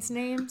bridesmaids'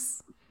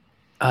 names?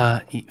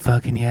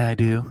 Fucking yeah, I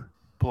do.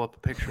 Pull up a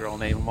picture. I'll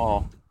name them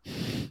all.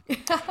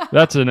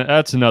 That's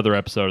another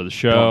episode of the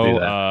show. Don't do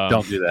that.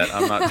 Don't do that.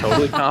 I'm not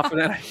totally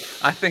confident.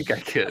 I think I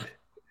could.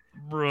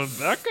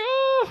 Rebecca.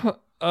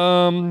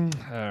 All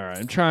right.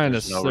 I'm trying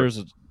There's to. no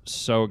There's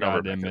so no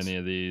goddamn Rebeccas. many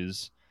of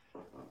these.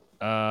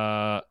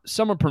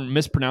 Someone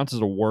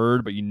mispronounces a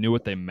word, but you knew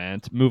what they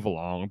meant. Move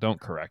along. Don't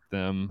correct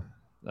them.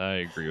 I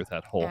agree with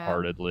that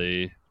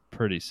wholeheartedly.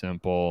 Pretty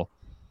simple.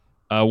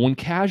 When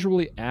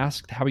casually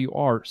asked how you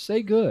are,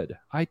 say good.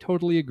 I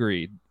totally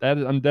agree. That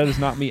is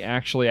not me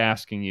actually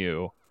asking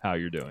you how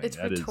you're doing. It's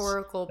That is-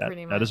 rhetorical,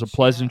 pretty much. That is a yeah.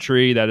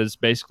 pleasantry. That is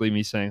basically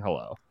me saying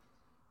hello.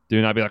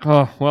 Do not be like,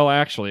 oh, well,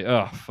 actually,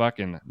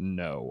 fucking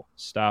no.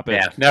 Stop it.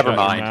 Yeah, never Shut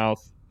your mind.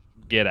 mouth.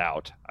 Get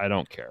out. I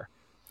don't care.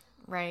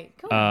 Right.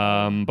 Go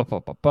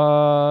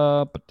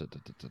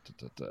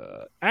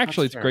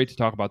Actually, it's fair. great to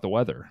talk about the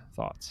weather.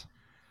 Thoughts?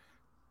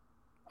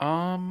 Bit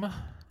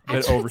Actually,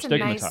 it's a over nice-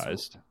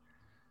 stigmatized.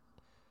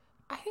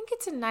 I think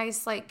it's a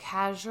nice, like,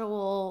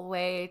 casual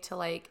way to,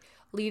 like,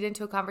 lead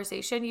into a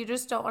conversation. You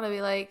just don't want to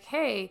be like,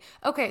 hey,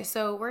 okay,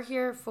 so we're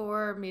here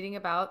for meeting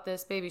about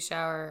this baby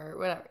shower or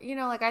whatever. You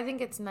know, like, I think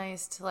it's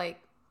nice to,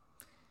 like,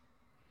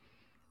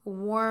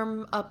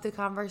 warm up the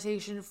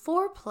conversation,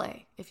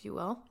 foreplay, if you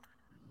will.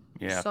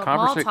 Yeah,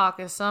 Small talk,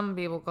 as some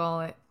people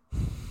call it.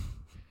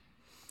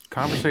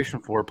 conversation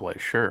foreplay.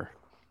 Sure.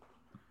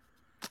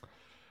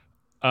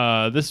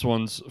 This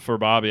one's for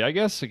Bobby. I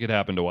guess it could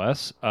happen to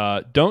Wes.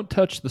 Don't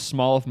touch the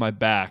small of my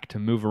back to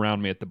move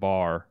around me at the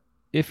bar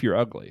if you're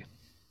ugly.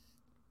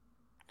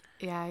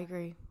 Yeah, I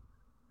agree.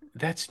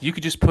 You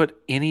could just put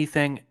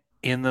anything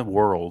in the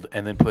world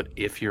and then put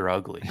 "if you're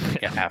ugly"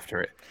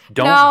 after it.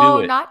 Don't No,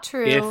 do it. not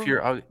true. If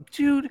you're ugly,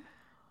 dude,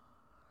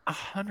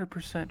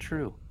 100%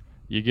 true.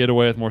 You get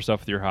away with more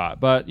stuff if you're hot,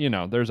 but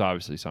there's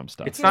obviously some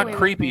stuff. It's Get not away with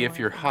creepy more. if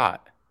you're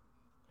hot.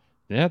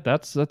 Yeah,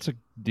 that's a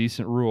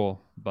decent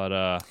rule, but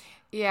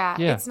Yeah,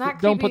 Yeah, it's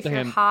not don't creepy put if the you're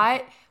hand-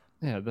 hot.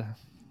 yeah,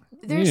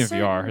 There's even if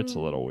you are, it's a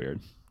certain- little weird.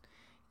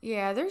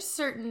 Yeah, there's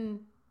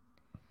certain.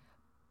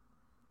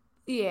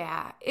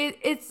 Yeah,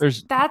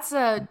 There's- that's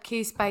a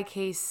case by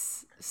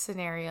case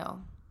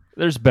scenario.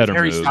 There's better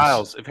Harry moves.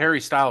 Styles. If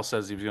Harry Styles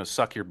says he was going to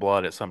suck your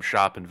blood at some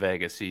shop in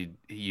Vegas,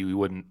 you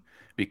wouldn't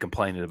be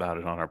complaining about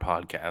it on our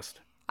podcast.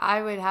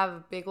 I would have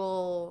a big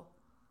ol'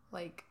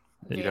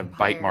 You'd have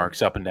bite vampire.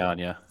 marks up and down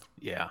you.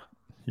 Yeah.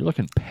 You're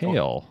looking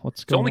pale.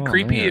 What's It's going only on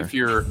creepy there? if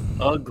you're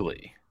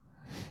ugly.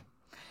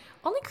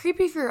 Only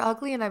creepy if you're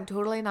ugly and I'm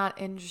totally not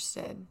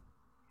interested.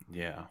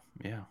 Yeah.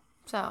 Yeah.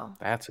 So,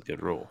 That's a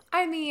good rule.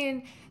 I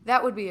mean,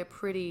 that would be a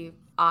pretty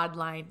odd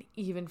line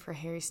even for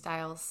Harry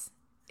Styles.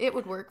 It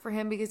would work for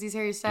him because he's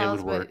Harry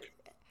Styles, would but work.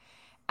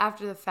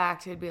 after the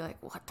fact, he'd be like,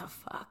 what the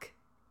fuck?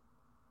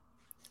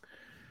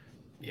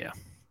 Yeah.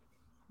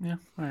 Yeah.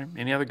 All right.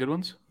 Any other good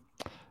ones?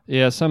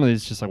 Yeah, some of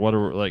these just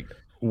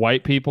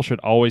white people should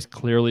always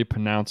clearly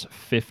pronounce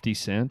 50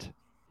 Cent.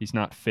 He's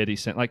not 50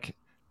 Cent. Like,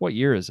 what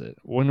year is it?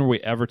 When were we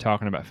ever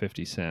talking about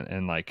 50 Cent?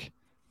 And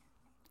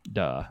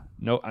duh.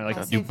 No, I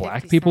do say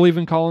black 50 people Cent.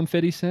 even call him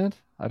 50 Cent?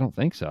 I don't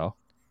think so.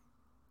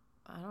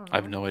 I don't know. I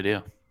have no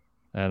idea.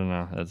 I don't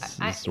know. That's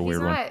a he's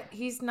weird one.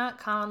 He's not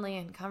commonly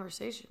in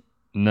conversation.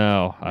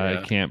 No, I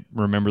Yeah. can't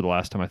remember the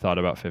last time I thought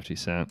about 50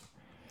 Cent.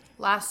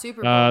 Last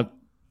Super Bowl.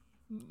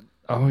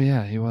 Oh,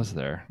 yeah, he was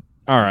there.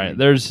 All right,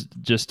 there's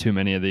just too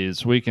many of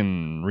these. We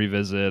can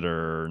revisit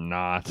or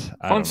not.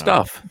 I Fun don't know.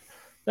 stuff.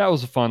 That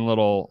was a fun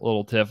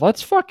little tiff.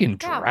 Let's fucking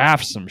Yeah.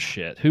 draft some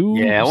shit. Who?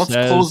 Yeah, let's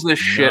says close this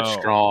shit no?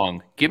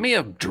 strong. Give me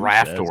a Who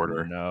draft says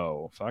order.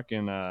 No,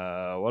 fucking.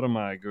 What am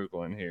I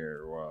googling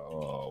here?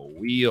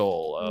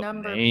 Wheel of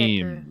Number picker.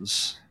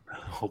 names.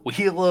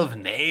 Wheel of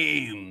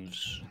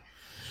names.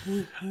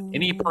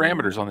 Any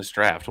parameters on this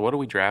draft? What are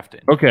we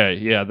drafting? Okay,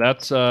 yeah,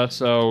 that's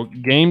so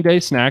game day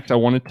snacks. I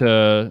wanted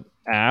to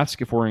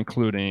ask if we're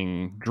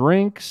including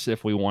drinks,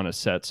 if we want to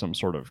set some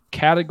sort of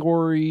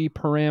category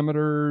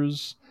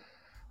parameters.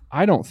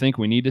 I don't think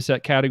we need to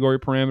set category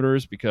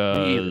parameters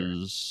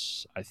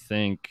because I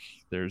think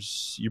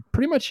you're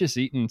pretty much just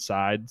eating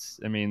sides.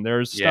 I mean,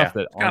 there's Yeah, stuff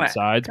that it's kinda- aren't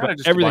sides, kinda but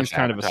just a everything's bunch of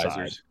kind of a side.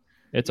 appetizers.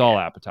 It's all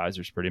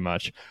appetizers pretty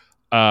much.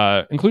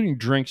 Including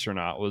drinks or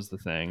not was the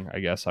thing. I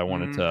guess I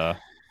wanted to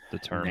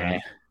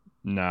determine.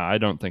 No, I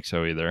don't think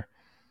so either.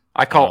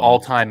 I call Um,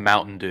 all-time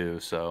Mountain Dew,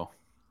 so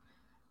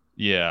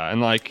Yeah,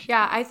 and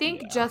yeah, I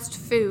think just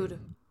food.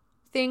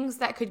 Things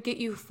that could get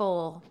you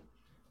full.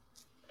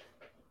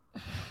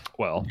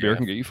 well, beer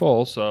can get you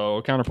full,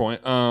 so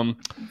counterpoint.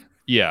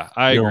 Yeah,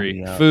 I Fill agree.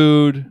 me up.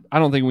 Food. I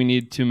don't think we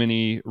need too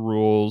many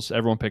rules.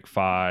 Everyone pick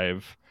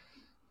 5.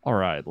 All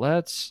right,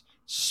 let's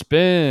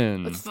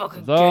spin Let's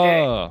fucking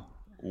the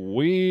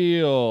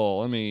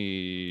wheel. Let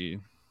me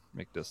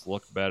make this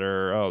look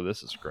better. Oh,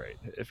 this is great.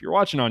 If you're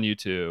watching on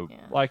YouTube, Yeah.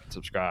 like and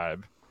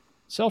subscribe.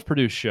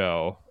 Self-produced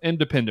show,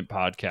 independent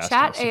podcast.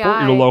 Chat Support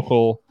AI. your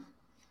local.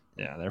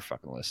 Yeah, they're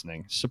fucking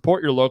listening.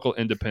 Support your local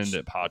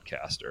independent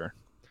podcaster.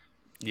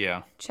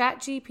 yeah.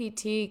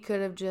 ChatGPT could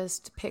have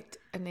just picked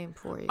a name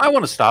for you. I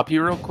want to stop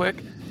you real quick.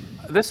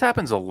 This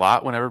happens a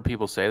lot whenever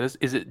people say this.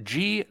 Is it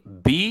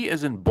GB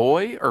as in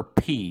boy or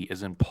P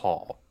as in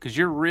Paul? Because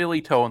you're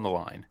really towing the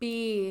line.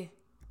 B.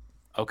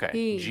 Okay.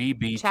 B.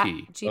 GBT. Chat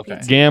Okay.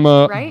 GPT.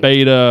 Gamma, Right?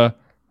 beta,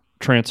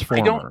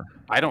 transformer.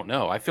 I don't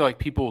know. I feel like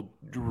people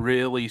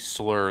really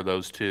slur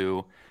those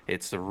two.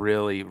 It's the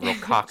really real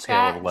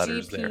cocktail of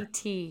letters there.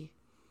 ChatGPT.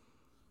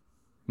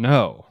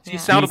 No. You Yeah.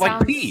 sounded It like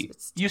sounds- P.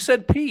 it's- You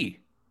said P.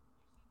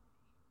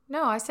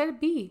 No, I said a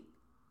B.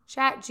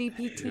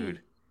 ChatGPT.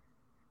 Dude.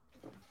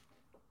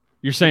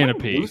 You're saying Am a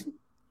I P. losing-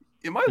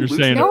 Am I You're losing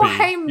saying No, a P.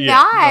 I'm Yeah,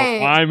 not.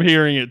 no, I'm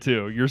hearing it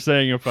too. You're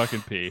saying a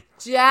fucking P.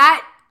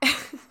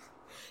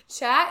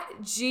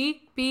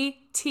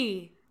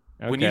 ChatGPT.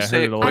 When Okay, you I say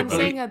heard it a little I'm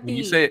quickly, saying a when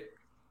you B.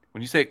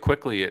 say it,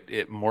 quickly,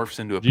 it morphs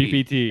into a P.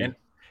 GPT.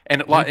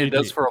 And it GPT.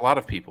 does for a lot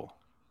of people.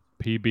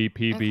 PB,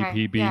 PB,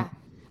 Okay, PB. yeah.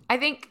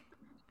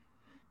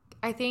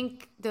 I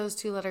think those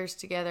two letters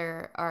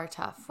together are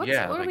tough. What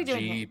yeah, are like we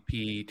doing here?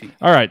 GPT.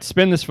 All right,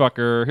 spin this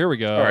fucker. Here we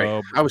go.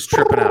 Sorry, I was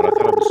tripping out. I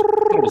thought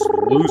I was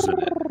losing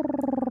it.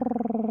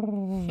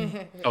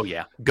 Oh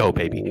yeah, go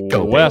baby, go.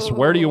 Baby. Wes,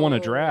 where do you want to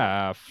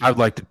draft? I would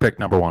like to pick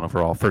number 1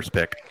 overall, first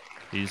pick.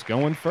 He's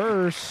going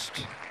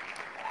first.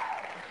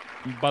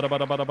 Bada,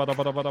 bada, bada, bada,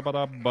 bada, bada,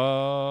 bada,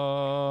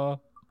 ba.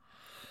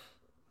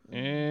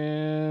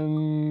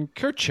 And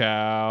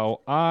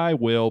Kerchow, I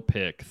will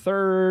pick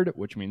third,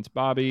 which means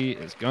Bobby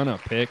is gonna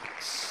pick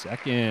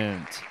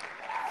second.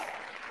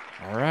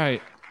 All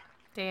right.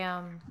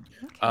 Damn.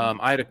 Okay.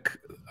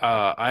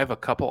 I have a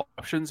couple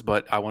options,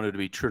 but I wanted to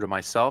be true to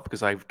myself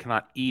because I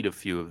cannot eat a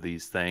few of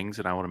these things,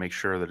 and I want to make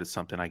sure that it's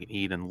something I can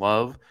eat and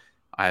love.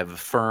 I have a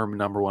firm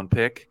number one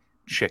pick: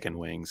 chicken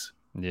wings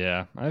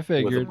Yeah, I with a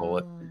figured.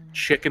 bullet.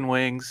 Chicken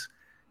wings.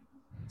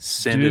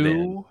 Send it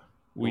in. Do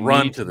we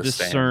Run need to to the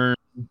stand. discern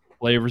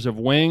flavors of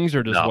wings,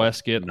 or does No,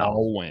 Wes get no,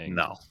 all wings?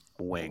 No,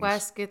 wings.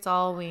 Wes gets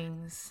all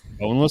wings.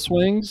 Boneless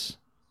wings?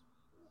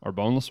 Or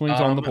boneless wings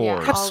on the Yeah,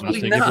 board?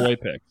 absolutely Not to not. giveaway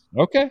picks.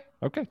 Okay.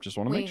 Just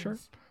want to make sure.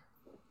 Wings.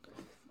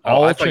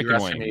 All I thought you were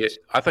chicken asking me. wings.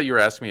 I thought you were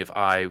asking me if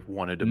I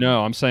wanted to.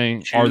 No, I'm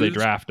saying, are they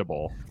choose?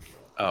 draftable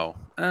Oh,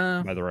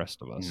 by the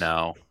rest of us?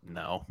 no.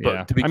 But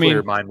Yeah. to be I clear,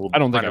 mean, mine will. I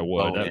don't think mine I will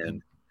would. bone I'd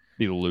in.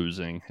 be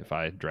losing if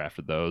I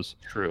drafted those.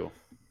 True.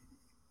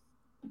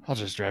 I'll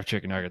just draft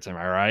chicken nuggets. Am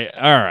I right?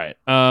 All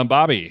right.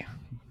 Bobby,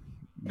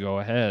 go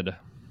ahead.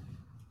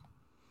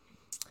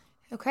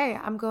 Okay,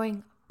 I'm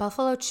going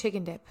buffalo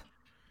chicken dip.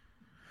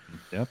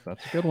 Yep,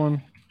 that's a good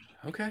one.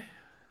 Okay.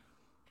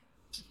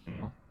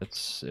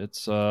 It's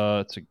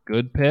a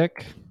good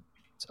pick.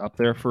 It's up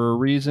there for a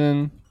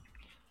reason.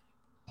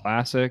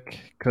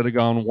 Classic. Could have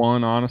gone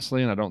one,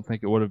 honestly, and I don't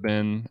think it would have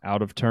been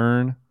out of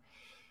turn.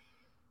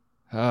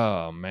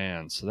 Oh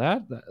man, so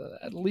that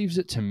leaves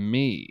it to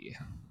me.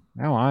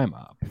 Now I'm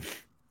up.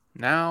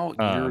 Now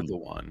you're the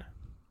one.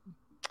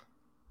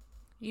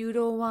 You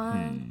don't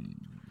want.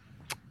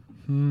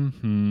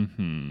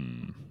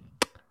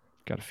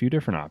 Got a few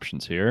different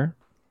options here.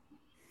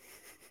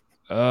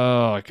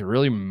 Oh, I could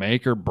really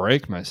make or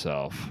break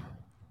myself.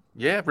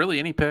 Yeah, really,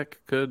 any pick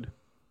could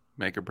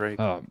make or break.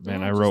 Oh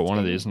man, Yeah, I wrote just one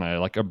of take these and I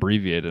like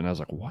abbreviated, and I was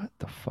like, "What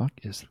the fuck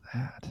is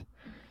that?"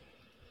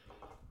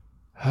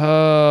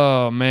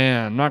 Oh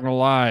man, I'm not gonna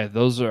lie.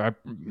 Those are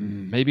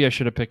maybe I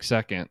should have picked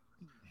second.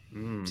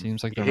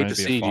 Seems like You there hate might to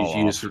be a see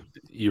fall off.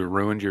 you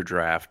ruined your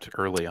draft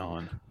early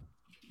on.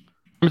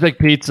 I'm gonna take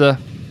pizza.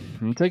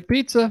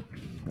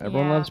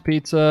 Everyone Yeah. loves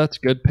pizza. It's a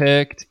good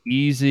pick. It's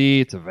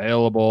easy. It's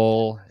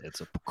available. It's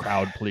a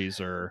crowd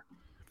pleaser.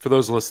 For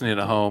those listening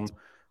at home,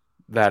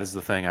 that is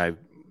the thing I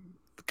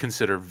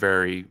consider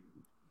very,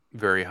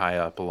 very high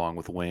up, along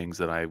with wings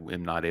that I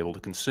am not able to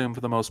consume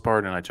for the most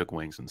part, and I took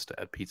wings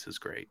instead. Pizza's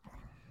great.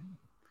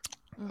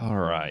 All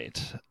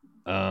right.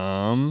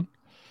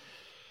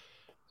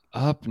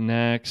 Up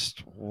next,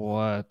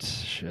 what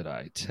should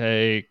I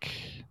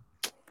take?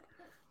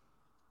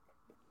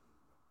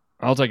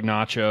 I'll take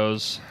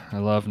nachos. I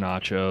love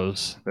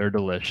nachos. They're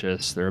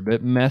delicious. They're a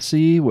bit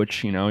messy,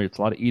 which, it's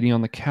a lot of eating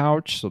on the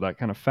couch, so that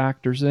kind of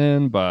factors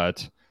in,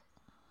 but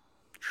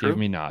True. give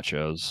me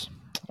nachos.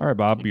 All right,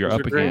 Bob, you're Those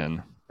up are great.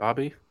 again.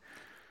 Bobby?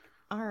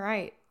 All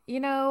right.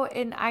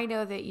 And I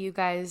know that you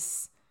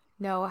guys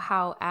know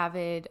how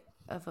avid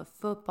of a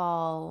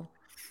football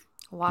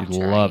watcher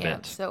love I am.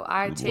 it. So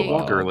I You take,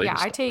 love girly yeah,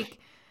 I stuff. take,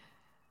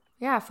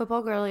 yeah,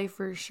 football girly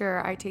for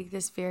sure. I take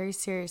this very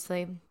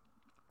seriously.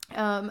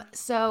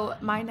 So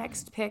my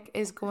next pick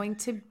is going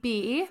to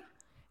be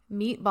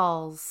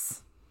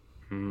meatballs.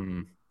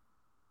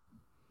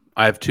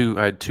 I had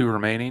two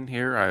remaining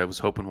here. I was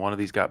hoping one of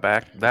these got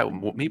back. That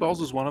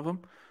meatballs is one of them.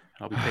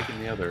 I'll be taking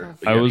the other.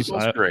 But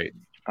meatballs great.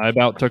 I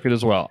about took it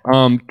as well.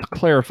 To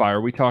clarify,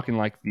 are we talking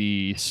like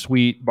the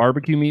sweet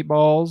barbecue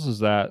meatballs? Is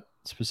that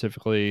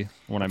specifically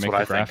when That's I make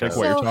what the I think graphic of.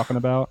 what you're So, talking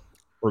about?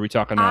 Or are we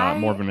talking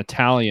more of an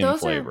Italian those are-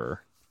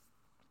 flavor?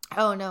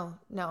 Oh no,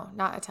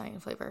 not Italian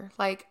flavor.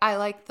 Like I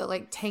like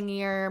the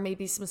tangier,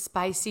 maybe some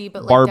spicy,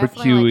 but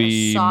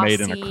Barbecue-y, definitely like a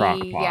made in a crock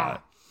saucy,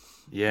 pot.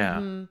 Yeah.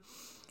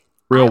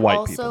 Real I white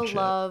also people shit.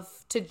 love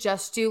to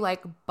just do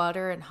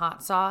butter and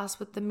hot sauce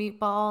with the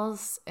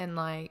meatballs and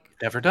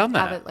Never done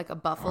have that. it like a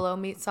buffalo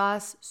meat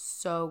sauce.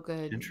 So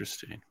good.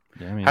 Interesting.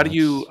 Yeah, I mean, How do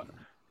you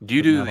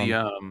do putting the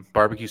that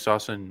barbecue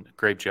sauce and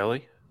grape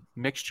jelly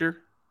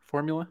mixture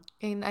formula?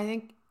 And I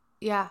think,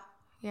 yeah.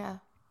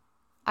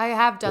 I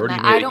have done Already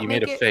that. made I it- don't you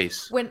make made a it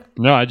face. when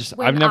No, I've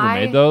when never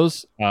I- made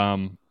those.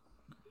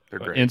 They're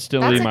great.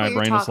 Instantly, That's like my what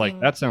you're brain is like, talking-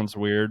 that sounds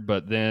weird.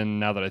 But then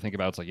now that I think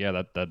about it, it's like, yeah,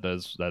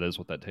 that is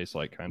what that tastes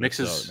like. Kind of.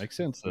 So Mixes- it makes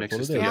sense. That's what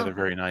Mixes it is. together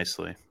very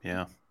nicely.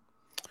 Yeah.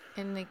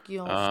 and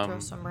you'll throw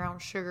some brown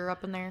sugar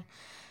up in there.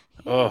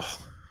 Oh,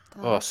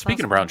 That speaking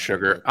sounds of brown pretty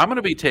sugar, good. I'm going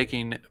to be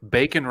taking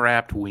bacon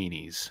wrapped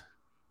weenies.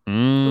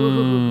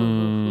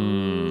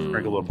 Mm.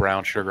 Sprinkle a little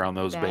brown sugar on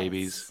those That's-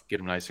 babies. Get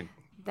them nice and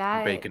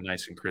That bacon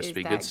nice and is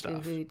crispy. that Good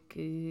stuff.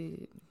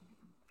 Good.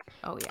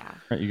 Oh yeah. All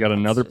right, you got That's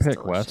another just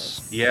pick, Wes.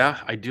 delicious. Yeah,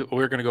 I do.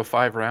 We're going to go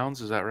 5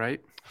 rounds. Is that right?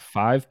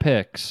 5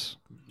 picks.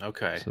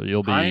 Okay. So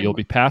you'll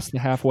be past the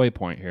halfway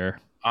point here.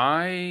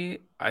 I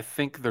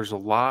think there's a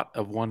lot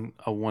of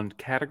one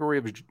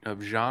category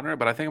of genre,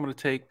 but I think I'm going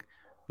to take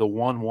the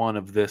one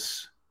of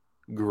this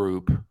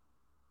group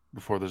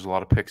before there's a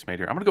lot of picks made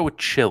here. I'm going to go with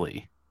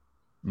chili.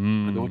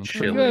 gonna go with That's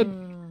pretty chili. good.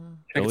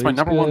 I think it's Chili my is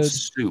number one good.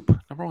 soup.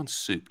 Number one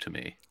soup to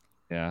me.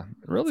 Yeah,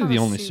 really not the a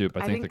only soup. soup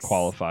I I think think that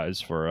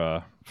qualifies for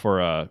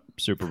a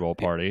Super Bowl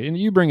party. And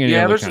you bring any Yeah,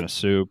 other there's kind of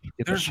soup. get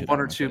that There's shit one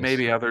out or of my two, face.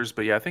 maybe others,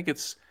 but yeah, I think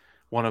it's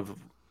one of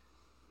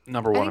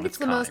number I one think of it's its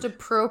the kind. most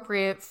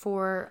appropriate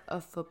for a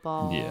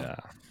football Yeah.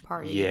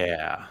 party.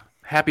 Yeah,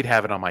 happy to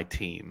have it on my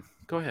team.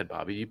 Go ahead,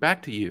 Bobby.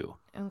 Back to you.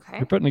 Okay.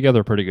 You're putting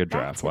together a pretty good Back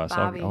draft, to Wes.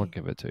 I'll Bobby.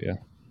 give it to you.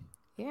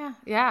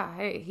 Yeah.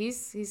 Hey,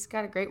 he's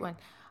got a great one.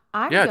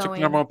 I'm I took the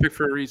going. number one pick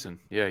for a reason.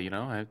 Yeah,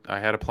 I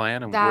had a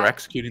plan and we're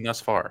executing thus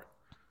far.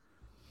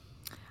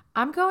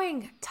 I'm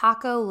going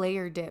taco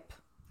layer dip.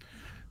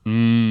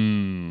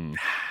 Didn't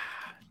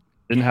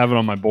have it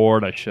on my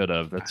board. I should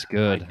have. That's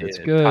good. That's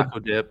good.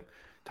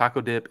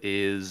 Taco dip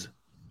is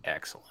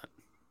excellent.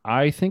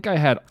 I think I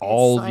had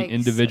all the like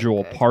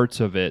individual so good. parts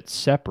of it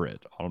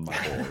separate on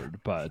my board,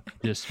 but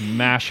just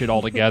mash it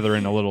all together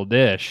in a little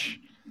dish.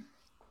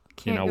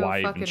 Can't go why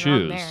even fucking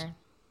choose? wrong there.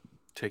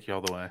 Take you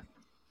all the way.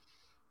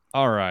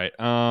 All right.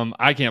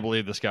 I can't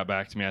believe this got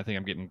back to me. I think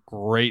I'm getting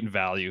great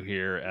value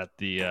here at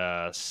the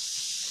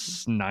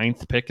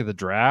 9th pick of the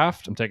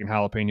draft. I'm taking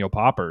jalapeno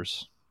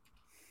poppers.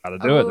 Got to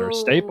do it. They're a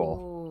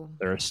staple.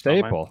 They're a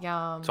staple.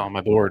 Yum. It's on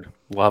my board.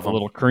 Love A them.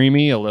 little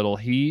creamy, a little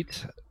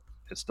heat.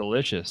 It's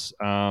delicious.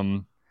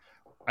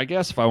 I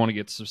guess if I want to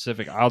get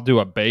specific, I'll do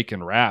a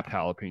bacon wrapped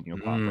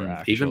jalapeno popper.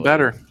 Actually, Even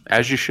better,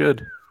 as you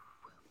should.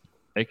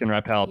 Bacon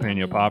wrapped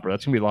jalapeno popper.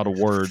 That's gonna be a lot of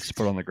words to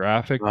put on the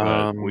graphic,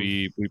 but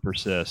we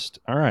persist.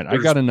 All right, I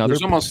got another.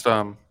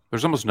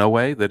 There's almost no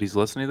way that he's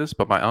listening to this,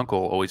 but my uncle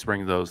always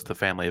brings those to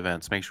family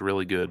events. Makes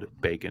really good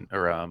bacon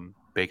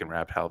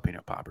wrapped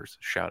jalapeno poppers.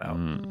 Shout out.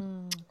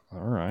 All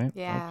right.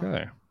 Yeah.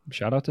 Okay.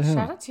 Shout out to him.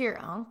 Shout out to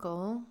your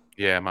uncle.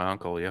 Yeah, my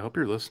uncle. Yeah, hope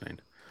you're listening.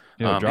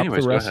 Yeah, drop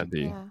anyways, the go ahead.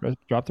 recipe. Yeah.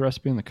 Drop the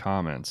recipe in the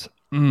comments.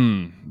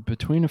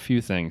 Between a few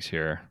things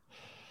here.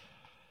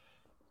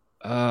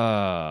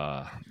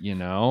 I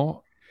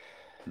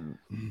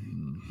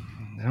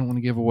don't want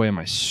to give away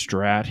my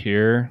strat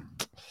here.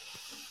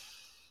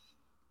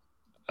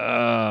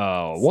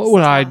 What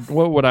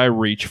would I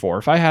reach for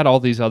if I had all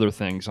these other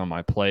things on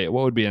my plate?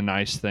 What would be a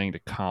nice thing to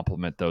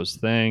complement those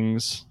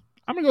things?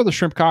 I'm gonna go with the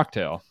shrimp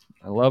cocktail.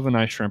 I love a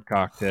nice shrimp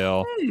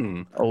cocktail.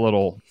 A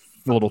little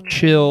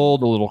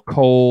chilled, a little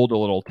cold, a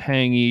little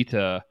tangy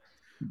to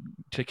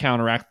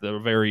counteract the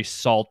very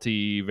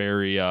salty,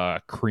 very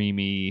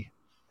creamy.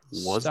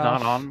 Was stuff.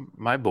 not on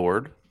my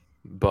board,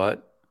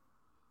 but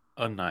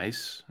a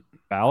nice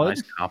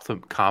Ballad.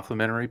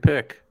 complimentary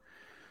pick.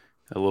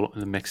 A little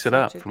to mix it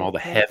up Such a from all the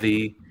good pick.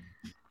 heavy,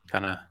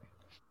 kind of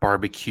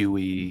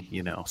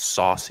barbecuey,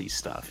 saucy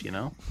stuff.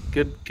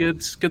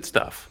 Good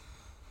stuff.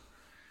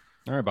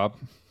 All right, Bob.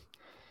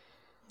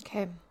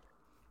 Okay.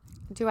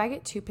 Do I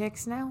get 2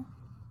 picks now?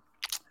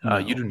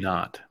 You do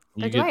not.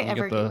 Or do I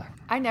ever get?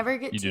 I never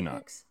get You 2 do not.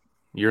 picks.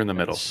 You're in the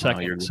middle.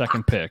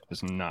 Second pick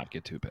does not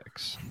get 2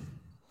 picks.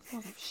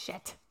 Oh,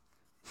 shit.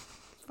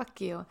 Fuck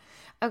you.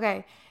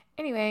 Okay.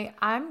 Anyway,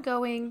 I'm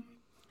going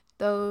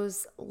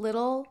those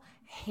little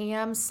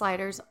ham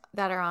sliders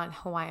that are on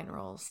Hawaiian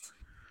rolls.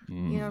 You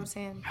know what I'm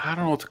saying? I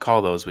don't know what to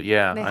call those, but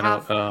yeah, They I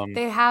have know.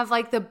 they have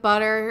like the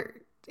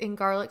butter and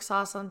garlic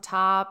sauce on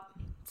top.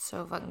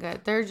 So fucking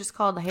good. They're just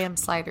called ham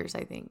sliders,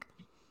 I think.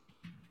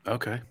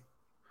 Okay.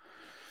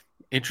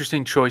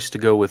 Interesting choice to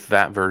go with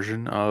that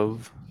version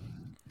of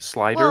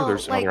slider. Well,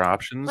 There's some like- other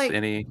options. like-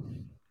 Any?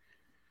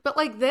 But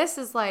like this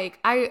is like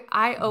I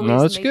No,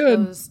 always it's make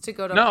good. those to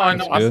go to No, I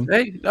know. parties. Good.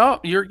 Hey, no,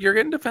 you're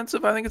getting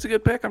defensive. I think it's a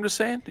good pick. I'm just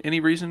saying. Any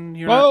reason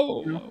you're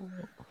Whoa. not?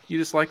 You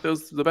just like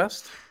those the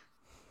best?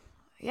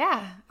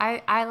 Yeah,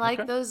 I like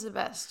Okay. those the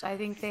best. I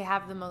think they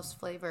have the most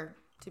flavor,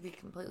 to be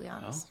completely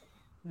honest.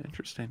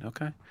 Interesting.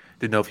 Okay.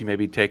 Didn't know if you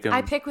maybe take them,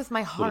 I pick with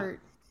my heart.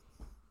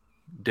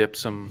 dip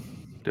some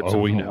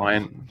we know.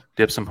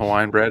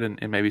 Hawaiian bread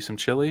and maybe some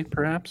chili,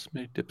 perhaps.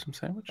 Maybe dip some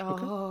sandwich.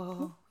 Okay.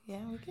 Oh, yeah,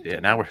 we can. Yeah,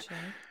 do now that, we're- Shay.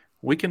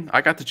 We can. I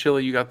got the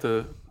chili. You got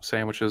the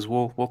sandwiches.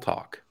 We'll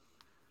talk.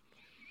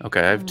 Okay,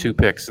 I have 2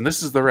 picks, and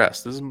this is the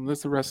rest. This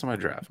is the rest of my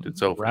draft.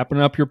 It's over.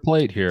 Wrapping up your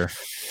plate here.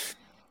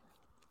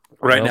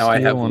 Right What now, else I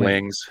do you have wanna-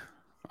 wings.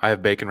 I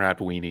have bacon wrapped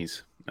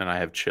weenies, and I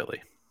have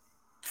chili.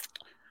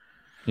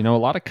 A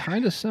lot of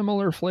kind of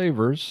similar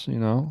flavors.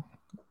 I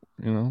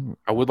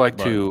would like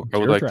But to. it's I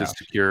would your like to draft.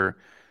 secure.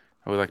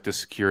 I would like to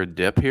secure a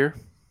dip here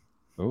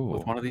Oh,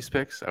 with one of these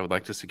picks. I would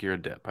like to secure a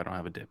dip. I don't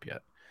have a dip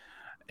yet,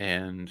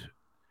 and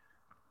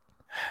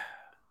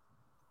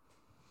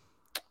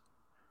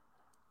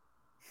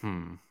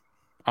I'm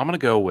gonna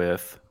go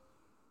with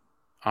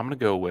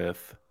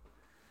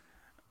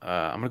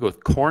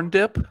corn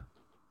dip,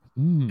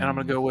 and I'm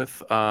gonna go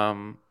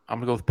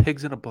with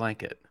pigs in a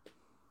blanket.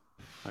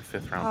 My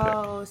 5th round pick.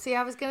 Oh, see,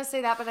 I was gonna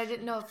say that, but I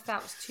didn't know if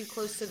that was too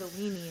close to the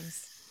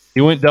weenies.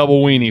 He went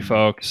double weenie,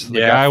 folks. The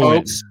Yeah, guy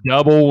folks. went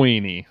double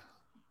weenie.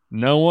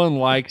 No one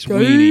likes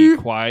weenie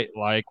quite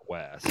like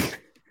Wes.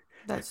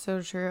 That's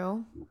so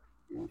true.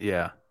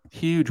 Yeah,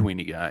 huge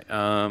weenie guy.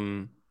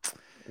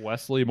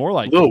 Wesley, more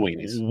like Little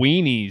weenies.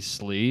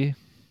 Weenies, Lee.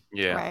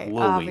 Yeah, Right.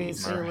 little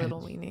Obviously, weenies. Right.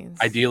 little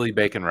weenies. Ideally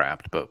bacon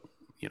wrapped, but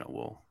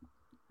we'll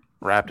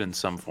wrapped in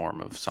some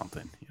form of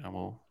something.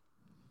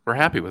 We're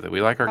happy with it.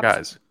 We like our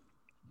guys.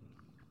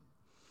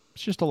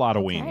 It's just a lot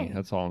of Okay. weenie.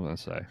 That's all I'm gonna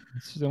say.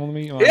 It's the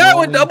only Yeah, I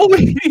went double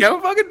weenie. I'm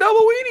a fucking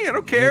double weenie. I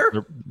don't care.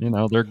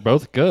 They're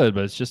both good,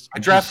 but it's just I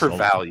draft for just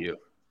value.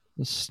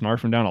 Just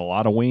snarfing down a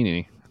lot of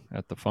weenie.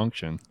 at the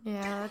function.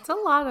 Yeah, that's a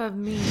lot of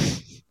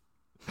meat.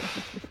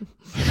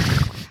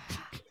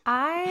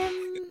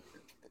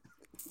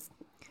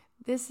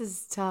 This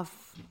is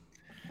tough.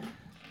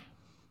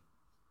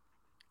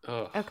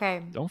 Ugh.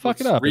 Okay. Don't fuck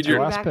it Let's up. read It's your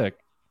your- last pick.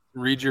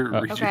 Read your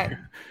Okay.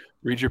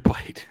 read your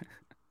plate.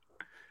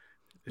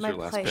 It's My your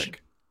last plate.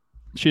 pick.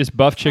 She has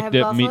buff chick have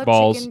dip, buffalo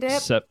meatballs. chicken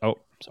dip. Oh,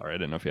 sorry, I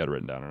didn't know if you had it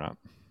written down or not.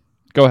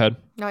 Go ahead.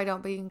 No, I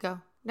don't, but you can go.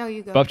 No,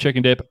 you go. Buff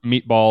chicken dip,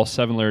 meatball,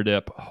 7-layer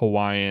dip,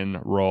 Hawaiian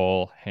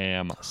roll,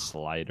 ham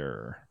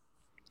slider.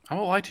 I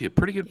won't lie to you.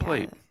 Pretty good Yeah,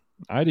 plate.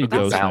 I'd eat Good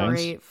those That's a balance.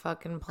 things. great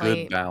fucking Good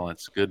plate.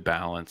 balance. Good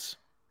balance.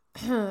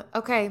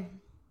 Okay.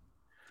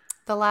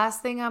 The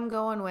last thing I'm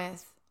going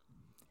with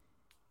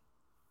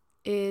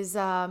is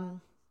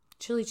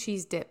chili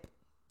cheese dip.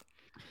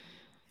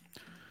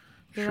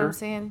 You know what I'm Sure.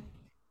 saying?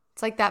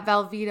 It's like that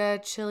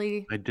Velveeta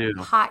chili I do.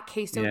 hot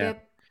queso Yeah.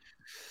 dip.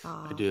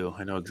 I do.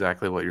 I know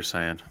exactly what you're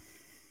saying.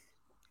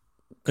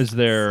 Is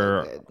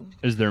there So good.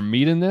 is there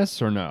meat in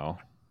this or no?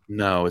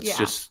 No, it's Yeah.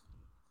 just.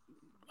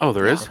 Oh,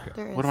 there Yeah, is.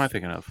 there What am I is.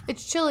 thinking of?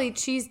 It's chili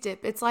cheese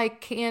dip. It's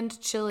like canned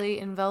chili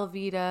and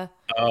Velveeta,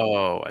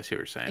 Oh, I see what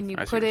you're saying. and you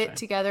I see put what you're it saying.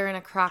 together in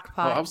a crock Oh,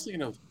 pot. I was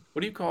thinking of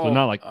what do you call? So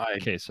not like I,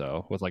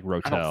 queso with like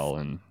rotel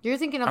and You're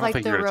thinking I of don't like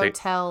think the you're gonna take-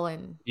 rotel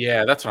and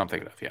yeah, that's what I'm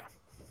thinking of. Yeah.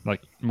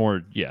 like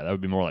more. Yeah, that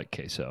would be more like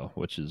queso,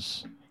 which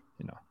is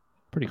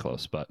pretty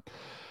close. But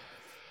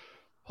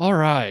all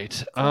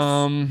right.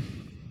 Close.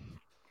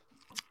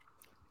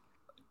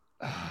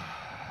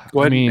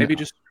 Go ahead. mean- and maybe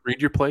just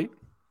read your plate.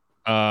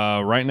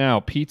 Right now,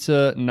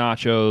 pizza,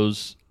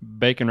 nachos,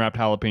 bacon wrapped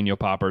jalapeno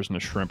poppers, and a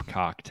shrimp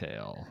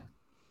cocktail.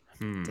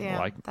 damn,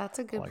 like- that's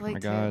a good Like plate my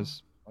too.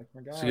 guys. Like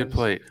my guys. It's a good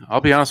plate.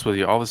 I'll be honest with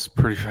you. All this is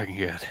pretty fucking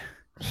good.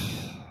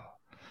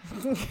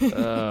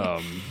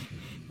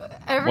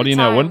 Every What do you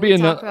know? time Wouldn't we be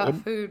talk ano- about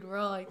wouldn't- food, we're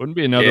all like, Wouldn't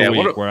be another Yeah,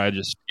 what week a- where I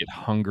just get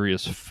hungry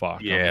as fuck.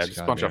 on Yeah, this just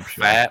a bunch of goddamn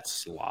show. fat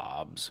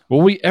slobs. Will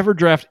we ever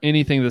draft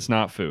anything that's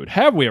not food?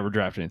 Have we ever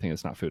drafted anything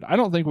that's not food? I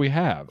don't think we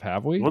have.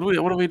 Have we? What do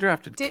we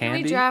drafted? didn't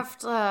Candy? we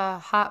draft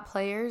hot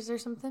players or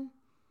something?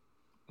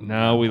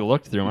 No, we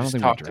looked through them. I don't We just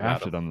think we talked about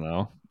drafted them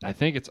though. I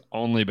think it's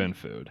only been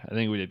food. I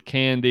think we did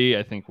candy.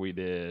 I think we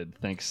did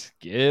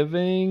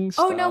Thanksgiving.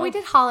 Oh no, we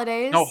stuff. did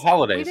holidays. No,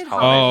 holidays, We did Oh,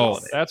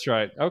 holidays. that's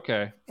right.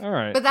 Okay. All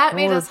right. But that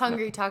made Or- us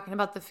hungry talking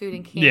about the food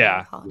and candy. Yeah.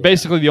 with holidays.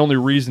 Basically, the only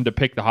reason to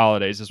pick the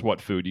holidays is what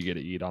food you get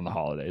to eat on the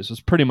holidays. It's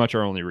pretty much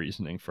our only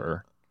reasoning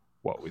for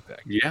what we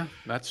picked. Yeah,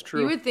 that's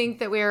true. You would think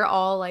that we were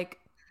all like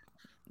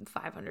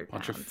 500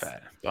 pounds.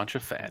 Bunch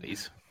of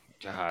fatties.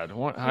 God,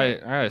 I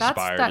That's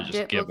aspire that to just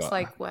dip give looks up.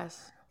 like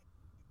Wes.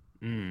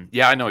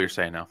 Yeah, I know what you're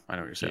saying now. I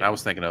know what you're saying. Yeah. I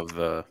was thinking of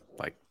the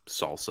like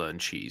salsa and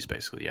cheese,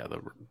 basically. Yeah, the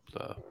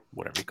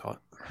whatever you call it.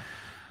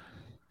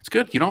 It's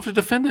good. You don't have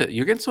to defend it.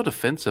 You're getting so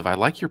defensive. I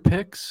like your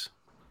picks.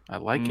 I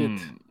like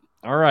it.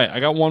 All right, I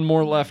got one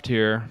more left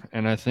here,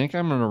 and I think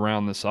I'm going to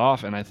round this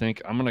off, and I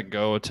think I'm going to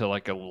go to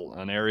like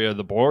an area of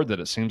the board that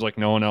it seems like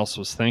no one else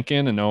was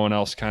thinking and no one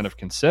else kind of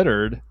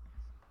considered.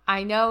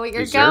 I know what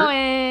you're Dessert?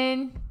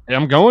 going.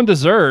 I'm going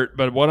dessert,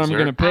 but what I'm Dessert?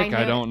 going to pick,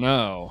 I I know. don't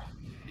know.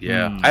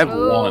 Yeah, I have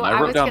Ooh, one. I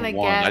wrote was down gonna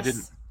one. Guess. I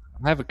didn't.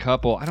 I have a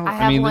couple. I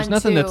have mean, there's one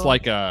nothing that's too.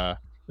 like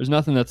there's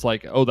nothing that's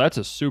like, oh, that's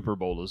a Super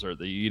Bowl dessert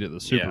that you eat at the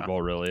Super Yeah.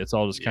 Bowl. Really, it's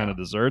all just kind of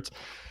desserts.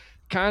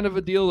 Kind of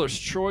a dealer's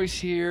choice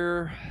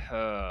here.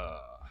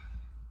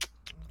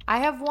 I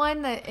have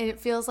one that it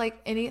feels like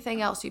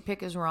anything else you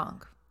pick is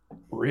wrong.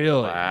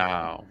 Really,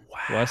 Wow.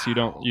 Wes, you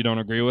don't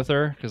agree with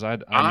her? Because I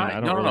mean, I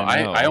don't no, really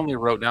no. know. I only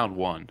wrote down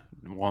one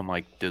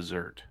like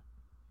dessert.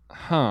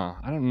 Huh?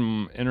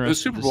 I'm interested The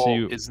Super to Bowl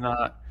see is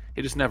not.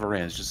 It just never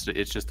ends.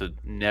 It's just a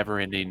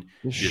never-ending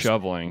just just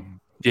shoveling.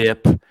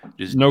 dip.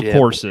 Just No dip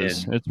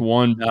courses. and It's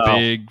one No.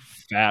 big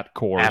fat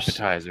course.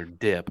 appetizer,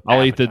 dip.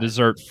 I'll eat the appetizer.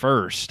 dessert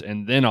first,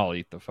 and then I'll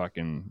eat the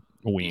fucking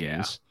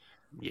weenies.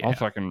 Yeah.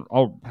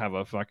 I'll have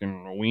a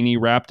fucking weenie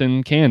wrapped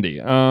in candy.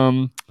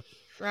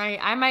 Right.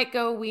 I might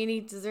go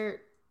weenie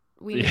dessert.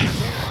 Weenie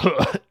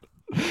dessert.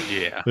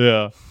 Yeah.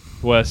 Yeah.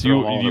 Wes, you Throw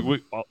 'em all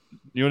in.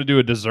 you want to do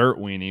a dessert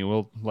weenie?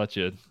 We'll let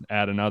you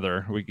add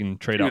another. We can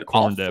trade Dude, out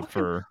corn I'll dip fucking-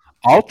 for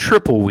I'll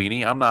triple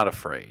weenie. I'm not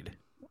afraid.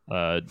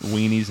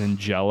 weenies and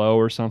Jello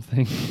or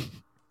something.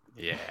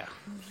 Yeah.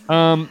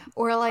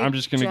 Or like I'm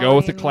just gonna jelly go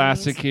with the and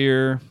classic weenies.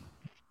 here.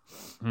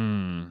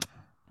 I'm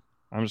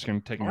just gonna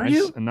take Are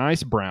you? a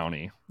nice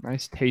brownie,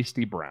 nice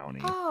tasty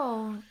brownie,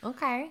 Oh,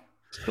 okay.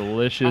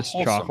 delicious How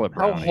wholesome- chocolate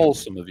How brownie.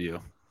 wholesome of you.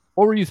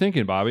 What were you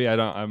thinking, Bobby?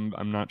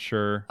 I'm not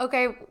sure.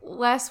 Okay,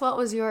 Wes, what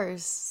was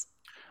yours?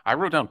 I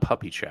wrote down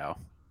puppy chow.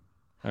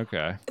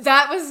 Okay.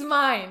 That was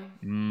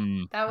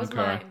mine. That was okay.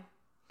 mine.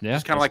 Yeah,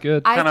 Just kinda that's like-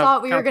 good. I Kinda-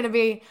 thought we were kinda- gonna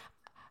be.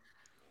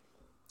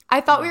 I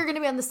thought we were gonna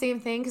be on the same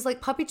thing because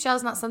like puppy chow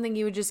is not something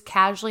you would just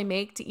casually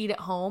make to eat at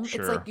home. It's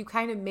Sure. like you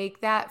kind of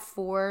make that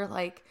for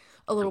like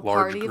a little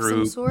Large party of some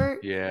group.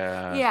 sort.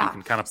 Yeah. Yeah. You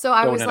can kind of So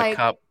I throw was it in like- a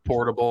cup,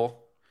 portable.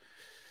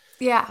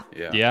 Yeah.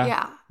 Yeah. Yeah,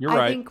 Yeah. you're I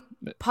right. think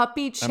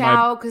puppy might-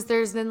 chow because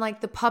there's then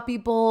like the puppy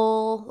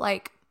bowl.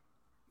 Like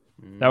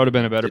That would have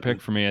been a better Didn't-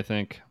 pick for me. I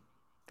think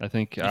fucked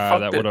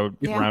that it. would have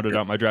Yeah. rounded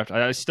out my draft.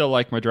 I still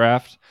like my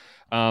draft,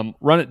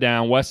 Run it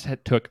down. Wes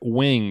took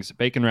wings,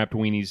 bacon wrapped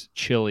weenies,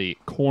 chili,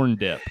 corn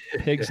dip,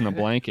 pigs in a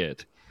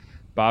blanket.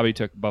 Bobby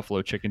took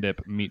buffalo chicken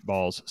dip,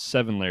 meatballs,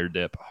 7-layer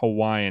dip,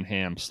 Hawaiian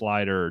ham,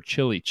 slider,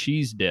 chili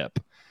cheese dip.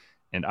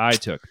 And I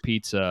took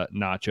pizza,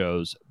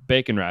 nachos,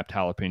 bacon wrapped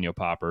jalapeno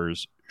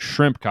poppers,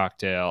 shrimp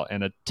cocktail,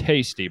 and a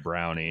tasty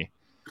brownie.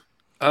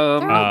 They're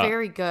all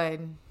very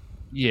good.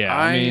 Yeah,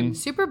 I mean,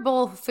 Super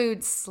Bowl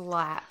food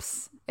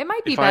slaps. It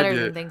might be If I better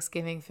did- than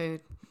Thanksgiving food.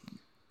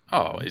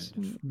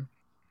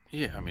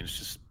 Yeah, I mean, it's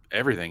just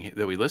everything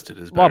that we listed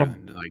is Lot better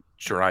of- than like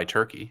dry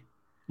turkey.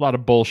 a lot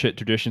of bullshit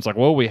traditions like,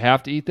 well, we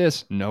have to eat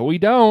this. No, we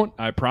don't.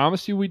 I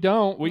promise you we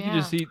don't. We can Yeah.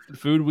 just eat the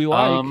food we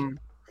like.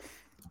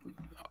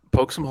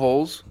 Poke some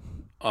holes.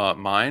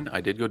 Mine, I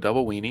did go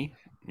double weenie.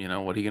 You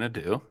know, what are you going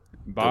to do?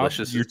 Bob,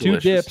 delicious your is two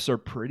delicious. dips are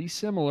pretty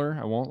similar.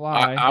 I won't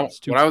lie. I- It's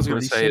two what I was gonna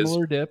pretty say is-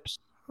 similar dips.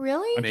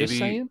 Really? I'm just Maybe-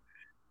 saying.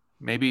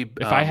 Maybe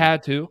If I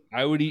had to,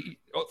 I would eat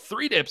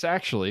 3 dips,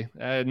 actually.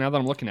 Now that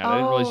I'm looking at it, I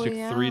didn't realize you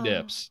took 3 yeah.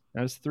 dips.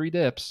 That's 3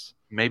 dips.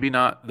 maybe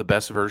not the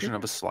best version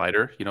of a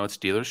slider. You know, it's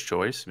dealer's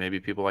choice. Maybe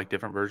people like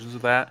different versions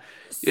of that.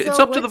 It's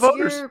So up to the what's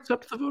voters. your- It's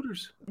up to the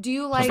voters. Do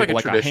you Some like? like people a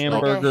like a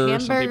traditional- hamburger.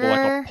 Some people like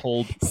a hamburger.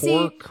 pulled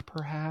See- pork,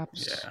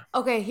 perhaps. Yeah.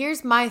 Okay,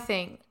 here's my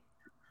thing.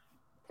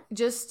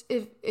 Just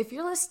if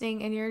you're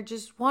listening and you're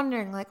just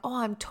wondering, like, oh,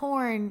 I'm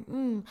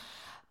torn.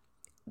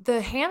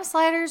 The ham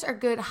sliders are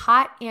good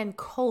hot and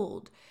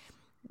cold.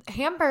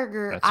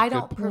 Hamburger, That's a I good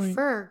don't point.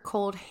 prefer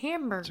cold That's a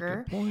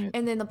hamburger. good point.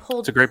 And then the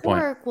pulled a great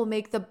point. pork will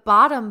make the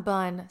bottom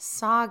bun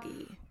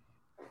soggy.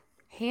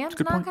 Ham's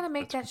good not point. gonna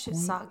make that shit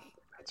soggy.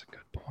 That's a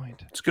good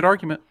point. It's a good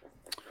argument.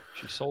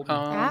 She sold me.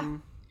 Also-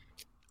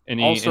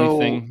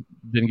 Anything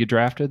didn't get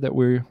drafted that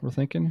we're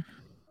thinking?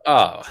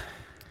 Oh,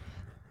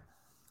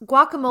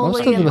 Guacamole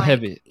Most of and them like,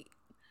 heavy.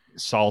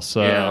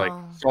 Salsa. yeah, like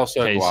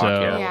salsa, queso.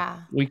 guac. Yeah. yeah.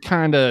 We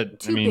kind of, I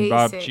Too mean,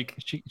 Bob, basic.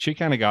 she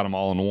kind of got them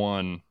all in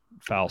one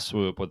foul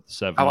swoop with the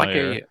 7 I like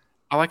layer.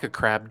 I like a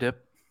crab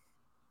dip.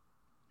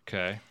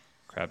 Okay.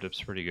 Crab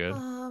dip's pretty good.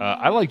 Um,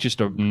 I like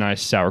just a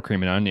nice sour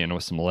cream and onion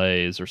with some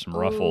Lays or some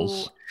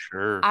Ruffles. Ooh,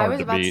 Sure. I Hard was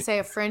to about to beat. say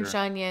a French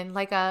onion,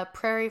 like a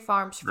Prairie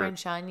Farms Right.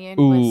 French onion.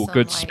 Ooh, with some,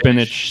 good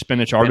like,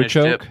 spinach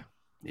artichoke. dip.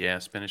 Yeah,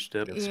 spinach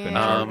dip. Good spinach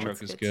Yeah, artichoke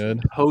that's is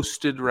good good.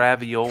 Toasted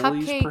raviolis,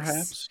 Cupcakes.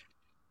 perhaps.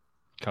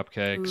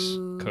 Cupcakes,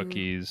 Ooh.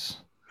 cookies.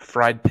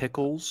 Fried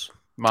pickles.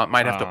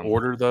 Might have to Um,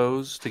 order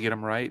those to get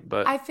them right,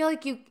 but I feel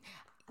like you.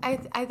 I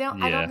don't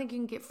Yeah. think you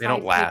can get They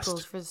don't fried last.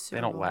 pickles for the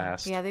Super don't Bowl.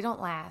 last. Yeah, they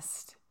don't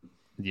last.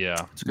 Yeah,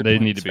 That's a good they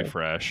point. need to be Sorry.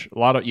 fresh. A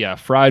lot of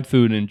fried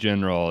food in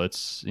general.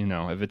 It's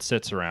if it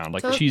sits around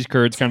like So cheese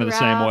curds, kind of the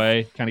same Trav-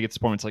 way. Kind of gets to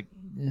the point. It's like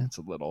it's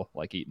a little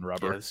like eating yeah,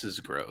 rubber. this is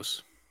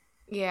gross.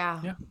 Yeah.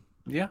 Yeah.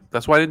 Yeah,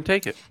 that's why I didn't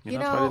take it. You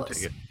That's why I know, didn't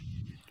take it.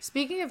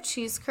 Speaking of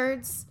cheese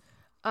curds,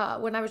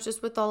 when I was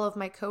just with all of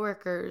my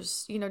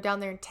coworkers, down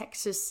there in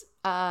Texas,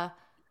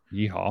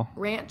 Yeehaw!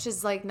 ranch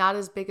is like not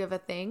as big of a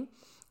thing.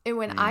 And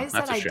when I said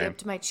that's a I shame.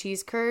 dipped my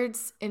cheese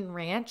curds in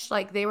ranch,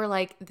 like they were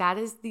like, "That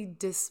is the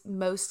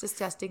most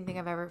disgusting thing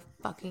I've ever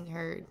fucking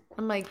heard."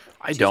 I'm like,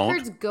 I cheese don't,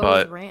 curds go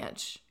but- with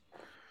ranch.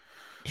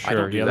 I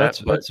Sure, don't do yeah, that,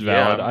 that's but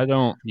valid. yeah. I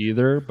don't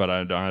either, but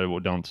I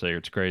don't say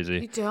it's You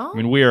crazy. don't?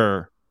 I mean,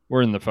 we're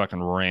in the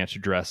fucking ranch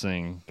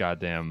dressing,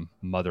 goddamn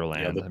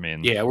motherland. Yeah, I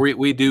mean, Yeah,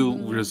 we do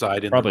Mhm.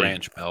 reside in Probably- the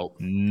ranch belt.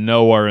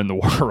 nowhere in the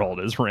world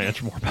is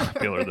ranch more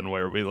popular than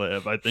where we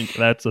live. I think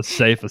that's a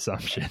safe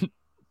assumption.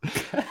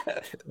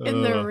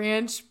 In the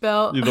ranch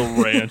belt.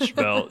 The ranch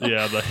belt,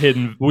 yeah,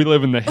 we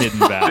live in the hidden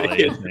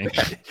valley. I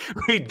think.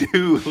 We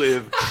do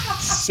live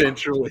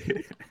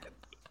centrally.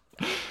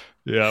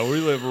 Yeah, we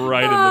live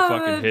right in the Oh,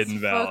 fucking that's hidden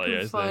valley.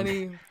 I fucking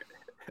think. funny.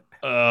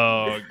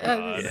 Oh That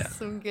god. is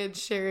some good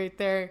shit right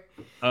there.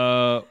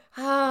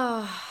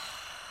 Uh,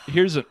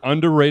 here's an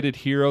underrated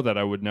hero that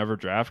I would never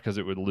draft because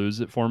it would lose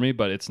it for me,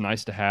 but it's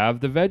nice to have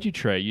the veggie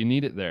tray. You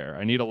need it there.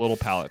 I need a little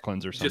palate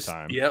cleanser Just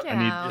sometime. yep. Get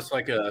I need out. Just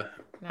like a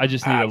I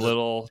just need a just-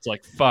 little. It's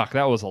like fuck.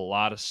 That was a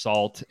lot of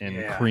salt and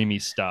Yeah. creamy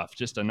stuff.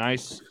 Just a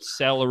nice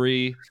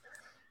celery.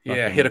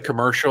 hit a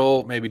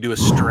commercial, maybe do a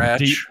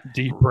stretch,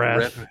 Deep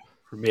breath. rip-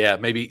 Yeah,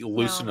 maybe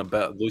loosen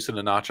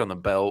a notch on the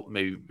belt.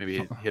 Maybe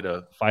hit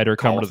a Fighter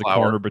coming to the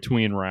Cauliflower. corner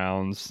between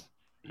rounds.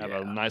 Have a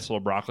Yeah. nice little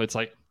broccoli. It's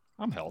like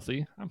I'm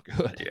healthy. I'm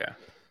good. yeah.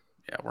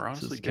 We're This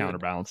honestly is good.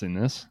 counterbalancing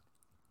this.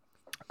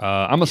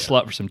 I'm a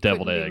slut for some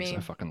deviled Couldn't be eggs. me.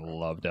 I fucking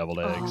love deviled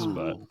eggs, Oh.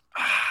 but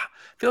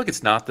I feel like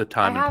it's not the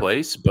time I and have-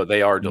 place, but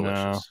they are No.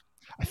 delicious.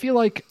 I feel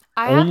like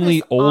I have only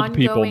this old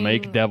people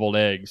make ongoing- deviled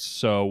eggs.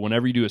 So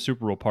whenever you do a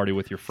Super Bowl party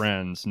with your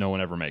friends, no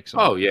one ever makes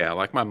them. Oh yeah,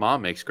 like my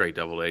mom makes great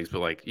deviled eggs, but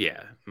like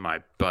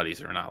my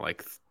buddies are not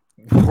like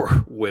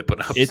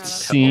whipping up. It Shout out to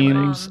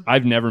seems mom.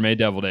 I've never made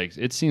deviled eggs.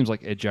 It seems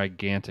like a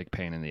gigantic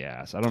pain in the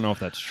ass. I don't know if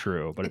that's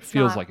true, but it It's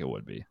feels not. like it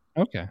would be.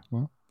 Okay,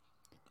 well,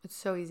 It's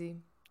so easy.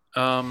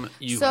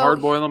 You So-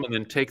 hard boil them and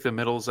then take the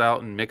middles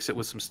out and mix it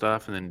with some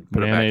stuff and then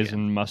put mayonnaise it back in.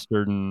 and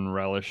mustard and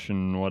relish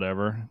and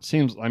whatever.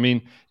 Seems. I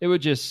mean, it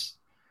would just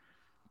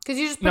Because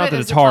you just put Not it that in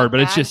a it's hard, Ziploc but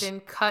it's bag just-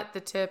 and cut the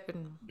tip.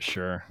 And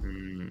sure.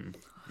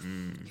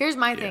 Mm. here's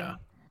my Yeah. thing.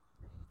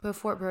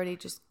 Before Brody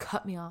just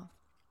cut me off.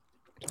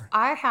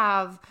 I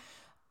have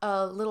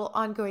a little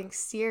ongoing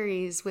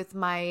series with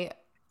my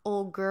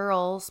old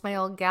girls, my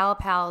old gal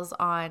pals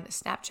on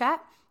Snapchat.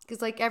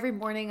 Because like every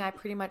morning I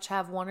pretty much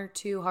have 1 or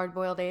 2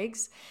 hard-boiled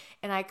eggs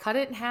and I cut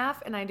it in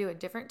half and I do a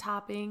different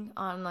topping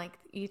on like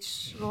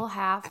each little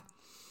half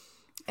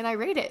and I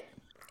rate it.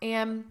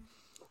 And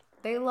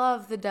they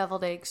love the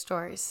deviled egg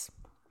stories.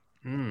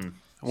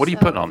 What are you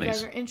putting on if you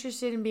these? guys are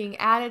interested in being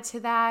added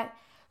to that.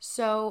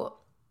 So,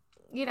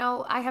 you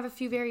know, I have a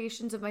few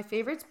variations of my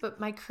favorites,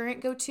 but my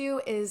current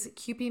go-to is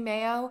Kewpie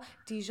mayo,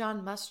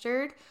 Dijon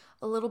mustard,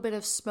 a little bit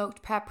of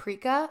smoked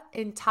paprika,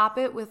 and top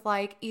it with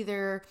like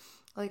either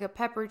like a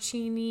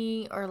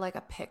peppercini or like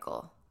a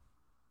pickle.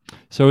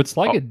 So it's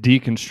like a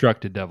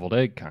deconstructed deviled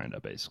egg, kind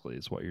of, basically,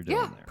 is what you're doing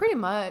Yeah, there. pretty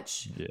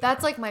much. Yeah.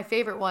 That's like my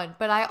favorite one.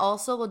 But I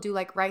also will do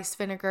like rice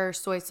vinegar,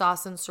 soy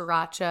sauce, and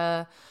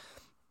sriracha.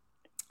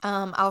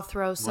 I'll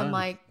throw some Wow.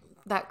 like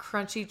that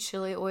crunchy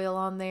chili oil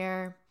on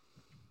there.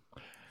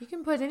 You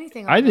can put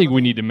anything on I think deviled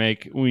we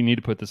egg. need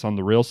to put this on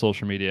the real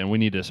social media, and we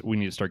need to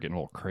start getting a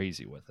little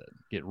crazy with it.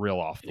 Get real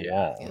off the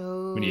Yeah.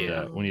 wall. We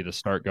need to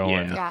start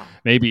going. Yeah.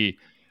 Maybe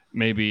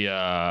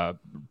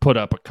put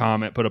up a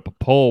comment, put up a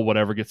poll,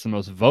 whatever gets the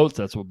most votes.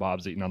 That's what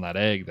Bob's eating on that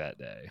egg that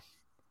day.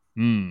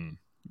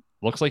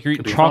 Looks like you're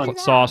eating Could be chocolate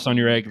fun. sauce on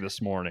your egg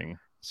this morning.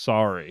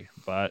 Sorry,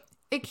 but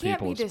It the can't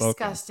people be have spoken.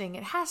 disgusting.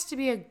 It has to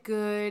be a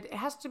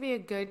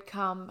good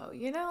combo.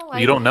 You know,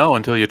 like You don't know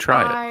until you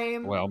try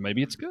it. Well,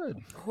 maybe it's good.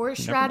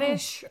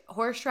 horseradish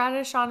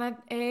on an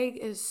egg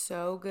is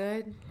so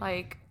good.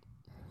 Like,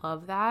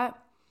 love that.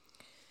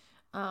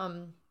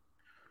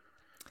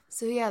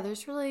 So yeah,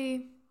 there's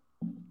really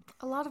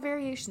a lot of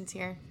variations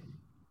here.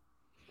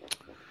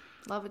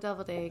 Love a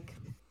deviled egg.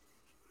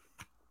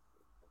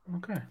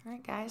 Okay. All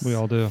right, guys. We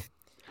all do.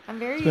 I'm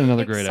very been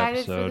another great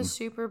excited for the episode.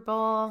 Super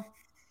Bowl.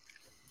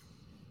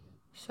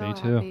 So Me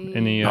too. happy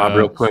Any, for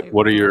Real the quick, Super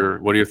what are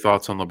Bowl. your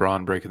thoughts on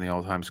LeBron breaking the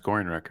all-time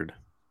scoring record?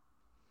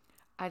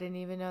 I didn't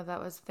even know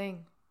that was a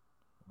thing.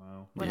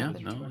 Wow. What Yeah,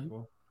 happened?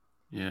 no.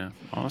 Yeah,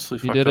 honestly,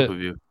 He fucked did up it. of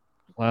you.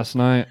 Last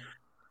night,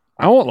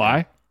 I won't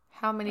lie.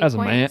 How many As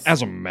points?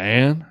 a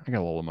man, I got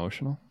a little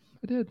emotional.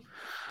 I did.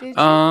 Did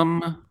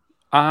you?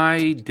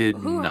 I did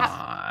Who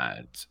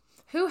not.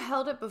 Who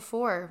held it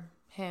before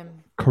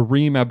him?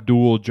 Kareem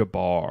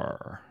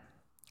Abdul-Jabbar.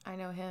 I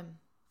know him.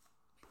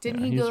 Didn't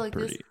Yeah, he he's go like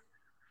pretty. this?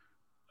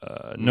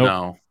 Nope.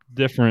 No.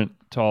 Different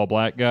tall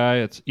black guy.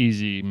 It's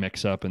easy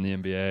mix up in the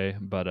NBA,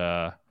 but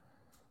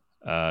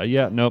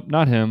yeah, nope,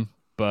 not him.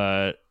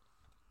 But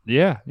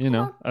yeah, you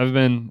know, I've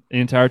been the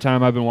entire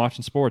time I've been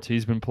watching sports.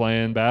 He's been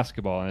playing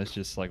basketball, and it's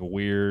just like a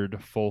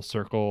weird full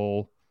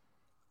circle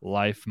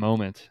life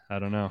moment. I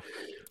don't know.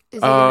 Is he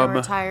gonna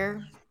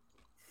retire?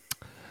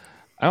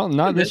 I don't.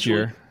 Not this Eventually.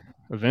 year.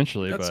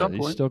 Eventually, At but some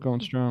he's point. still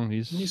going strong.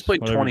 He's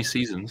played whatever. 20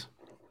 seasons.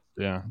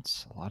 Yeah,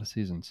 it's a lot of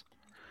seasons.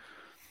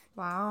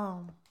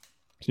 Wow.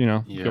 So, you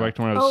know, Yeah. go back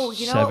to when I Oh, was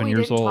you know what 7 we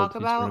years didn't old. talk He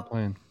started about?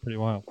 playing. Pretty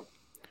wild.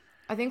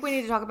 I think we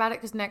need to talk about it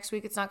because next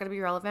week it's not going to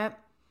be relevant.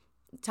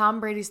 Tom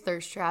Brady's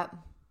thirst trap.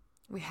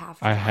 We have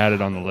to I talk had it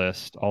about on the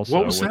list. Also,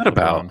 What was with that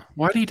about? LeBron.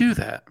 Why did he do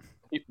that?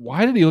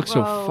 Why did he look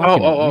so Bro.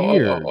 fucking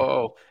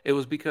weird? It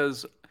was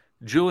because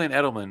Julian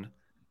Edelman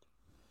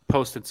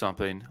posted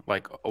something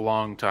like a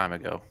long time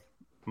ago,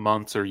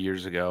 months or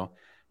years ago,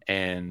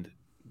 and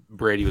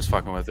Brady was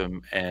fucking with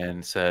him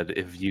and said,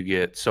 if you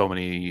get so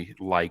many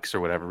likes or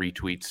whatever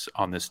retweets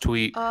on this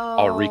tweet,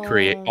 I'll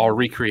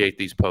recreate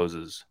these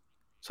poses.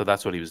 So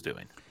that's what he was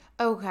doing.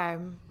 Okay.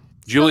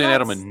 Julian So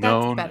Edelman,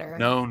 that's better.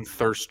 known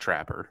thirst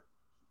trapper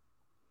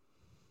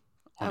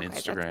on Okay,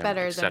 that's Instagram,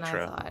 better than I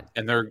etc. thought.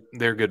 And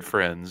they're good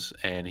friends,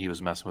 and he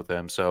was messing with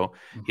them, so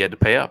he had to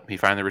pay up. He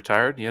finally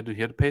retired. He had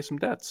to pay some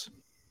debts.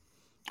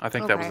 I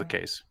think that was the Okay.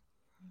 case.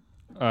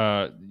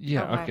 Yeah,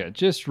 Okay. okay.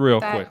 Just real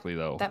That- quickly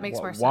though. that makes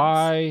more sense.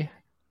 Why?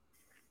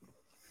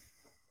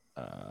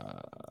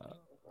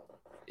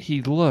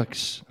 He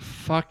looks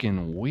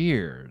fucking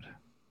weird.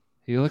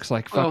 He looks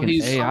like Well, fucking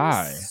he's-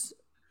 AI.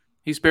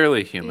 He's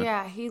barely a human.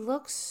 Yeah, he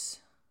looks.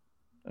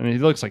 I mean, he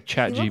looks like He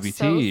Chat looks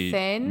GPT so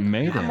thin.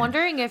 made him. I'm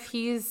wondering if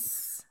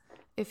he's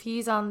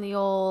on the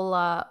old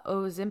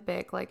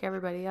Ozempic like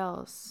everybody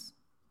else.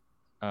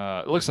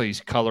 It looks like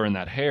he's coloring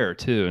that hair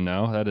too.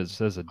 No, that's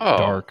a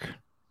Oh.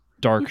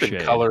 dark We've been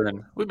shade.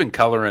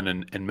 coloring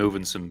and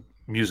moving some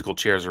musical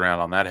chairs around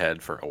on that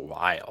head for a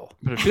while.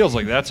 But it feels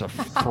like that's a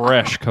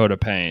fresh coat of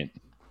paint.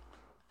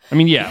 I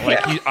mean, yeah,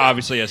 like he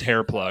obviously has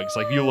hair plugs.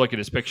 Like you look at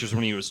his pictures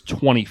when he was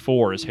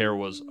 24, his hair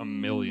was a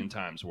million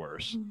times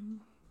worse.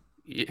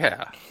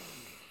 Yeah.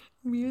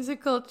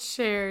 Musical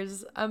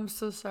chairs. I'm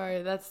so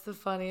sorry. That's the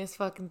funniest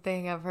fucking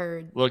thing I've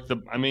heard. Look,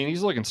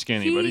 he's looking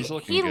skinny, but he's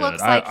looking he good.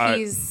 looks like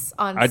he's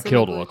on I'd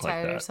kill to look like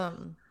semaglutide or that.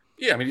 something.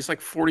 Yeah, I mean, he's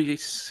like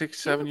 46,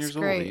 7 looks years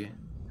old. great.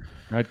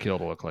 I'd kill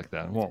to look like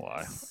that. I won't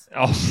lie.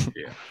 Also,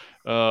 Yeah.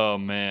 oh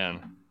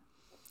man,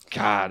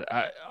 God,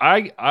 What do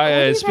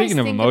you speaking guys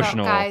of think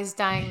emotional, about guys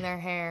dyeing their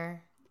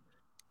hair?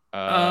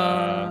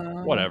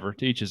 whatever,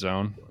 to each his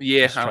own.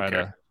 Yeah, Just I don't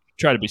care.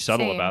 try to be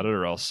subtle Same. about it,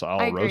 or else I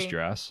I'll roast agree.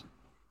 your ass.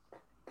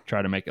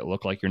 try to make it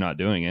look like you're not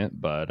doing it,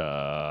 but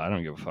I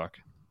don't give a fuck.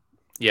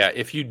 Yeah,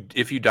 if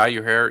you dye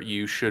your hair,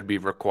 you should be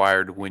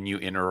required when you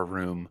enter a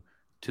room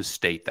to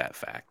state that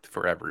fact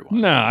for everyone.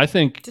 No, I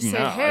think Just say,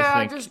 no, hey,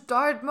 I I think just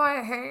dyed my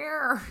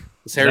hair.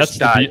 His hair's that's the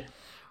dyed.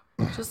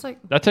 Just like,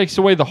 that takes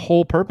away the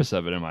whole purpose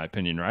of it, in my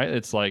opinion, right?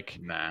 It's like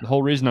Nah. the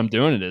whole reason I'm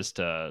doing it is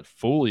to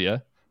fool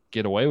you,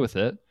 get away with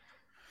it.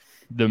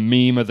 The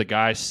meme of the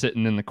guy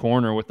sitting in the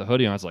corner with the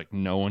hoodie on, I was like,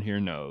 no one here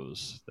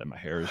knows that my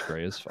hair is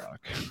gray as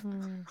fuck.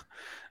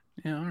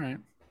 Yeah, all right.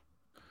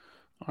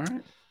 All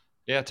right.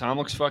 Yeah, Tom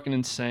looks fucking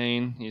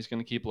insane. He's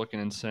gonna keep looking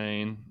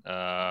insane.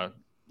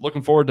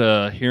 Looking forward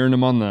to hearing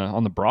him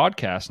on the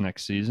broadcast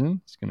next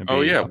season. It's gonna be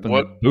Oh yeah. up in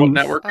What the booth.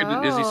 network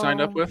is he signed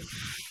up Oh. with?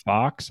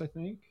 Fox, I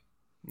think.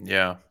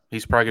 Yeah,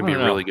 he's probably gonna I be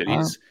don't really know.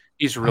 good.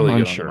 He's really I'm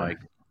good unsure. on the mic.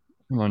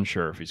 I'm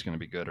unsure if he's gonna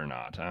be good or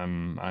not.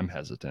 I'm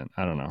hesitant.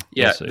 I don't know.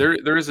 Yeah, We'll see.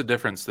 there is a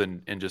difference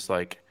in just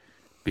like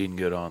being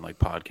good on like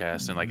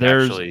podcasts and like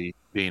There's- actually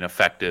being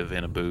effective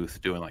in a booth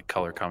doing like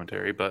color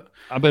commentary. But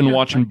I've been Yeah,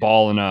 watching I-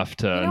 ball enough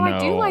to know I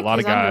do like a lot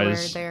his of underwear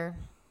guys. there.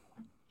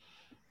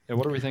 Yeah,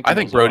 what are we thinking? I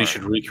think those Brody are?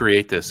 should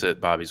recreate this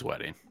at Bobby's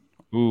wedding.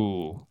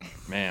 Ooh,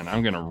 man,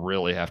 I'm gonna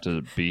really have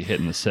to be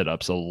hitting the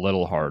sit-ups a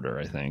little harder.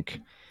 I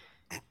think.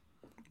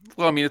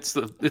 Well, I mean, it's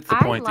the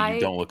I point that you like-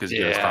 don't look as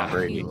good as Tom Yeah.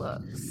 Brady. He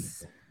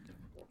looks.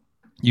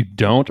 You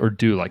don't or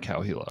do like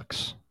how he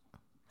looks?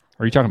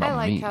 Or are you talking I about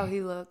like me? how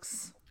he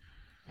looks.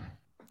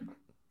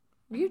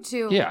 You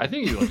too. Yeah, I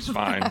think he looks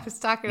fine. I was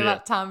talking Yeah.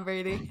 about Tom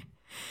Brady.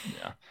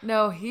 Yeah.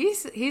 No,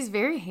 he's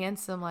very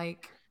handsome.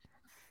 Like,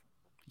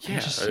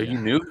 Yeah, just- are you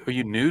new? Are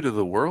you new to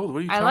the world? What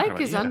are you I talking like about?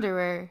 his Yeah,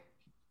 underwear.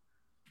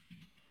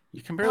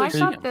 You can Well, barely I see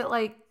thought him. that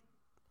like.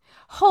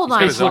 Hold He's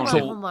got on, his hold own on,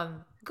 little- hold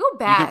on. Go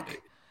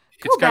back.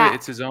 It's Go back.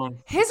 It's his own.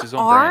 His it's his own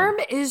arm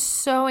brand. is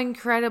so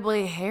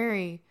incredibly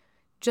hairy.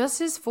 Just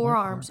his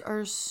forearms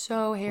are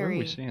so Where are hairy.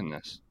 we seeing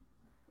this?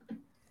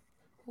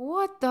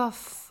 What the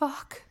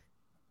fuck?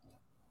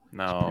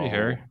 No, Pretty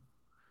hairy.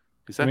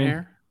 Is that I mean-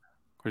 hair?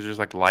 Or is it just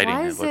like lighting?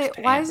 Why It is looks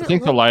it- why tan? is I it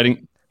think the look-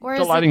 lighting. Or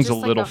The is it lighting's a just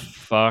like little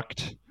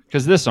fucked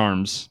because this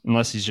arm's,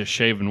 unless he's just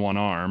shaving one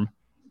arm.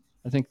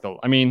 I think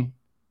I mean,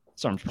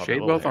 this arm's probably a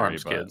Shave little both hairy,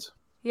 arms, but kids.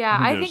 Yeah, I I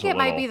think think there's a it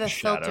might be little the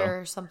shadow. filter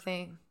or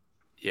something.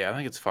 Yeah, I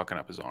think it's fucking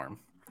up his arm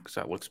because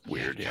that looks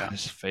weird. God, Yeah,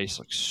 his face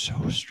looks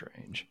so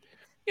strange.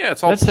 yeah,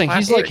 it's all. That's the thing,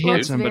 he's plastic, like dude. Looks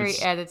handsome, but very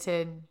it's-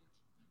 edited.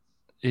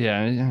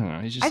 Yeah, I don't know.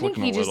 He's just I think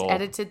looking he a just little.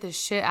 edited the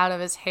shit out of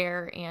his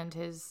hair and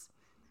his.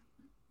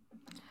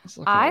 He's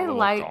looking a I little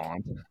like-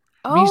 gaunt.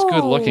 Oh, I mean, he's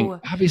good looking.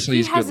 Obviously, he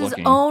he's has good his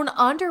looking. own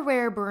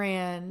underwear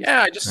brand.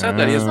 Yeah, I just said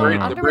that. He has His Brady, own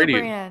the underwear Brady.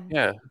 brand.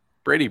 Yeah,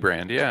 Brady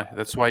brand. Yeah,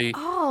 that's why he.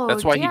 Oh,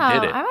 That's why he damn.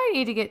 did it. I might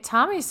need to get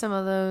Tommy some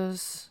of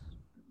those.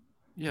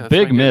 Yeah, that's Big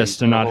why he did it. miss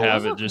to not Those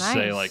have it look just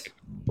say nice. like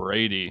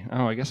Brady.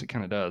 Oh, I guess it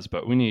kind of does,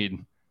 but we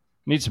need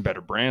some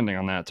better branding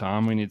on that,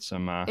 Tom. We need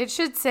some. It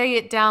should say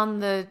it down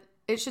the.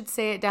 It should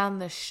say it down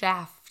the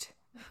shaft.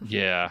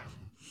 Yeah.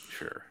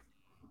 Sure.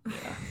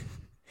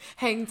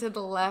 Hang to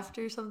the left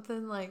or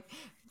something like.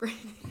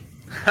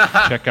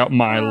 Check out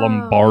my Oh,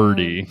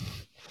 Lombardi.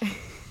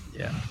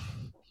 Yeah.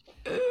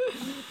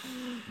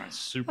 My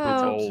Super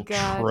Oh, Bowl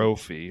God.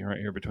 trophy right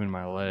here between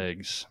my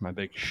legs. My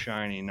big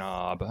shiny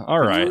knob. All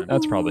right,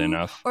 that's probably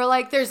enough. Or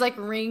like there's like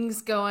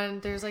rings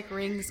going. There's like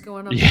rings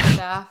going up Yeah. the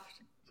shaft.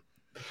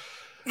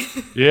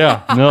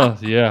 Yeah, no,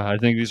 yeah. I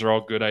think these are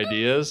all good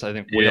ideas. I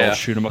think we all Yeah,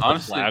 shoot them up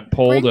honestly, the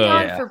flagpole Bring me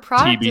on to for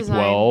product design.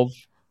 TB12.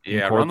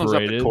 Yeah, run those up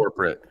to Incorporated.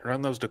 corporate.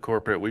 Run those to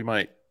corporate. We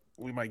might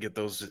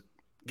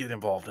get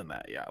involved in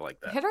that. Yeah, I like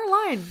that. Hit our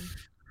line.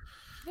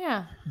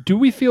 Yeah. Do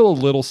we feel a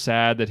little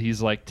sad that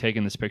he's like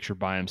taking this picture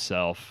by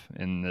himself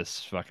in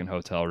this fucking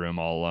hotel room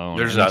all alone?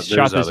 There's And o- he shot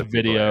there's this other people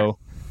video.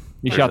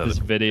 He There's shot other this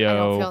people. I don't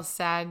video. feel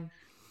sad.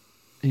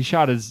 He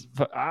shot his.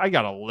 I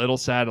got a little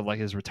sad of like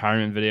his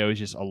retirement video. He's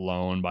just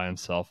alone by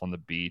himself on the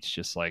beach,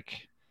 just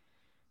like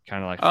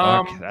kind of like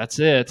fuck. That's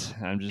it.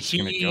 I'm just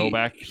gonna go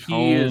back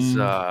home He is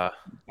by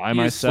he is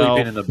myself.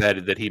 sleeping in the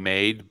bed that he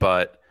made,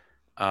 but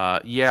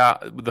yeah,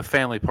 the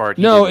family part.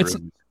 he No, didn't it's-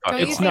 ruin Don't fucking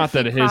you It's think not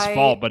that he his probably-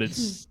 fault, but it's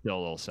still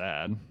a little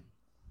sad.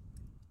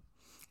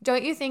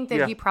 Don't you think that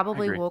Yeah, he I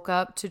probably agree. woke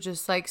up to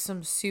just like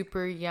some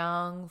super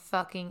young,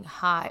 fucking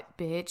hot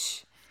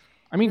bitch?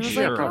 I mean, It was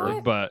like, sure, you know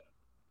what? but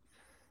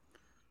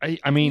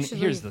I mean, should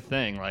here's leave. the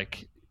thing: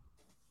 like,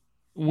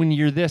 when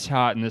you're this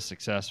hot and this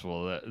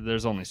successful,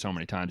 there's only so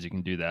many times you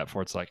can do that.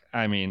 For it's like,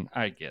 I mean,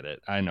 I get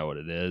it, I know what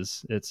it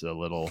is. It's a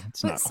little,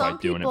 it's But not some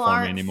quite doing it people for me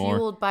aren't anymore.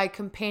 fueled by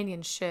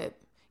companionship.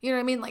 You know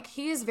what I mean? Like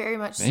he is very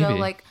much so Maybe.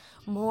 like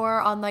more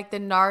on like the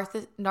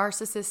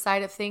narcissist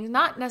side of things,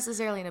 not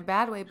necessarily in a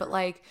bad way, but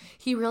like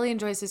he really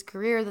enjoys his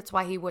career. That's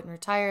why he wouldn't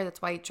retire.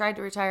 That's why he tried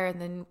to retire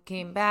and then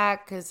came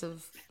back because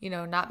of, you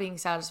know, not being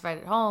satisfied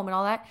at home and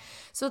all that.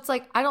 So it's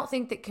like I don't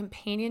think that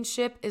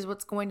companionship is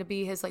what's going to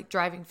be his like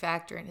driving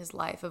factor in his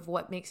life of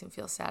what makes him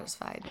feel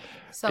satisfied.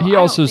 So He I don't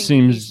also think that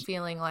he's seems-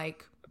 feeling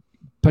like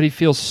But he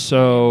feels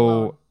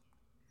alone. so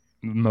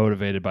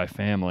motivated by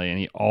family, and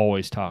he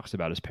always talks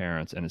about his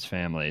parents and his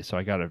family. So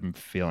I got a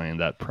feeling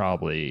that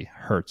probably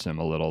hurts him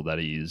a little that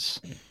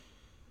he's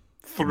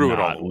Threw it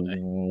all not away.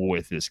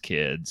 with his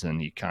kids,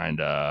 and he kind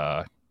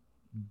of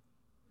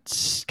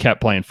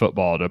kept playing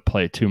football to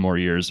play 2 more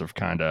years of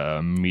kind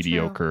of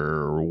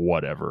mediocre or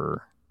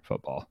whatever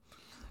football.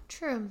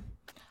 True.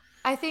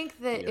 I think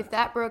that if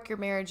that broke your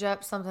marriage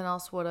up, something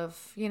else would have,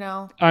 you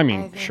know. I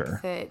mean, think sure.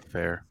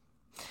 Fair.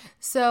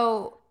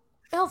 So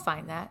he'll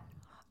find that.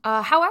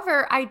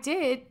 However, I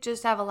did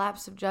just have a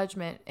lapse of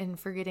judgment in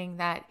forgetting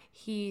that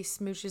he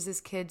smooches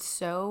his kids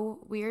so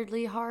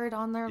weirdly hard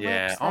on their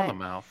lips. On the that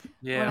mouth.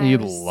 when Yeah. I He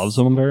was- loves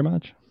them very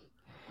much.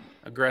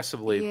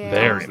 Aggressively. Yeah.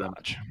 Very them.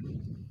 much.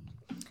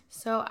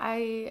 So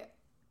I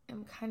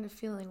am kind of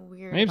feeling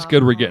weird. Maybe it's about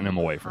good we're calling getting him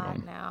away from hot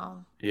him.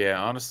 now.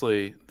 Yeah,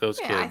 honestly, those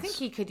Yeah, kids. I think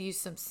he could use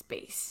some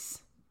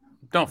space.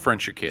 Don't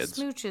French your kids.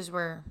 Smooches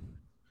were,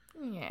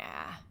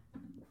 yeah.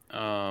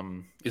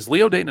 Is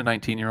Leo dating a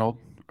 19-year-old?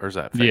 Or is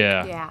that fake?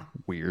 Yeah. Yeah.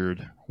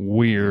 Weird.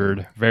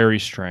 Very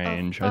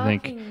strange. A I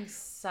think fucking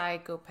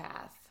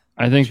psychopath.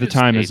 the Just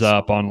time is dates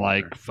up a on little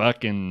like more.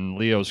 fucking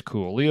Leo's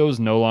cool. Leo's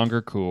no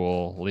longer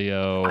cool.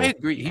 Leo. I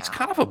agree. He's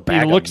kind of a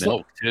bag looks of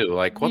milk, too.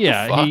 Like, what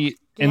yeah, the fuck?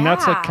 and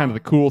that's like kind of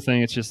Yeah. the cool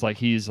thing. It's just like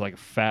he's like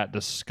fat,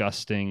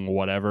 disgusting,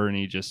 whatever, and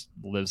he just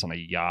lives on a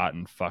yacht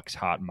and fucks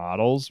hot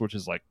models, which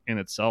is like in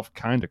itself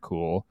kind of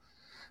cool.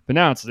 But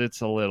now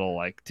it's a little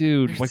like,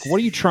 dude, like what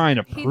are you trying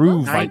to He prove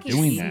looks by like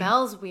doing he that?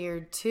 smells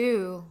weird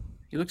too.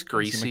 He looks Seems like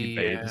greasy. he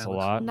bathes a looks-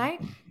 lot.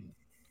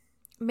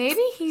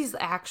 Maybe he's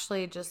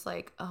actually just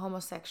like a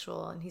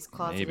homosexual and he's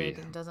closeted Maybe.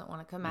 and doesn't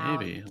want to come out.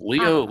 Maybe. I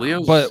Leo, don't know.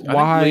 Leo's, But I think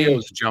why-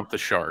 Leo's jumped the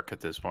shark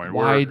at this point.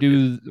 Why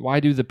do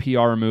the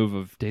PR move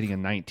of dating a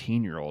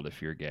 19-year-old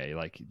if you're gay?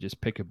 Like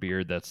just pick a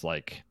beard that's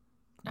like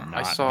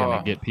not saw-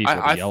 gonna get people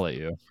I to yell at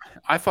you.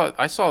 I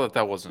saw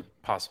that wasn't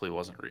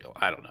real.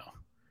 I don't know.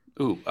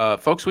 Ooh,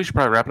 folks, we should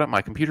probably wrap it up.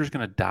 My computer's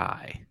gonna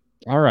die.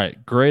 All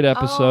right, great Oh,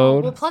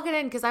 episode. we'll plug it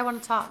in because I want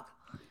to talk.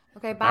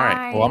 Okay, bye. All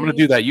right. Well, I'm gonna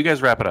do that. You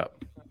guys wrap it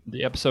up.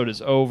 The episode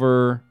is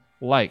over.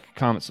 Like,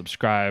 comment,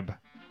 subscribe.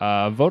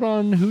 Vote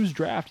on whose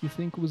draft you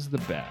think was the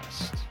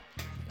best.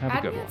 Have a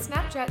Add good me one. on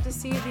Snapchat to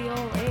see the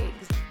old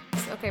eggs.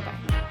 Okay,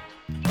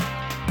 bye.